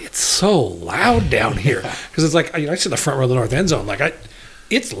God, it's so loud down here. Because it's like, I sit in the front row of the north end zone. Like,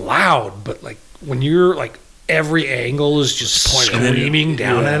 it's loud, but, like, when you're, like, every angle is just screaming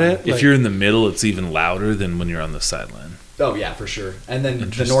down at it. If like, you're in the middle, it's even louder than when you're on the sideline. Oh yeah, for sure. And then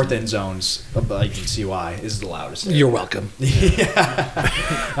the north end zones, you can see why, is the loudest. You're welcome. Yeah,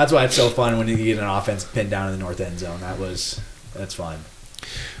 that's why it's so fun when you get an offense pinned down in the north end zone. That's fun.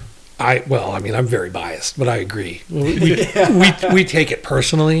 I'm very biased, but I agree. We take it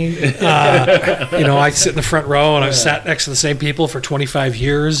personally. I sit in the front row, and I've sat next to the same people for 25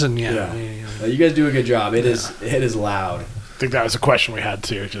 years, and You guys do a good job. It is loud. I think that was a question we had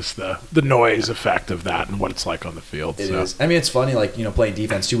too, just the noise effect of that and what it's like on the field. It is. I mean, it's funny, like, playing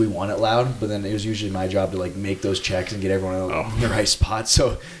defense too, we want it loud, but then it was usually my job to, like, make those checks and get everyone in the right spot.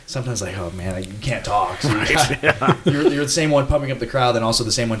 So sometimes, like, oh, man, you can't talk. So you're the same one pumping up the crowd, and also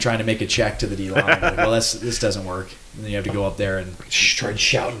the same one trying to make a check to the D-line. Like, well, this doesn't work. And then you have to go up there and try and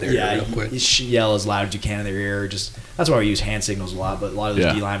shout in their ear real quick. You yell as loud as you can in their ear. That's why we use hand signals a lot, but a lot of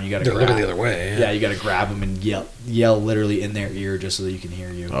those D-linemen, you got to grab. They're looking the other way. Yeah, you got to grab them and yell literally in their ear just so that you can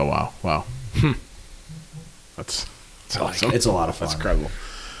hear you. Oh, wow. That's awesome. It's a lot of fun. That's incredible.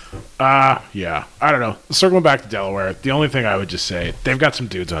 Yeah. I don't know. Circling back to Delaware, the only thing I would just say, they've got some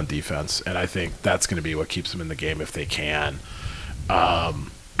dudes on defense, and I think that's going to be what keeps them in the game if they can.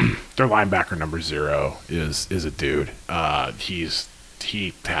 Their linebacker number 0 is a dude.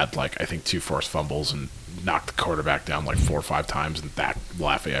 He had, like, I think 2 forced fumbles and knocked the quarterback down like 4 or 5 times in that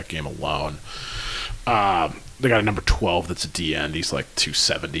Lafayette game alone. They got a number 12 that's a D end. He's like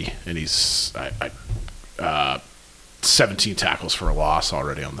 270, and he's 17 tackles for a loss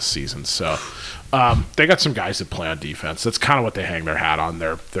already on the season. So they got some guys that play on defense. That's kind of what they hang their hat on.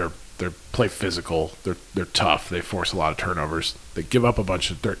 They're play physical. They're tough. They force a lot of turnovers. They give up a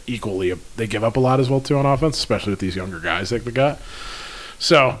bunch of. They give up a lot as well too on offense, especially with these younger guys that they got.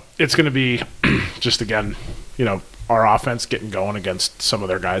 So it's going to be just, again, our offense getting going against some of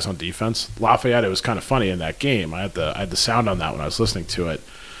their guys on defense. Lafayette, it was kind of funny in that game. I had the sound on that when I was listening to it.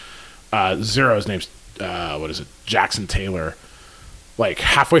 0's name's Jackson Taylor. Like,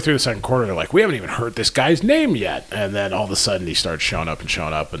 halfway through the second quarter, they're like, we haven't even heard this guy's name yet. And then all of a sudden he started showing up,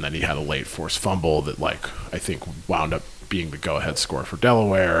 and then he had a late forced fumble that, like, I think wound up being the go-ahead score for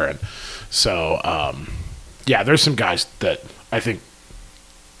Delaware. And so, there's some guys that I think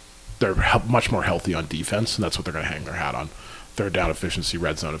they're much more healthy on defense, and that's what they're going to hang their hat on. Third down efficiency,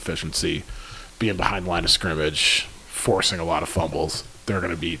 red zone efficiency, being behind the line of scrimmage, forcing a lot of fumbles. They're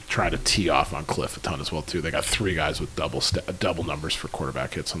going to be trying to tee off on Cliff a ton as well too. They got 3 guys with double numbers for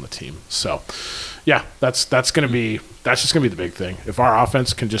quarterback hits on the team. So, yeah, that's just going to be the big thing. If our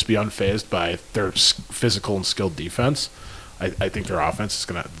offense can just be unfazed by their physical and skilled defense, I think their offense is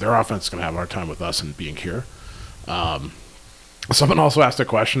going to have a hard time with us and being here. Someone also asked a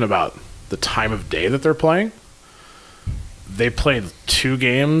question about the time of day that they're playing. They played 2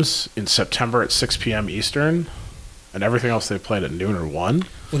 games in September at 6 p.m. Eastern, and everything else they played at noon or 1.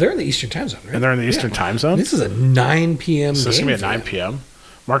 Well, they're in the Eastern time zone, right? And they're in the Eastern time zone? This is a 9 p.m. So this is game going to be at 9 p.m.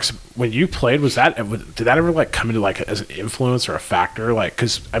 Marcus, when you played, did that ever, like, come into, like, as an influence or a factor? Like,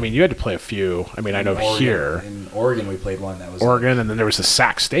 because, I mean, you had to play a few. I mean, I know here. In Oregon, we played one that was Oregon, and then there was the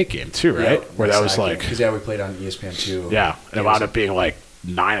Sac State game, too, right? Where that was, like. Because, we played on ESPN, too. Yeah, and it wound up being, like,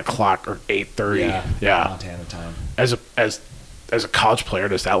 9 o'clock or 8:30. Yeah. Montana time. As a college player,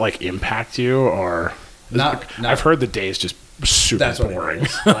 does that, like, impact you, or? I've heard the day is just super That's what boring. it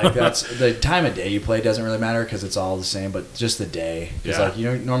is. Like that's the time of day you play doesn't really matter because it's all the same. But just the day, it's Yeah. like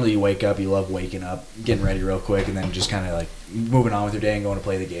normally you wake up, you love waking up, getting ready real quick, and then just kind of like moving on with your day and going to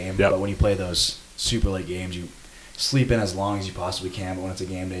play the game. Yep. But when you play those super late games, you sleep in as long as you possibly can. But when it's a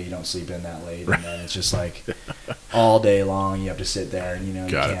game day, you don't sleep in that late, and then it's just like all day long you have to sit there, and you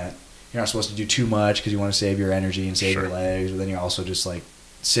Got it. can't. You're not supposed to do too much because you want to save your energy and save Sure. your legs, but then you also just like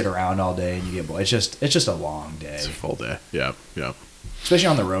sit around all day and you get bored. It's just a long day. It's a full day. Yeah. Especially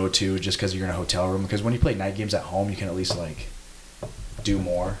on the road too, just because you're in a hotel room. Because when you play night games at home, you can at least like do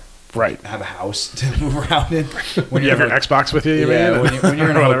more, Right. have a house to move around in. When You have your Xbox with you. You yeah, mean? when you're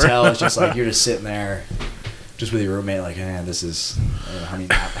in a Whatever. hotel, it's just like you're just sitting there, just with your roommate. Like, this is how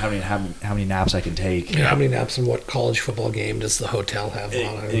many naps I can take. How many naps and what college football game does the hotel have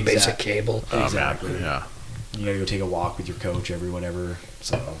on a basic cable? Oh, man. Exactly. Yeah. You gotta go take a walk with your coach every whatever.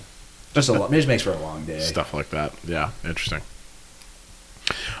 So just a lot. It just makes for a long day. Stuff like that. Yeah. Interesting.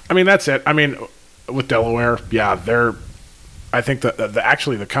 I mean, that's it. I mean, with Delaware, yeah, I think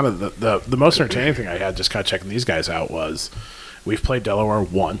the most entertaining thing I had just kind of checking these guys out was we've played Delaware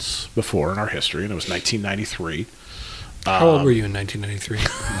once before in our history, and it was 1993. How old were you in 1993?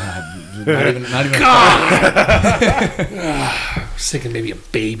 Not even. I was thinking maybe a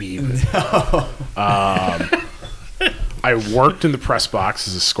baby. But I worked in the press box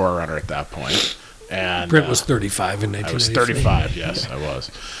as a score runner at that point, and Brent was 35 in 1993. I was 35. Yes, I was.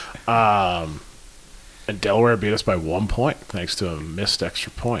 And Delaware beat us by 1 point thanks to a missed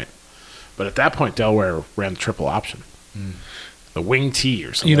extra point. But at that point, Delaware ran the triple option, the wing T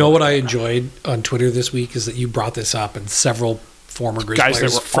or something. You know what I enjoyed on Twitter this week is that you brought this up, and several former Griz Guys that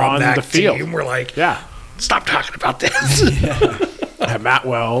players were from on that the field. team were like, Yeah, "Stop talking about this." I had Matt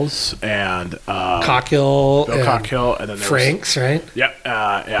Wells and Cockhill, Bill and Cockhill, and then there Franks, right?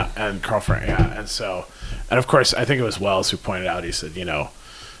 and Carl Frank, and of course, I think it was Wells who pointed out. He said,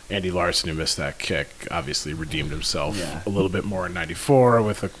 Andy Larson, who missed that kick, obviously redeemed himself a little bit more in '94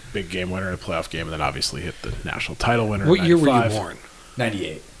 with a big game winner in a playoff game, and then obviously hit the national title winner. What in year were you 95. born?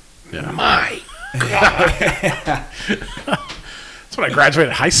 98. Yeah. My That's when I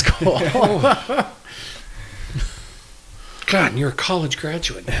graduated high school. God, and you're a college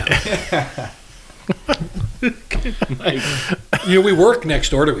graduate now. We work next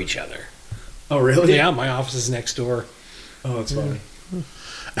door to each other. Oh, really? Yeah, my office is next door. Oh, that's funny.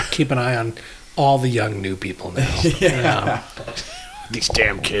 Keep an eye on all the young new people now. Yeah. These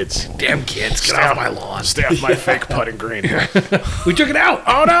damn kids. Damn kids, get off my lawn. Stay off my fake putting green. We took it out.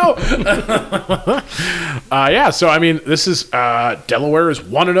 Oh no! So I mean, this is Delaware is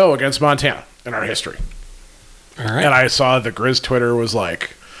 1-0 against Montana in our history, All right. and I saw the Griz Twitter was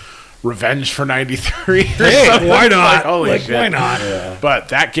like, "Revenge for '93." Hey, why not? Like, holy shit! Why not? Yeah. But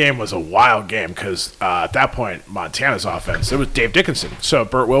that game was a wild game because at that point, Montana's offense, it was Dave Dickinson. So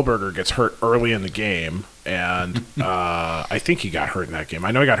Burt Wilberger gets hurt early in the game, and I think he got hurt in that game.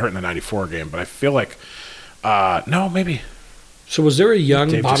 I know he got hurt in the '94 game, but I feel like no, maybe. So was there a young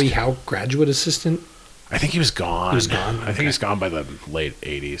Dave Bobby just- Howe graduate assistant? I think he was gone. He was gone? I think Okay. he's gone by the late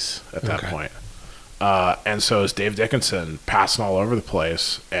 '80s at that Okay. point. And so is Dave Dickinson passing all over the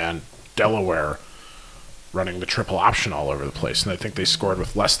place, and Delaware running the triple option all over the place. And I think they scored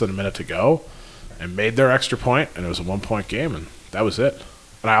with less than a minute to go and made their extra point, and it was a 1-point game, and that was it.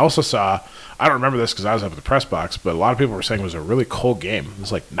 And I also saw, I don't remember this because I was up at the press box, but a lot of people were saying it was a really cold game. It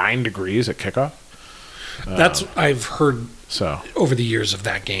was like 9 degrees at kickoff. That's I've heard So, over the years of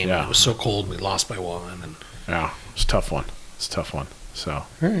that game. Yeah. It was so cold, we lost by 1. And yeah, it's a tough one. It's a tough one. So, all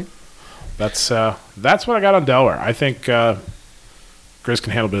right. that's what I got on Delaware. I think Griz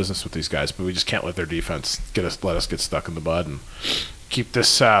can handle business with these guys, but we just can't let their defense let us get stuck in the bud and keep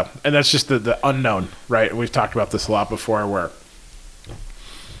this. And that's just the unknown, right? And we've talked about this a lot before, where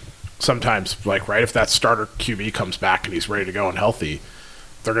sometimes, like, right, if that starter QB comes back and he's ready to go and healthy,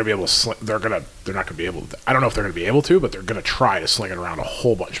 they're going to be able to. They're not going to be able to. I don't know if they're going to be able to, but they're going to try to sling it around a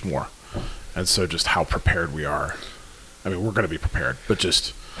whole bunch more. And so, just how prepared we are. I mean, we're going to be prepared, but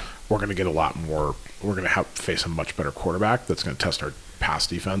just we're going to get a lot more. We're going to face a much better quarterback that's going to test our pass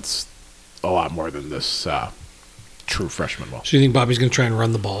defense a lot more than this true freshman will. So you think Bobby's going to try and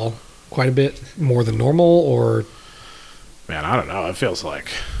run the ball quite a bit more than normal, or Man, I don't know. It feels like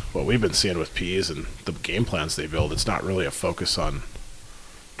what we've been seeing with Peas and the game plans they build. It's not really a focus on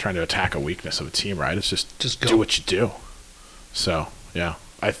trying to attack a weakness of a team, right? It's just go. do what you do. So yeah,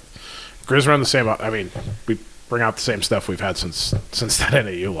 Griz run the same. I mean, we bring out the same stuff we've had since that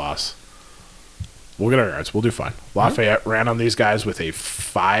NAU loss. We'll get our yards. We'll do fine. Lafayette ran on these guys with a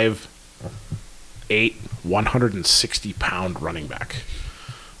 5'8", 160-pound running back.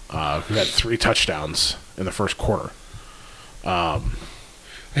 who had 3 touchdowns in the first quarter. I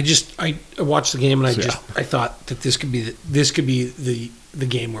watched the game and I So, thought that this could be the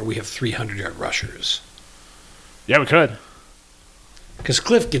game where we have 300-yard rushers. Yeah, we could. Because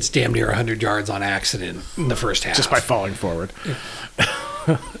Cliff gets damn near 100 yards on accident in the first half. Just by falling forward.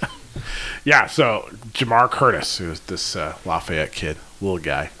 Yeah, so Jamar Curtis, who's this Lafayette kid, little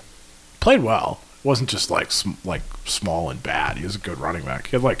guy, played well. Wasn't just like small and bad. He was a good running back.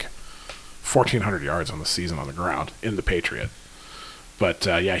 He had like 1,400 yards on the season on the ground in the Patriot. But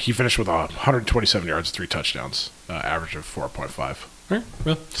yeah, he finished with 127 yards, 3 touchdowns, average of 4.5. All right,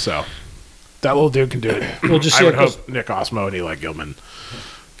 well, So that little dude can do it. We'll just I see would how it hope Nick Osmo and Eli Gilman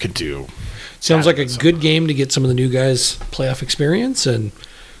could do. sounds like a So- good game to get some of the new guys playoff experience, and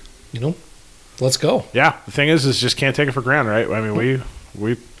let's go. Yeah, the thing is just can't take it for granted, right? I mean,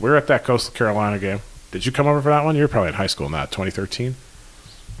 we were at that Coastal Carolina game. Did you come over for that one? You were probably in high school in that 2013.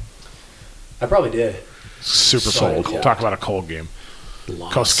 I probably did. Super So cold. cold. Talk about a cold game.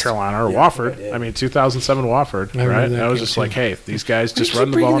 Lost. Coastal Carolina or Yeah, Wofford. I did. I mean, 2007 Wofford, I remember right? that That was game just too. like, hey, these guys just Why run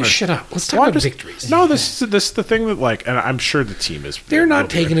do the you keep ball. bringing this shit up? Let's talk Well, I'm about just- victories. No, this is the thing that like, and I'm sure the team is. They're will not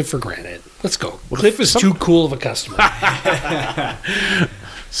be taking there. it for granted. Let's go. Cliff is too cool of a customer.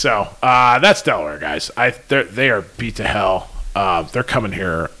 So that's Delaware, guys. They are beat to hell. They're coming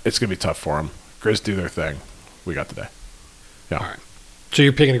here. It's gonna be tough for them. Griz do their thing. We got the day. Yeah, All right. So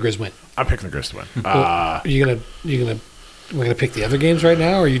you're picking a Grizz win. I'm picking the Griz to win. Are you gonna we're gonna pick the other games right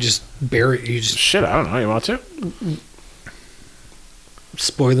now, or you just Shit, I don't know. You want to?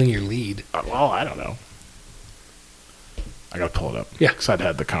 spoiling your lead? Well, I don't know. I gotta pull it up. Yeah. because I'd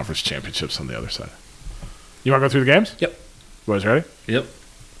had the conference championships on the other side. You want to go through the games? Yep. Boys, ready? Yep.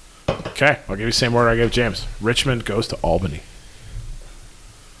 Okay, I'll give you the same order I gave James. Richmond goes to Albany.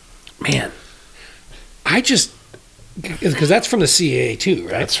 Man, I just because that's from the CAA too,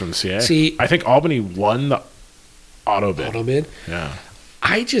 right? That's from the CA. See- I think Albany won the auto bid. Auto bid. Yeah.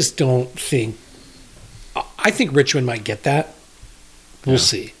 I just don't think. I think Richmond might get that. We'll Yeah.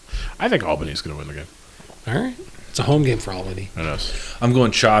 see. I think Albany's going to win the game. All right, it's a home game for Albany. Who knows? I'm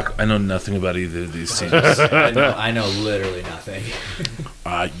going chalk. I know nothing about either of these teams. I know literally nothing.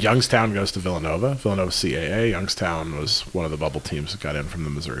 Youngstown goes to Villanova. Villanova CAA. Youngstown was one of the bubble teams that got in from the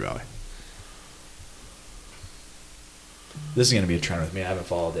Missouri Valley. This is going to be a trend with me. I haven't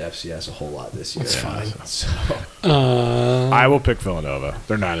followed the FCS a whole lot this year. That's fine. So I will pick Villanova.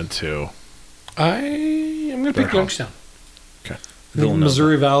 They're 9-2. I'm going to They're pick home. Youngstown. Okay. I think Villanova.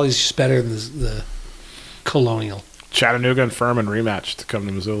 Missouri Valley's just better than the Colonial Chattanooga and Furman rematch to come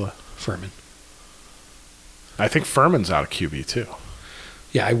to Missoula. Furman. I think Furman's out of QB too.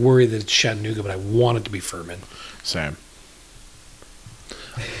 Yeah, I worry that it's Chattanooga, but I want it to be Furman. Same.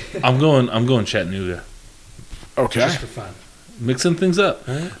 I'm going Chattanooga. Okay. Just for fun. Mixing things up.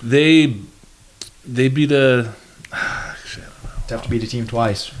 All right. They beat a. tough to beat a team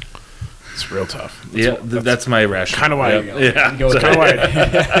twice. It's real tough. That's my rationale. Kind of why. Yeah. Go with Kind of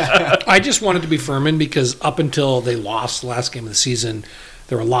why. I just wanted to be Furman because up until they lost the last game of the season,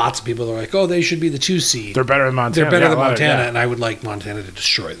 there were lots of people that were like, "Oh, they should be the 2 seed. They're better than Montana. They're better Yeah, than a lot of- Montana," yeah. and I would like Montana to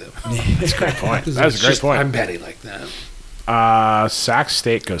destroy them. That's a great point. That It's is a great just- point. I'm petty like that. Sac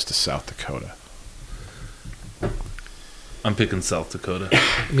State goes to South Dakota. I'm picking South Dakota.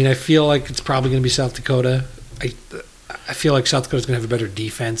 I mean, I feel like it's probably going to be South Dakota. I feel like South Dakota's going to have a better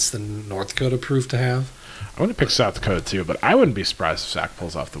defense than North Dakota proved to have. I'm going to pick South Dakota too, but I wouldn't be surprised if Sac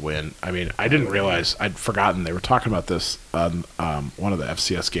pulls off the win. I mean, I didn't realize, I'd forgotten they were talking about this on one of the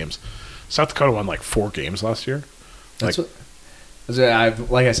FCS games. South Dakota won like 4 games last year. That's Like-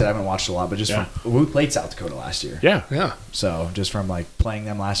 like I said, I haven't watched a lot, but just Yeah. from we played South Dakota last year. Yeah. Yeah. So just from like playing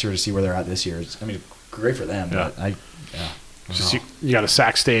them last year to see where they're at this year, I mean, great for them. Yeah. But Just you got a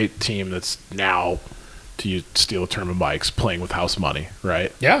Sac State team that's now, to steal a term of Mike's, playing with house money,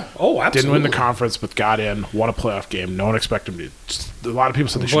 right? Yeah. Oh, absolutely. Didn't win the conference, but got in, won a playoff game. No one expected them to. A lot of people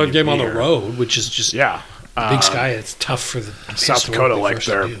said they should One game on the here. road, which is just Yeah. Big Sky. It's tough for the South Dakota, historically like first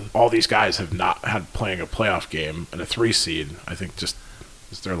to they're do. all these guys have not had playing a playoff game and a 3 seed. I think just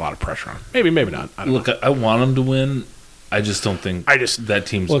is there a lot of pressure on 'em? Maybe not. I don't Look, know. I want them to win. I just don't think that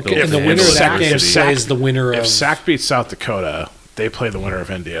team's Well, built and the to winner of handle that the game city. plays the winner If of. Sac beats South Dakota, they play the winner of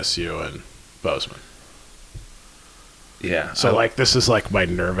NDSU and Bozeman. Yeah. So like this is like my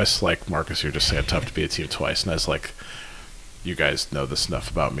nervous, like Marcus, you're just saying tough to be a team twice, and I was like, you guys know this enough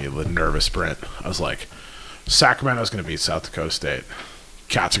about me, the nervous Brent. I was like, Sacramento's going to beat South Dakota State,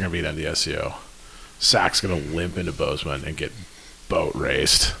 Cats are going to beat NDSU, Sac's going to limp into Bozeman and get boat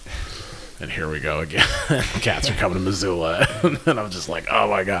raced, and here we go again. Cats are coming to Missoula, and I'm just like, oh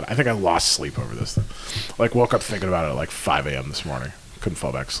my god, I think I lost sleep over this. Like woke up thinking about it at like 5 a.m. this morning. Couldn't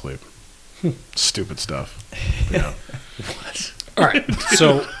fall back asleep. Stupid stuff. Yeah. All right,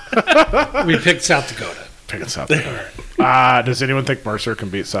 so we picked South Dakota. Picking South Dakota. Does anyone think Mercer can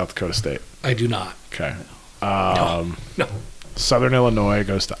beat South Dakota State? I do not. Okay. No. Southern Illinois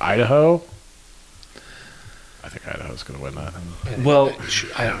goes to Idaho. I think Idaho's going to win that. Well,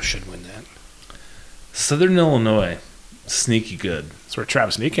 Idaho should win that. Southern Illinois, sneaky good. That's where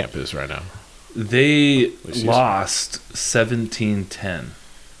Travis Niekamp is right now. They lost 17-10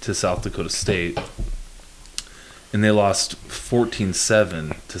 to South Dakota State, and they lost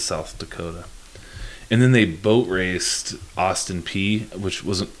 14-7 to South Dakota. And then they boat raced Austin P, which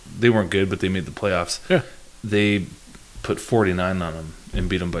they weren't good, but they made the playoffs. Yeah. They put 49 on them and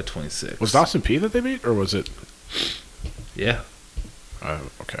beat them by 26. Was it Austin P that they beat, or was it? Yeah,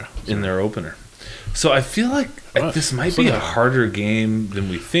 Okay. in their opener. So I feel like this might be a harder game than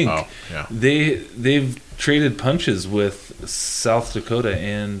we think. Oh, yeah. They've traded punches with South Dakota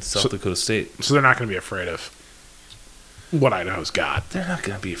and South Dakota State. So they're not going to be afraid of what Idaho's got. They're not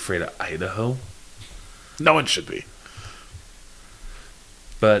going to be afraid of Idaho. No one should be.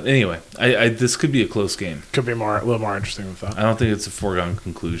 But anyway, this could be a close game. Could be a little more interesting than that. I don't think it's a foregone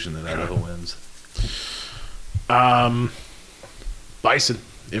conclusion that Idaho wins. Bison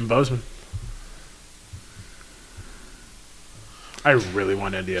in Bozeman. I really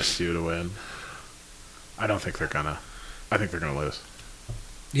want NDSU to win. I don't think they're gonna. I think they're gonna lose.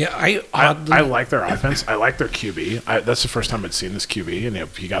 Yeah, I like their offense. I like their QB. That's the first time I'd seen this QB, and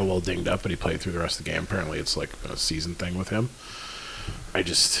he got a little dinged up, but he played through the rest of the game. Apparently, it's like a season thing with him. You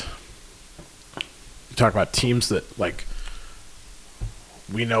talk about teams that, like,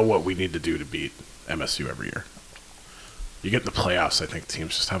 we know what we need to do to beat MSU every year. You get in the playoffs, I think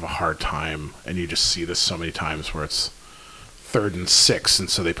teams just have a hard time, and you just see this so many times where it's 3rd and 6, and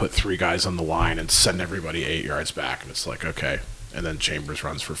so they put 3 guys on the line and send everybody 8 yards back, and it's like, okay. And then Chambers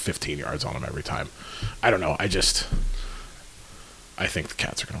runs for 15 yards on them every time. I don't know. I think the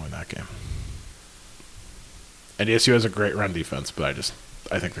Cats are going to win that game. NDSU has a great run defense, but I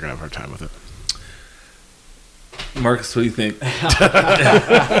think they're going to have a hard time with it. Marcus, what do you think?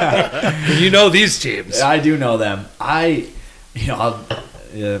 you know these teams. I do know them. I'll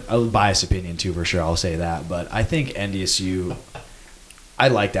bias opinion too for sure. I'll say that, but I think NDSU. I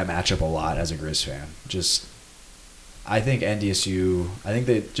like that matchup a lot as a Griz fan. I think NDSU. I think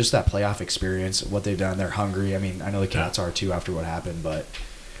they just that playoff experience, what they've done. They're hungry. I mean, I know the Cats are too after what happened, but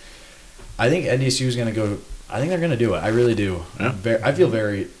I think NDSU is going to go. I think they're going to do it. I really do. Yeah. I feel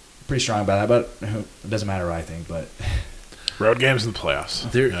pretty strong about that, but it doesn't matter what I think. But road games in the playoffs.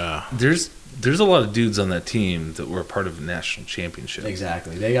 There's a lot of dudes on that team that were a part of a national championship.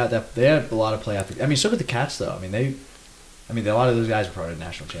 Exactly, they got that. They had a lot of playoff. I mean, so did the Cats, though. I mean, a lot of those guys were part of the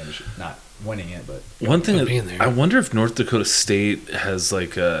national championship, not winning it, but one thing being there. I wonder if North Dakota State has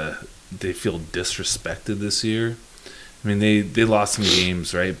they feel disrespected this year. I mean, they lost some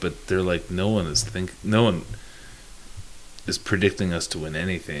games, right? But they're like no one is predicting us to win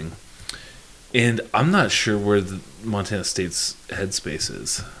anything, and I'm not sure where the Montana State's headspace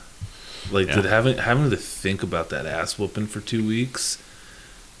is. Did having to think about that ass whooping for 2 weeks.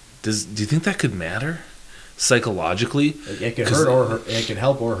 Do you think that could matter psychologically? It could hurt it could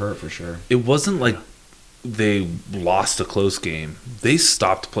help or hurt for sure. It wasn't like they lost a close game. They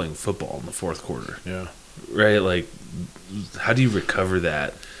stopped playing football in the fourth quarter. Yeah. Right? Like, how do you recover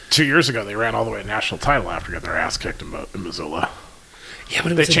that? 2 years ago, they ran all the way to national title after getting their ass kicked in Missoula. Yeah,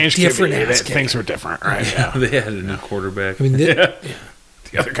 but they changed different QB. Things were different, right? Yeah. They had a new quarterback. I mean, the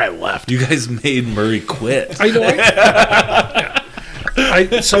other guy left. You guys made Murray quit. I know.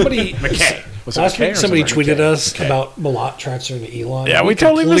 Somebody McKay. Last week, somebody tweeted us about Malott transferring to Elon. Yeah, we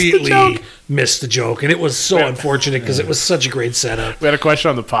totally missed the joke, and it was so unfortunate because it was such a great setup. We had a question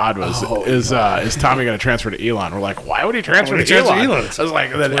on the pod: is Tommy going to transfer to Elon? We're like, why would he transfer to Elon? I was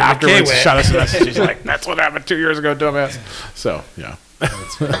like, then afterwards, shot us a message. He's like, that's what happened 2 years ago, dumbass. So yeah,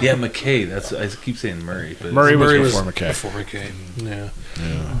 yeah, McKay. I keep saying Murray, but Murray was before McKay. Before McKay, yeah.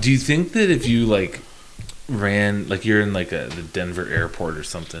 Do you think that if you ran you're in the Denver airport or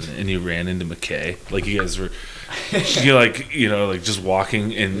something and you ran into McKay, you guys were just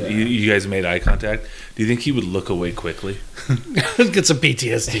walking and you guys made eye contact, do you think he would look away quickly? Get some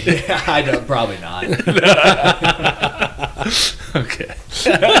PTSD. I don't, probably not. Okay.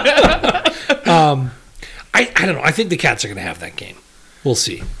 I don't know. I think the Cats are going to have that game. We'll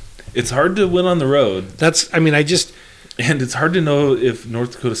see. It's hard to win on the road. And it's hard to know if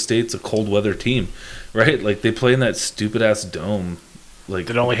North Dakota State's a cold weather team, right? They play in that stupid ass dome.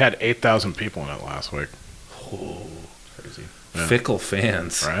 It only had 8,000 people in it last week. Oh, crazy! Yeah. Fickle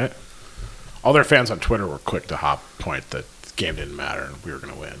fans, right? All their fans on Twitter were quick to point that game didn't matter and we were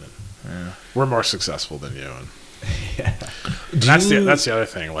going to win. And we're more successful than you. And, and that's the other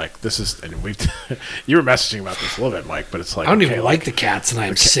thing. Like, this is, and we, you were messaging about this a little bit, Mike, but it's like, I don't even like the Cats, and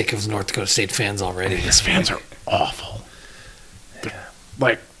I'm sick of North Dakota State fans already. These fans are awful.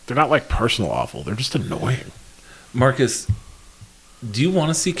 They're not like personal awful. They're just annoying. Marcus, do you want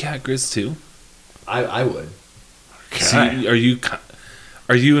to see Cat Griz too? I would. Okay. See,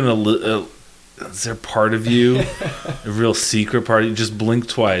 are you in a is there part of you, a real secret part? You just blink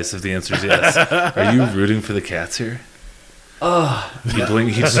twice if the answer is yes. Are you rooting for the Cats here? You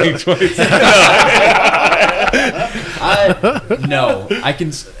blink twice. No,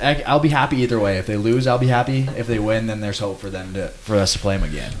 I'll be happy either way. If they lose, I'll be happy. If they win, then there's hope for us to play them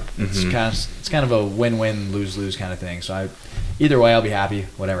again. It's kind of a win-win, lose-lose kind of thing. So either way, I'll be happy.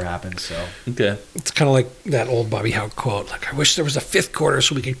 Whatever happens. So okay, it's kind of like that old Bobby Howe quote. Like, I wish there was a fifth quarter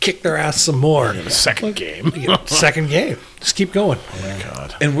so we could kick their ass some more. Second game. Second game. Just keep going. Oh my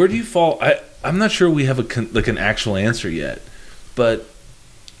God. And where do you fall? I'm not sure we have an actual answer yet, but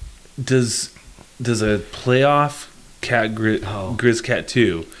does a playoff Griz Cat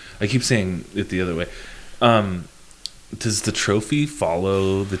 2, I keep saying it the other way, does the trophy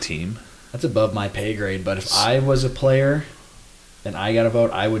follow the team? That's above my pay grade, but if I was a player and I got a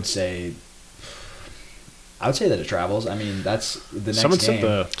vote, I would say that it travels. I mean, that's the next Someone game. said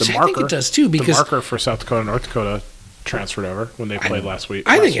the See, marker. I think it does too, because the marker for South Dakota, North Dakota transferred over when they played last week.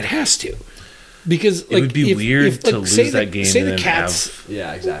 I think it has to, because it would be weird to lose that game. Say and the then Cats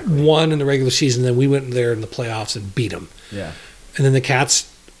exactly won in the regular season, then we went there in the playoffs and beat them. Yeah, and then the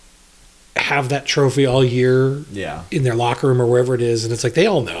Cats have that trophy all year. Yeah, in their locker room or wherever it is, and it's like they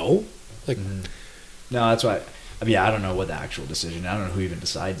all know. Like, no, that's why. I mean, I don't know what the actual decision. I don't know who even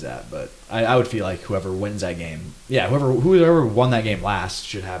decides that, but I would feel like whoever wins that game, whoever won that game last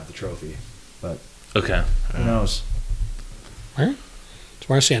should have the trophy. But okay, who knows? All right. So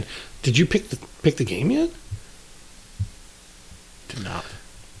Marcian, did you pick the game yet? Did not.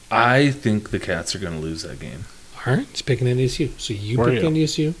 I think the Cats are going to lose that game. All right, he's picking NDSU. So you Where are picked you?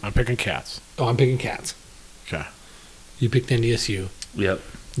 NDSU. I'm picking Cats. Oh, I'm picking Cats. Okay. You picked NDSU. Yep.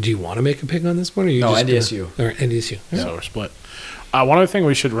 Do you want to make a pick on this one, or are you No, just NDSU. All right, NDSU. All right. So we're split. One other thing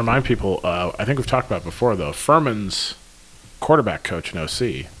we should remind people, I think we've talked about before, though. Furman's quarterback coach in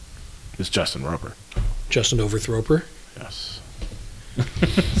OC is Justin Roper. Justin Overthroper. Yes.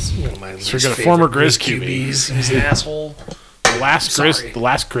 It's one of my So we least got a favorite former Griz QBs. He's an asshole. The last Griz Sorry.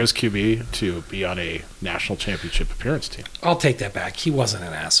 QB to be on a national championship appearance team. I'll take that back. He wasn't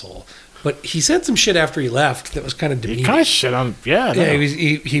an asshole, but he said some shit after he left that was kind of demeaning. He kind of shit on, Yeah,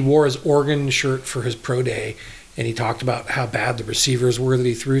 he wore his Oregon shirt for his pro day, and he talked about how bad the receivers were that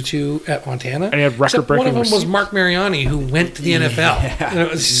he threw to at Montana. And he had Except record-breaking one of them was receivers. Mark Mariani, who went to the NFL. And it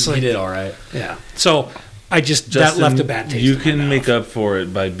was just He like, did all right. yeah. So I just Justin, that left a bad taste. you in my can mouth. make up for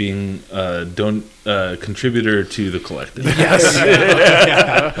it by being contributor to the collective. Yes.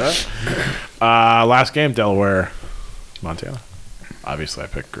 Last game, Delaware, Montana. Obviously, I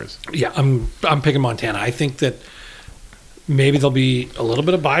picked Griz. Yeah, I'm picking Montana. I think that maybe there'll be a little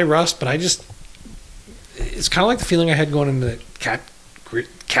bit of bye rust, but it's kind of like the feeling I had going into Cat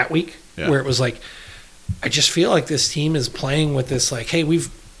Week, where it was like, I just feel like this team is playing with this, like, hey,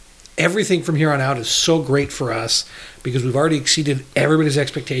 everything from here on out is so great for us because we've already exceeded everybody's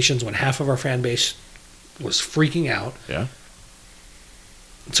expectations when half of our fan base was freaking out. Yeah.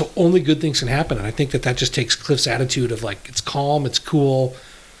 So only good things can happen, and I think that just takes Cliff's attitude of like, it's calm, it's cool,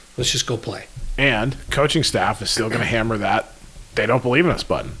 let's just go play. And coaching staff is still going to hammer that they don't believe in us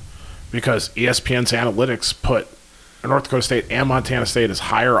button because ESPN's analytics put North Dakota State and Montana State as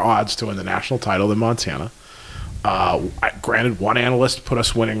higher odds to win the national title than Montana. Granted, one analyst put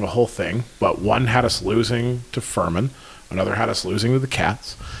us winning the whole thing, but one had us losing to Furman, another had us losing to the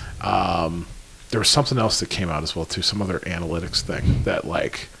Cats. There was something else that came out as well too, some other analytics thing that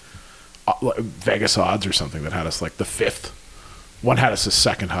like Vegas odds or something that had us like the fifth. One had us as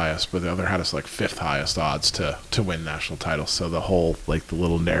second highest, but the other had us like fifth highest odds to win national titles. So the whole like the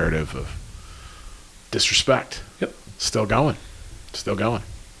little narrative of disrespect, still going. All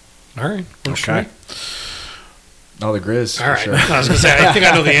right. Okay. Oh, the Griz. All right. Sure. I was going to say, I think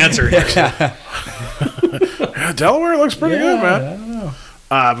I know the answer. Yeah, Delaware looks pretty good, man. I don't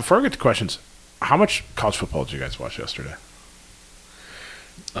know. Before we get to questions, how much college football did you guys watch yesterday?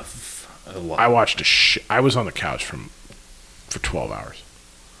 A lot. I watched I was on the couch for 12 hours.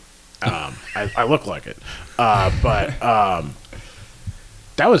 I look like it, but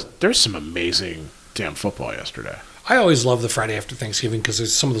there's some amazing damn football yesterday. I always love the Friday after Thanksgiving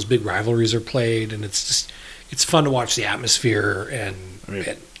because some of those big rivalries are played, and it's fun to watch the atmosphere and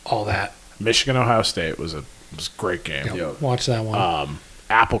all that. Michigan Ohio State was a It was a great game. Yep. Yep. Watch that one.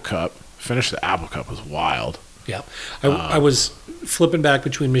 Apple Cup. Finish the Apple Cup was wild. Yeah. I was flipping back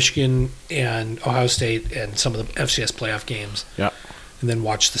between Michigan and Ohio State and some of the FCS playoff games. Yep. And then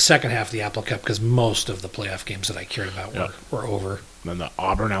watched the second half of the Apple Cup because most of the playoff games that I cared about were over. And then the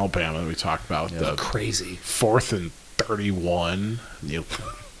Auburn, Alabama that we talked about. The Crazy. 4th and 31. You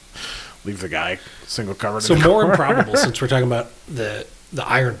leave the guy single covered. So in the more corner. improbable, since we're talking about the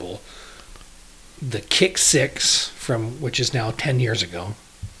Iron Bowl, the kick six from which is now 10 years ago,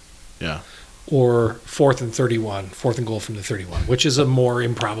 Yeah. or 4th and 31, 4th and goal from the 31, which is a more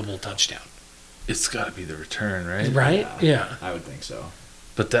improbable touchdown. It's got to be the return, right? Right? Yeah. I would think so.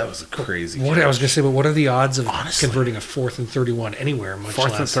 But that was a crazy. What I was going to say, but what are the odds of Honestly. converting a 4th and 31 anywhere? Much 4th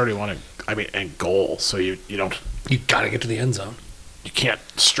less, and 31. And goal. So you don't. you got to get to the end zone. You can't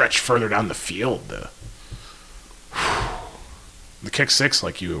stretch further down the field. The kick six,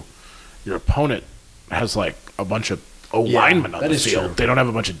 like your opponent has like a bunch of linemen on that the is field. true. They don't have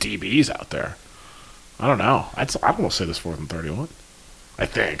a bunch of DBs out there. I don't know. I'd almost say this 4th and 31. I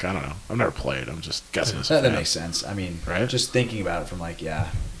think. I don't know. I've never played. I'm just guessing. As a That fan. makes sense. I mean, Right? just thinking about it from like,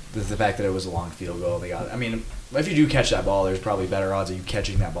 the fact that it was a long field goal. They got. I mean, if you do catch that ball, there's probably better odds of you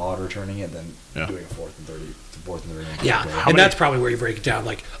catching that ball and returning it than doing a 4th and 30. Yeah, Play. and many- that's probably where you break it down,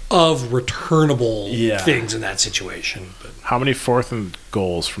 like of returnable Yeah. things in that situation. But How many 4th and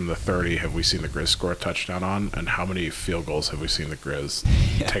goals from the 30 have we seen the Griz score a touchdown on? And how many field goals have we seen the Griz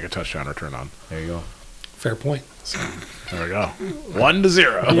take a touchdown return on? There you go. fair point. So, there we go.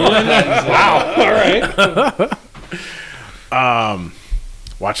 1-0. Wow. All right.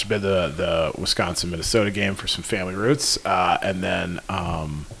 Watched a bit of the Wisconsin-Minnesota game for some family roots. And then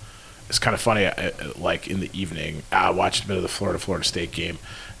it's kind of funny, like in the evening, I watched a bit of the Florida State game.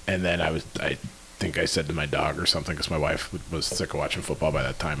 And then I think I said to my dog or something, because my wife was sick of watching football by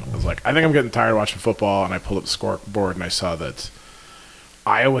that time. I was like, I think I'm getting tired of watching football. And I pulled up the scoreboard and I saw that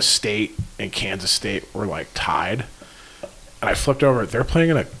Iowa State and Kansas State were like tied. And I flipped over. They're playing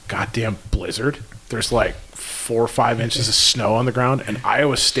in a goddamn blizzard. There's like 4 or 5 inches of snow on the ground. And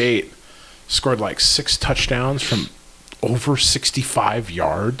Iowa State scored like 6 touchdowns from over 65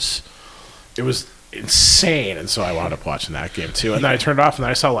 yards. It was insane. And so I wound up watching that game too. And then I turned it off and then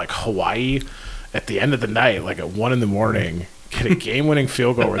I saw like Hawaii at the end of the night, like at 1 a.m, get a game-winning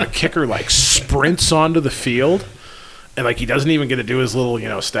field goal where the kicker like sprints onto the field. And, like, he doesn't even get to do his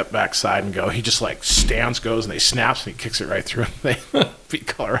little, step back side and go. He just, like, goes, and he snaps, and he kicks it right through. And they beat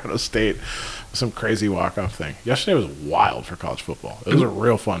Colorado State. Some crazy walk-off thing. Yesterday was wild for college football. It was a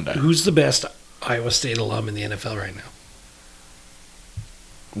real fun day. Who's the best Iowa State alum in the NFL right now?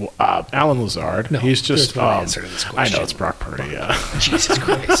 Alan Lazard. No, He's just. there's no answer to this I question. know, it's Brock Purdy, yeah. Jesus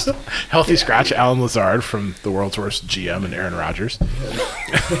Christ. Healthy scratch, Alan Lazard from the world's worst GM and Aaron Rodgers.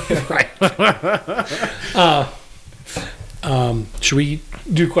 Right. Should we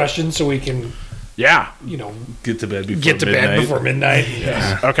do questions so we can, Yeah. Get to bed before get to midnight. bed before midnight?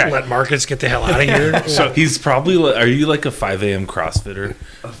 Okay. Let Marcus get the hell out of here. So he's probably. Are you like a 5 a.m. CrossFitter?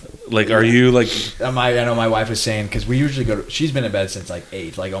 Like, are you like? I know my wife was saying, because we usually she's been in bed since like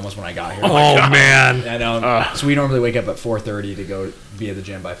 8, like almost when I got here. Oh, man. I know. So we normally wake up at 4:30 to go be at the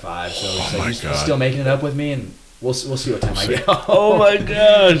gym by 5. So she's like, he's still making it up with me, and we'll see what time I get home. Oh my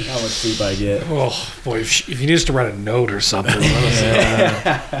gosh! How much sleep I get. Oh, boy. If you need us to write a note or something,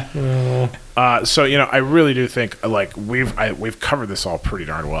 let us So I really do think like we've covered this all pretty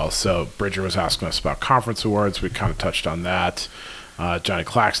darn well. So Bridger was asking us about conference awards. We kind of touched on that. Johnny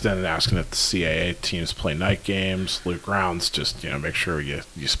Claxton asking if the CAA teams play night games. Luke Rounds just make sure you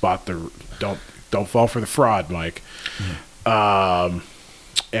spot the don't fall for the fraud, Mike. Andrew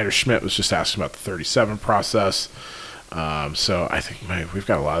Schmidt was just asking about the 37 process. So I think we've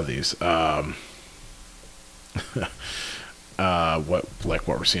got a lot of these. What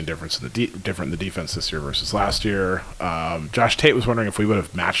we're seeing different in the defense this year versus last year. Josh Tate was wondering if we would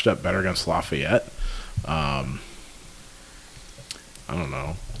have matched up better against Lafayette. I don't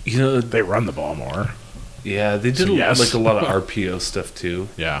know. They run the ball more. Yeah, they did So, yes. like a lot of RPO stuff too.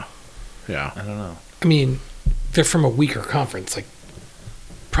 Yeah. I don't know. I mean, they're from a weaker conference, like,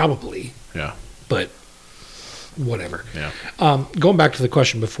 probably, Yeah. but whatever. Yeah. Going back to the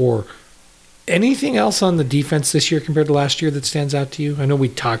question before, anything else on the defense this year compared to last year that stands out to you? I know we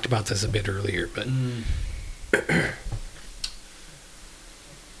talked about this a bit earlier, but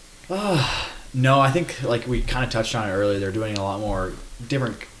No, I think like we kind of touched on it earlier. They're doing a lot more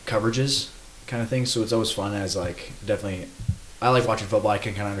different coverages, kind of things. So it's always fun. As like definitely, I like watching football. I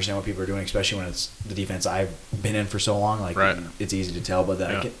can kind of understand what people are doing, especially when it's the defense I've been in for so long. Like Right. it's easy to tell, but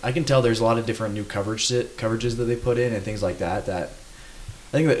Yeah. I can tell there's a lot of different new coverages that they put in and things like that. That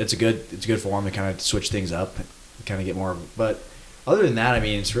think that it's good for them to kind of switch things up, kind of get more. But other than that, I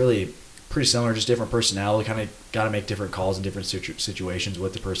mean, it's really pretty similar, just different personnel. Kind of got to make different calls in different situations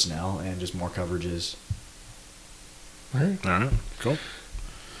with the personnel, and just more coverages. All right, cool.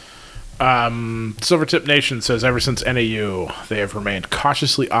 Silvertip Nation says ever since NAU, they have remained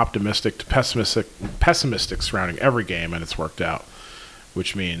cautiously optimistic to pessimistic surrounding every game, and it's worked out,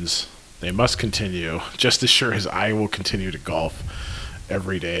 which means they must continue, just as sure as I will continue to golf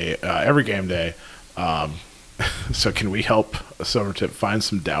every day, every game day. So can we help Silvertip find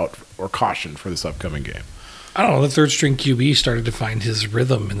some doubt or caution for this upcoming game? I don't know. The third string QB started to find his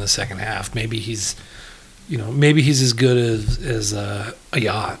rhythm in the second half. Maybe he's as good as a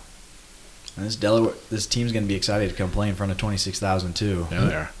yacht. And this team's going to be excited to come play in front of 26,000 too.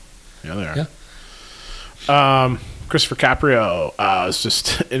 Yeah, they are. Yeah. Christopher Caprio, is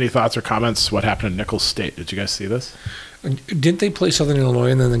just any thoughts or comments? What happened in Nicholls State? Did you guys see this? Didn't they play Southern Illinois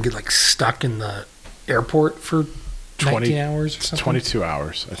and then get stuck in the airport for 19 hours or something? 22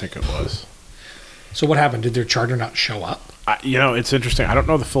 hours, I think it was. So what happened? Did their charter not show up? It's interesting. I don't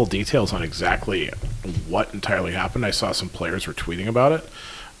know the full details on exactly what entirely happened. I saw some players were tweeting about it.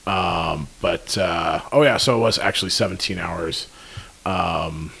 So it was actually 17 hours.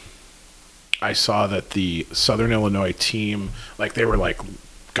 I saw that the Southern Illinois team,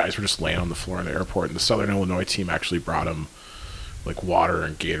 guys were just laying on the floor in the airport, and the Southern Illinois team actually brought them water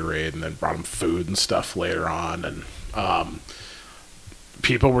and Gatorade, and then brought them food and stuff later on. And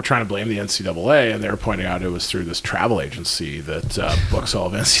people were trying to blame the NCAA, and they were pointing out it was through this travel agency that books all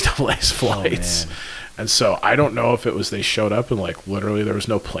of NCAA's flights. Oh, and so I don't know if it was they showed up and literally there was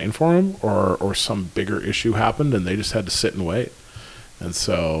no plane for them, or some bigger issue happened and they just had to sit and wait. And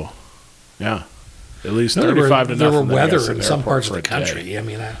so, yeah, at least 35 to nothing. There were weather in some parts of the country. Day. I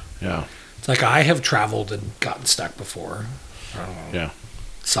mean, yeah, it's I have traveled and gotten stuck before. Yeah,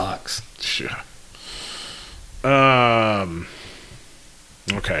 sucks. Sure.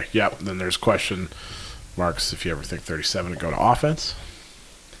 Okay. Yep. Then there's a question, Marcus, if you ever think 37 to go to offense.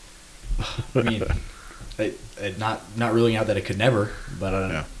 I mean, not ruling out that it could never, but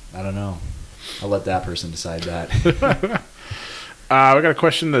I don't know. I'll let that person decide that. We got a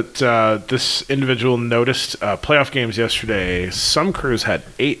question that this individual noticed playoff games yesterday. Some crews had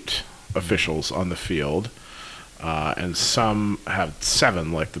 8 officials on the field, and some have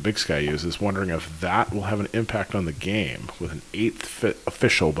 7, like the Big Sky uses. Wondering if that will have an impact on the game with an 8th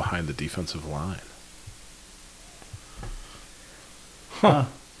official behind the defensive line. Huh.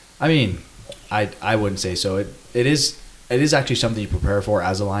 I mean, I wouldn't say so. It is actually something you prepare for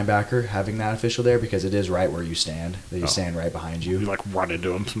as a linebacker, having that official there, because it is right where you stand. They stand right behind you. You run into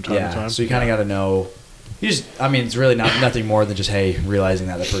them from time to time. So you kind of got to know. It's really nothing more than just realizing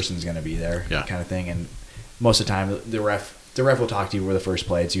that the person's going to be there, kind of thing. And most of the time, the ref will talk to you for the first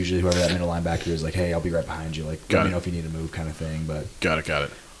play. It's usually whoever that middle linebacker is, hey, I'll be right behind you. Let me know if you need to move, kind of thing. But got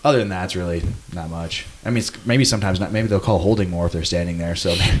it. Other than that, it's really not much. I mean, maybe sometimes not. Maybe they'll call holding more if they're standing there,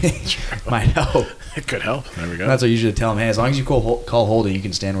 so maybe it might help. It could help. There we go. That's what I usually tell them. Hey, as long as you call holding, you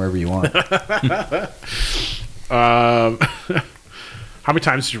can stand wherever you want. How many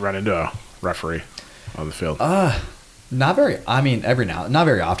times did you run into a referee on the field? Not very. I mean, not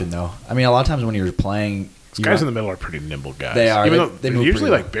very often though. I mean, a lot of times when you're playing. These guys in the middle are pretty nimble guys. They are. Even though they they're usually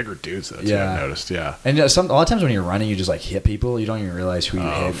well. bigger dudes. That's what I've noticed. Yeah. And a lot of times when you're running, you just hit people. You don't even realize who you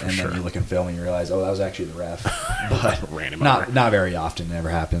hit, and then you look in film and you realize, that was actually the ref. But not very often. It never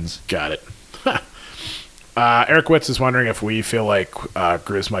happens. Got it. Eric Witz is wondering if we feel like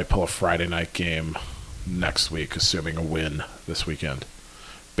Griz might pull a Friday night game next week, assuming a win this weekend,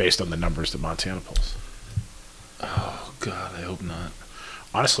 based on the numbers that Montana pulls. Oh God, I hope not.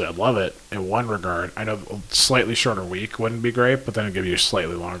 Honestly, I'd love it in one regard. I know a slightly shorter week wouldn't be great, but then it'd give you a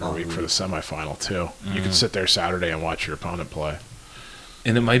slightly longer week for the semifinal, too. Mm-hmm. You could sit there Saturday and watch your opponent play.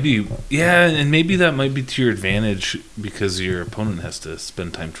 And it might be, and maybe that might be to your advantage because your opponent has to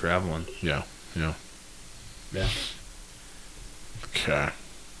spend time traveling. Yeah. Okay.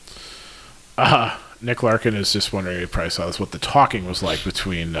 Nick Larkin is just wondering, you probably saw this, what the talking was like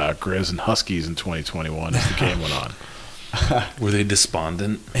between Griz and Huskies in 2021 as the game went on. Were they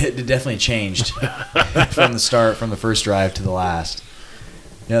despondent? It definitely changed from the start, from the first drive to the last.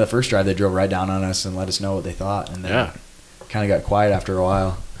 The first drive they drove right down on us and let us know what they thought, and then kind of got quiet after a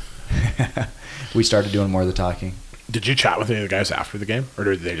while. We started doing more of the talking. Did you chat with any of the guys after the game, or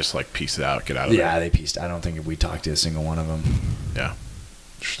did they just peace it out, get out of there? Yeah, they pieced. I don't think we talked to a single one of them. Yeah,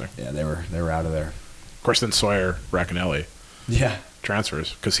 interesting. Yeah, they were out of there. Of course, then Sawyer Racanelli. Yeah,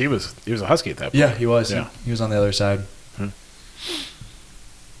 transfers because he was a Husky at that point. Yeah, he was. Yeah. He was on the other side.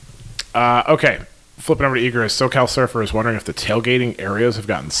 Okay, Flipping over to Eager, SoCal Surfer is wondering if the tailgating areas have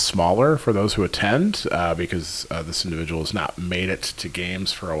gotten smaller for those who attend because this individual has not made it to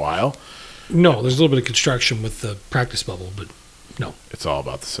games for a while. No, there's a little bit of construction with the practice bubble, but no. It's all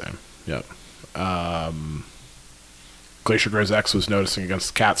about the same. Yep. Glacier Griz X was noticing against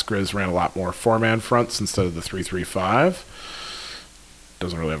the Cats, Griz ran a lot more 4-man fronts instead of the 3-3-5.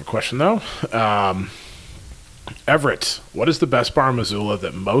 Doesn't really have a question, though. Everett, what is the best bar in Missoula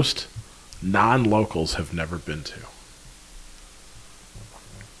that most non-locals have never been to?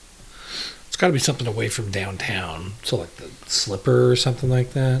 It's got to be something away from downtown. So like the Slipper or something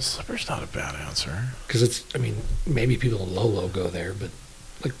like that. Slipper's not a bad answer. Because it's, I mean, maybe people in Lolo go there, but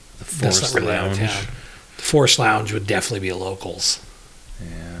like that's Forest not really Lounge. downtown. The Forest Lounge would definitely be a locals.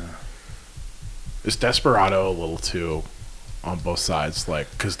 Yeah. Is Desperado a little too on both sides,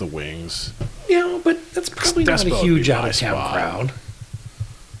 like, because the wings? Yeah, but that's probably not a Despo would huge be my out-of-town spot. crowd.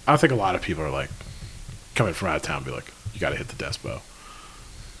 I don't think a lot of people are, like, coming from out of town and be like, you got to hit the Despo.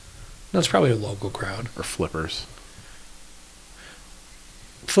 That's probably a local crowd. Or Flippers.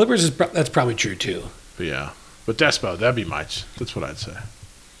 Flippers is that's probably true too. But yeah. But Despo, that'd be that's what I'd say.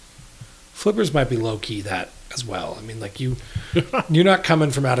 Flippers might be low key that as well. I mean, like you're not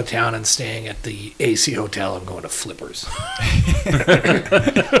coming from out of town and staying at the AC hotel and going to Flippers.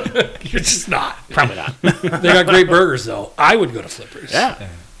 You're just not. Probably not. They got great burgers though. I would go to Flippers. Yeah.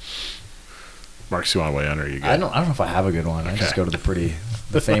 Marcus, you want to weigh in, or are you good? I don't know if I have a good one. I just go to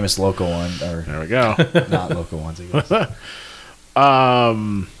the famous local one, or There we go. not local ones, I guess.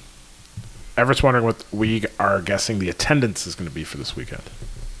 Everett's wondering what we are guessing the attendance is going to be for this weekend.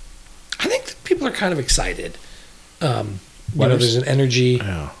 I think that people are kind of excited. Weather's- There's an energy.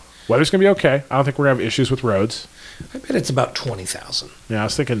 Yeah. Weather's going to be okay. I don't think we're going to have issues with roads. I bet it's about 20,000. Yeah, I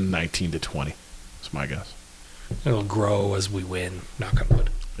was thinking 19 to 20. That's my guess. It'll grow as we win. Knock on wood.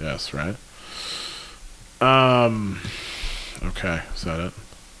 Yes, right? Okay, is that it?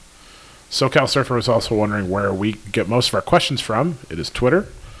 SoCal Surfer was also wondering where we get most of our questions from. It is Twitter.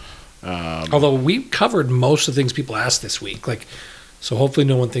 Although we covered most of the things people asked this week. So hopefully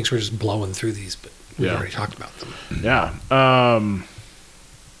no one thinks we're just blowing through these, but we've Yeah. already talked about them. Yeah.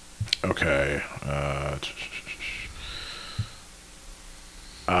 Okay.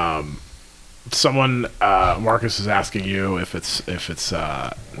 Someone, Marcus, is asking you if it's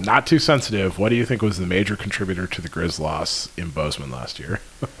not too sensitive. What do you think was the major contributor to the Griz loss in Bozeman last year?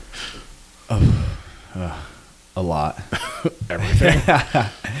 A lot. Everything.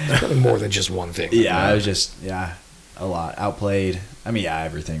 Probably more than just one thing. Yeah, I was just a lot outplayed. I mean,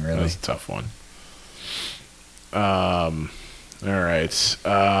 everything That really. was a tough one. All right.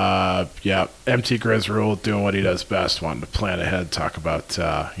 Yeah. MT Griz rule, doing what he does best, wanting to plan ahead, talk about,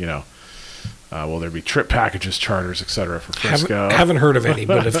 will there be trip packages, charters, etc. for Frisco? Haven't heard of any,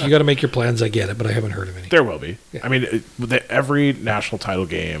 but if you got to make your plans, I get it, but I haven't heard of any. There will be. Yeah. I mean, every national title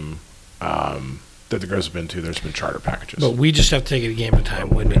game that the Griz have been to, there's been charter packages. But we just have to take it a game at a time,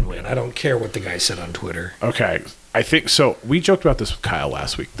 win. I don't care what the guy said on Twitter. Okay. I think so. We joked about this with Kyle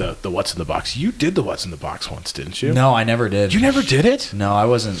last week, the What's in the Box. You did the What's in the Box once, didn't you? No, I never did. You never did it? No, I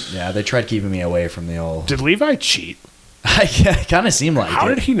wasn't. Yeah, they tried keeping me away from the old. Did Levi cheat? It kind of seemed like How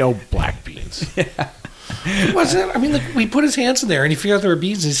it. did he know black beans? What's that? I mean, we put his hands in there and he figured out there were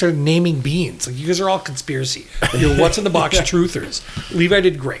beans and he started naming beans. Like, you guys are all conspiracy. You're What's in the Box truthers. Levi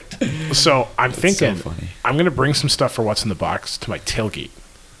did great. So I'm thinking so funny. I'm going to bring some stuff for What's in the Box to my tailgate.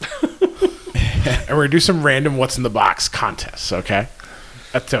 And we're going to do some random What's in the Box contests, okay?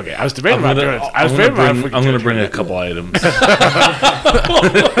 At the tailgate. I was debating about doing it. I'm going to bring a couple items.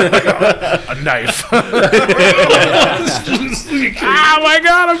 A knife. Oh my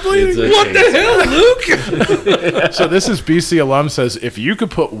God, I'm bleeding. Okay. What the hell, Luke? So this is BC alum says, if you could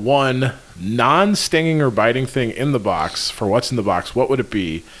put one non-stinging or biting thing in the box for What's in the Box, what would it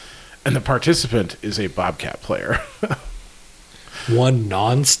be? And the participant is a Bobcat player. One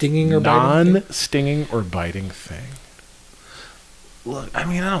non-stinging or biting? Non-stinging or biting thing. Look, I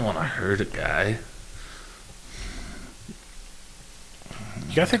mean, I don't want to hurt a guy.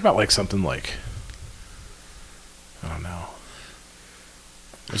 You gotta think about like something like, I don't know.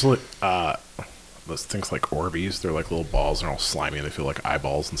 There's like those things like Orbeez. They're like little balls. They're all slimy and they feel like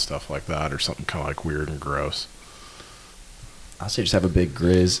eyeballs and stuff like that, or something kind of like weird and gross. I'll say just have a big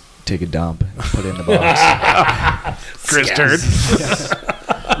Griz, take a dump, and put it in the box. Griz turd.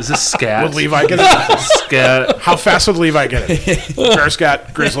 Is this scat? Would Levi get it? Scat. How fast would Levi get it? Bear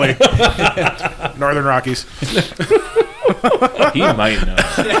scat, grizzly, Northern Rockies. He might know.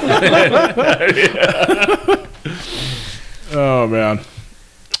 Oh man.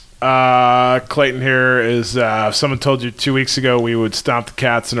 Clayton here is, if someone told you 2 weeks ago we would stomp the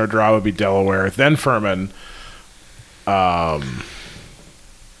Cats and our draw would be Delaware, then Furman,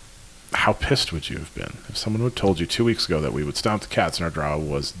 how pissed would you have been? If someone would have told you 2 weeks ago that we would stomp the Cats and our draw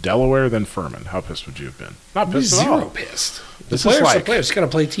was Delaware, then Furman, how pissed would you have been? Not pissed at all. Zero pissed. This The is players are like, players. You got to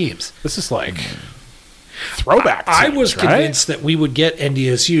play teams. this is like throwback I teams, was right? convinced that we would get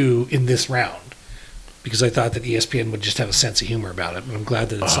NDSU in this round because I thought that ESPN would just have a sense of humor about it. But I'm glad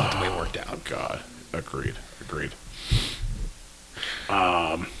that it's not the way it worked out. God, agreed.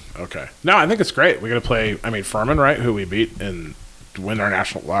 Okay. No, I think it's great. We're gonna play. I mean, Furman, right? Who we beat and win our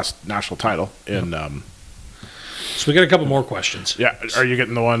last national title in. So we got a couple more questions. Yeah. Are you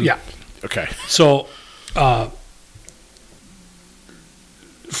getting the one? Yeah. Okay. So,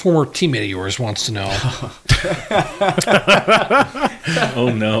 former teammate of yours wants to know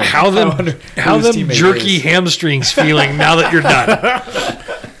Oh no. how them whose teammate jerky it is. hamstrings feeling now that you're done.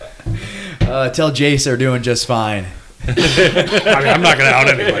 Tell Jace they're doing just fine. I mean, I'm not going to out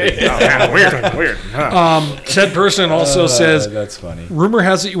anybody. Oh, man, weird. Huh. Said person also says, That's funny. rumor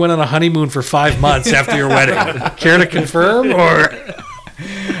has it you went on a honeymoon for 5 months after your wedding. Care to confirm? Or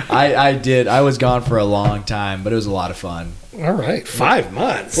I did. I was gone for a long time, but it was a lot of fun. all right, 5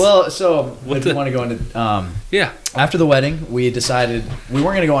 months. Well, so if the- you want to go into Yeah. after the wedding, we decided we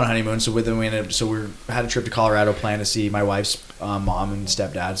weren't going to go on a honeymoon. So with them, we ended up. So we had a trip to Colorado, planned to see my wife's mom and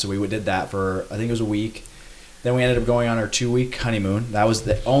stepdad. So we did that for I think it was a week. Then we ended up going on our 2-week honeymoon. That was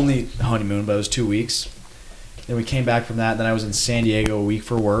the only honeymoon, but it was 2 weeks. Then we came back from that. Then I was in San Diego a week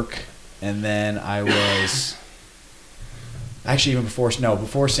for work, and then I was actually even before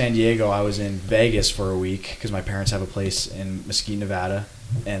San Diego, I was in Vegas for a week because my parents have a place in Mesquite, Nevada.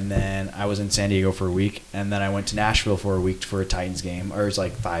 And then I was in San Diego for a week, and then I went to Nashville for a week for a Titans game, or it was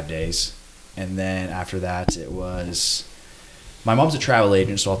like 5 days. And then after that, it was my mom's a travel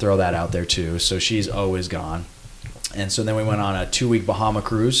agent, so I'll throw that out there too. So she's always gone. And so then we went on a 2-week Bahama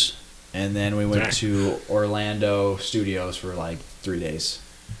cruise, and then we went to Orlando Studios for like 3 days.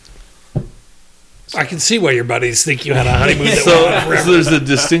 I can see why your buddies think you had a honeymoon. That So, went on forever. so there's a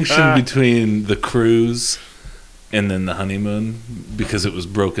distinction between the cruise and then the honeymoon because it was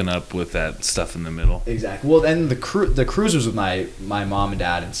broken up with that stuff in the middle. Exactly. Well, then the cruise was with my mom and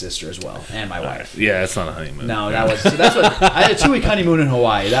dad and sister as well, and my wife. Yeah, it's not a honeymoon. No, that's what I had a 2-week honeymoon in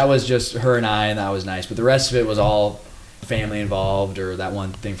Hawaii. That was just her and I, and that was nice. But the rest of it was all family involved or that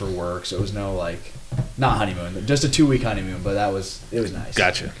one thing for work. So it was no like not honeymoon, just a 2-week honeymoon. But it was nice.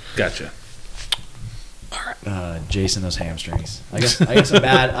 Gotcha. Jason, those hamstrings. I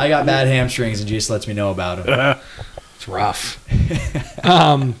got bad hamstrings, and Jason lets me know about them. It's rough.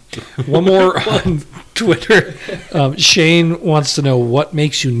 One more on Twitter. Shane wants to know what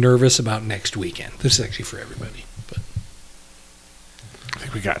makes you nervous about next weekend. This is actually for everybody. But I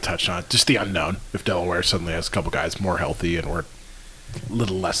think we got touched on it. Just the unknown. If Delaware suddenly has a couple guys more healthy and we're a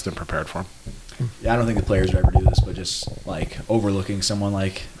little less than prepared for them. Yeah, I don't think the players would ever do this, but just like overlooking someone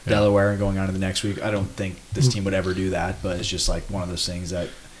like Delaware and going on to the next week, I don't think this team would ever do that. But it's just like one of those things that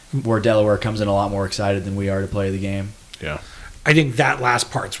where Delaware comes in a lot more excited than we are to play the game. Yeah. I think that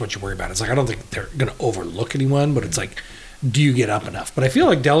last part's what you worry about. It's like I don't think they're going to overlook anyone, but it's like, do you get up enough? But I feel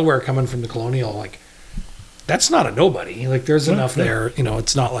like Delaware coming from the Colonial, like that's not a nobody. Like there's enough there. You know,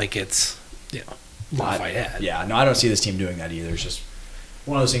 it's not like it's Lafayette. Yeah, no, I don't see this team doing that either. It's just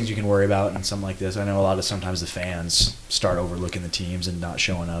one of those things you can worry about in something like this. I know sometimes the fans start overlooking the teams and not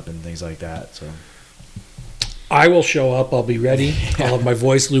showing up and things like that. So I will show up. I'll be ready. I'll have my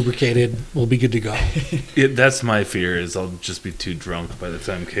voice lubricated. We'll be good to go. That's my fear is I'll just be too drunk by the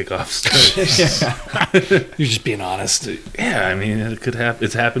time kickoff starts. You're just being honest. Yeah, I mean it could happen.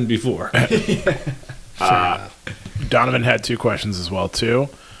 It's happened before. Donovan had 2 questions as well, too.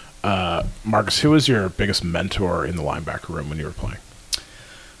 Marcus, who was your biggest mentor in the linebacker room when you were playing?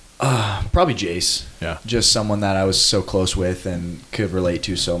 probably Jace. Yeah. Just someone that I was so close with and could relate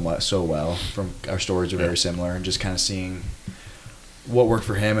to so well. From our stories are very similar, and just kind of seeing what worked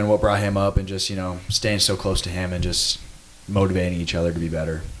for him and what brought him up, and just staying so close to him and just motivating each other to be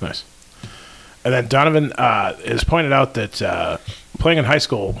better. Nice. And then Donovan has pointed out that playing in high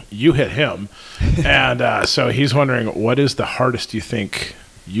school, you hit him. And so he's wondering, what is the hardest you think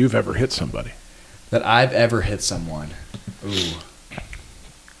you've ever hit somebody? That I've ever hit someone. Ooh.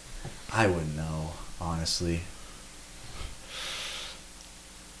 I wouldn't know, honestly.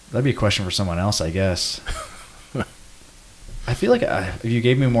 That'd be a question for someone else, I guess. I feel like if you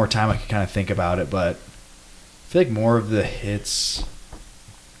gave me more time, I could kind of think about it, but I feel like more of the hits...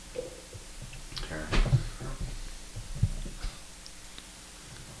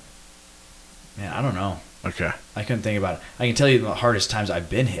 Man, I don't know. Okay. I couldn't think about it. I can tell you the hardest times I've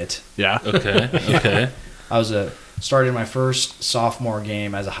been hit. Yeah. Okay. I was started my first sophomore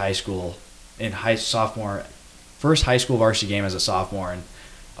game as a high school first high school varsity game as a sophomore, and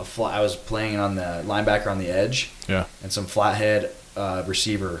I was playing on the linebacker on the edge. Yeah. And some flathead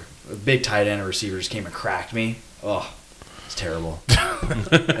receiver, a big tight end receiver, just came and cracked me. Oh, it's terrible. And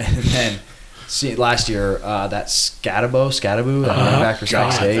then last year, that Scadaboo, that linebacker for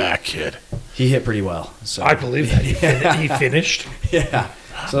Sac State, that kid. he hit pretty well. So I believe that he finished. yeah.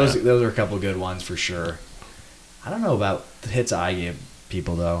 So those are a couple good ones for sure. I don't know about the hits I give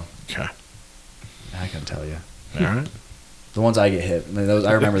people though. Okay. I can tell you. All right. The ones I get hit,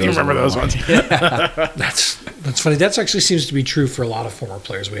 I remember those. You remember those ones? That's funny. That actually seems to be true for a lot of former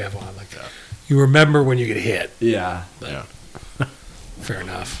players we have on. Like, you remember when you get hit. Yeah. Yeah. Fair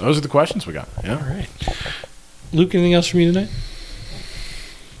enough. Those are the questions we got. Yeah. All right. Luke, anything else from you tonight?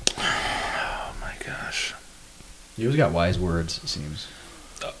 Oh my gosh. You always got wise words, it seems.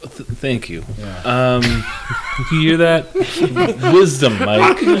 Thank you. Yeah. You hear that? Wisdom,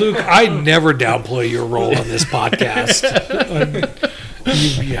 Mike. Luke, I never downplay your role on this podcast.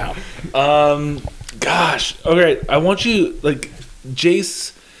 Yeah. Gosh. Okay. I want you, like,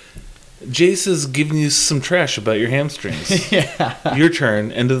 Jace is giving you some trash about your hamstrings. Yeah. Your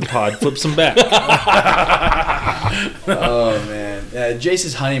turn. End of the pod. Flip some back. Oh, man.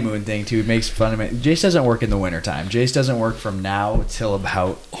 Jace's honeymoon thing, too, makes fun of me. Jace doesn't work in the wintertime. Jace doesn't work from now till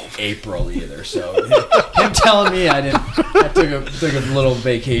about April either. So him telling me I took a little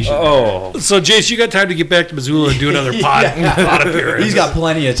vacation. Oh. So, Jace, you got time to get back to Missoula and do another pod appearance. He's got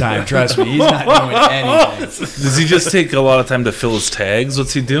plenty of time, trust me. He's not doing anything. Does he just take a lot of time to fill his tags?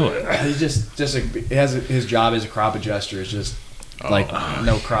 What's he doing? He he has his job as a crop adjuster. It's just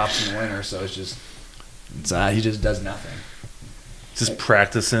no crops in the winter, so he just does nothing. Just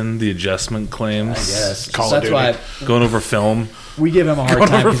practicing the adjustment claims. I guess. Call So of that's Duty. why Going over film. we give him a hard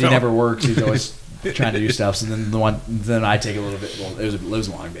time because he film. never works. He's always trying to do stuff. So then I take a little bit. Well, it was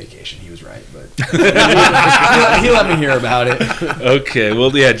a long vacation. He was right, but he let me hear about it. Okay.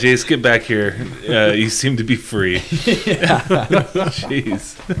 Well, yeah, Jace, get back here. You seem to be free.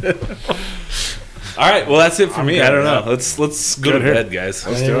 Jeez. All right. Well, that's it for me. good, I don't yeah. know. Let's go Good to here. bed, guys.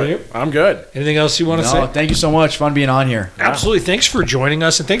 Let's do it. I'm good. Anything else you want to No, say? thank you so much. Fun being on here. Absolutely. Thanks for joining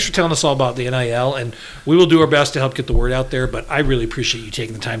us, and thanks for telling us all about the NIL. And we will do our best to help get the word out there, but I really appreciate you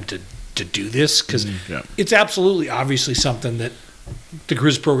taking the time to do this because Yeah. it's absolutely, obviously something that the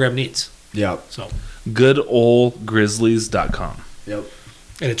Griz program needs. Yep. So, GoodOldGrizzlies.com. Yep.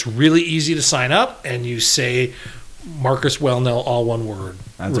 and it's really easy to sign up, and you say Marcus Welnel, all one word.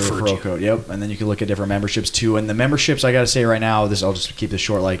 That's a referred referral to. code. Yep. And then you can look at different memberships too. And the memberships, I got to say right now, I'll just keep this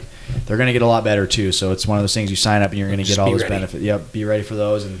short. Like, they're going to get a lot better too. So it's one of those things you sign up and you're going to Just get all be this ready. benefit. Yep. Be ready for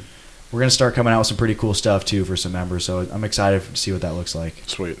those. And we're going to start coming out with some pretty cool stuff too for some members. So I'm excited to see what that looks like.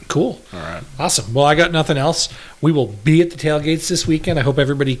 Sweet. Cool. All right. Awesome. Well, I got nothing else. We will be at the tailgates this weekend. I hope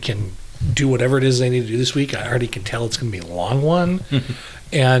everybody can do whatever it is they need to do this week. I already can tell it's going to be a long one.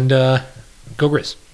 And go Griz.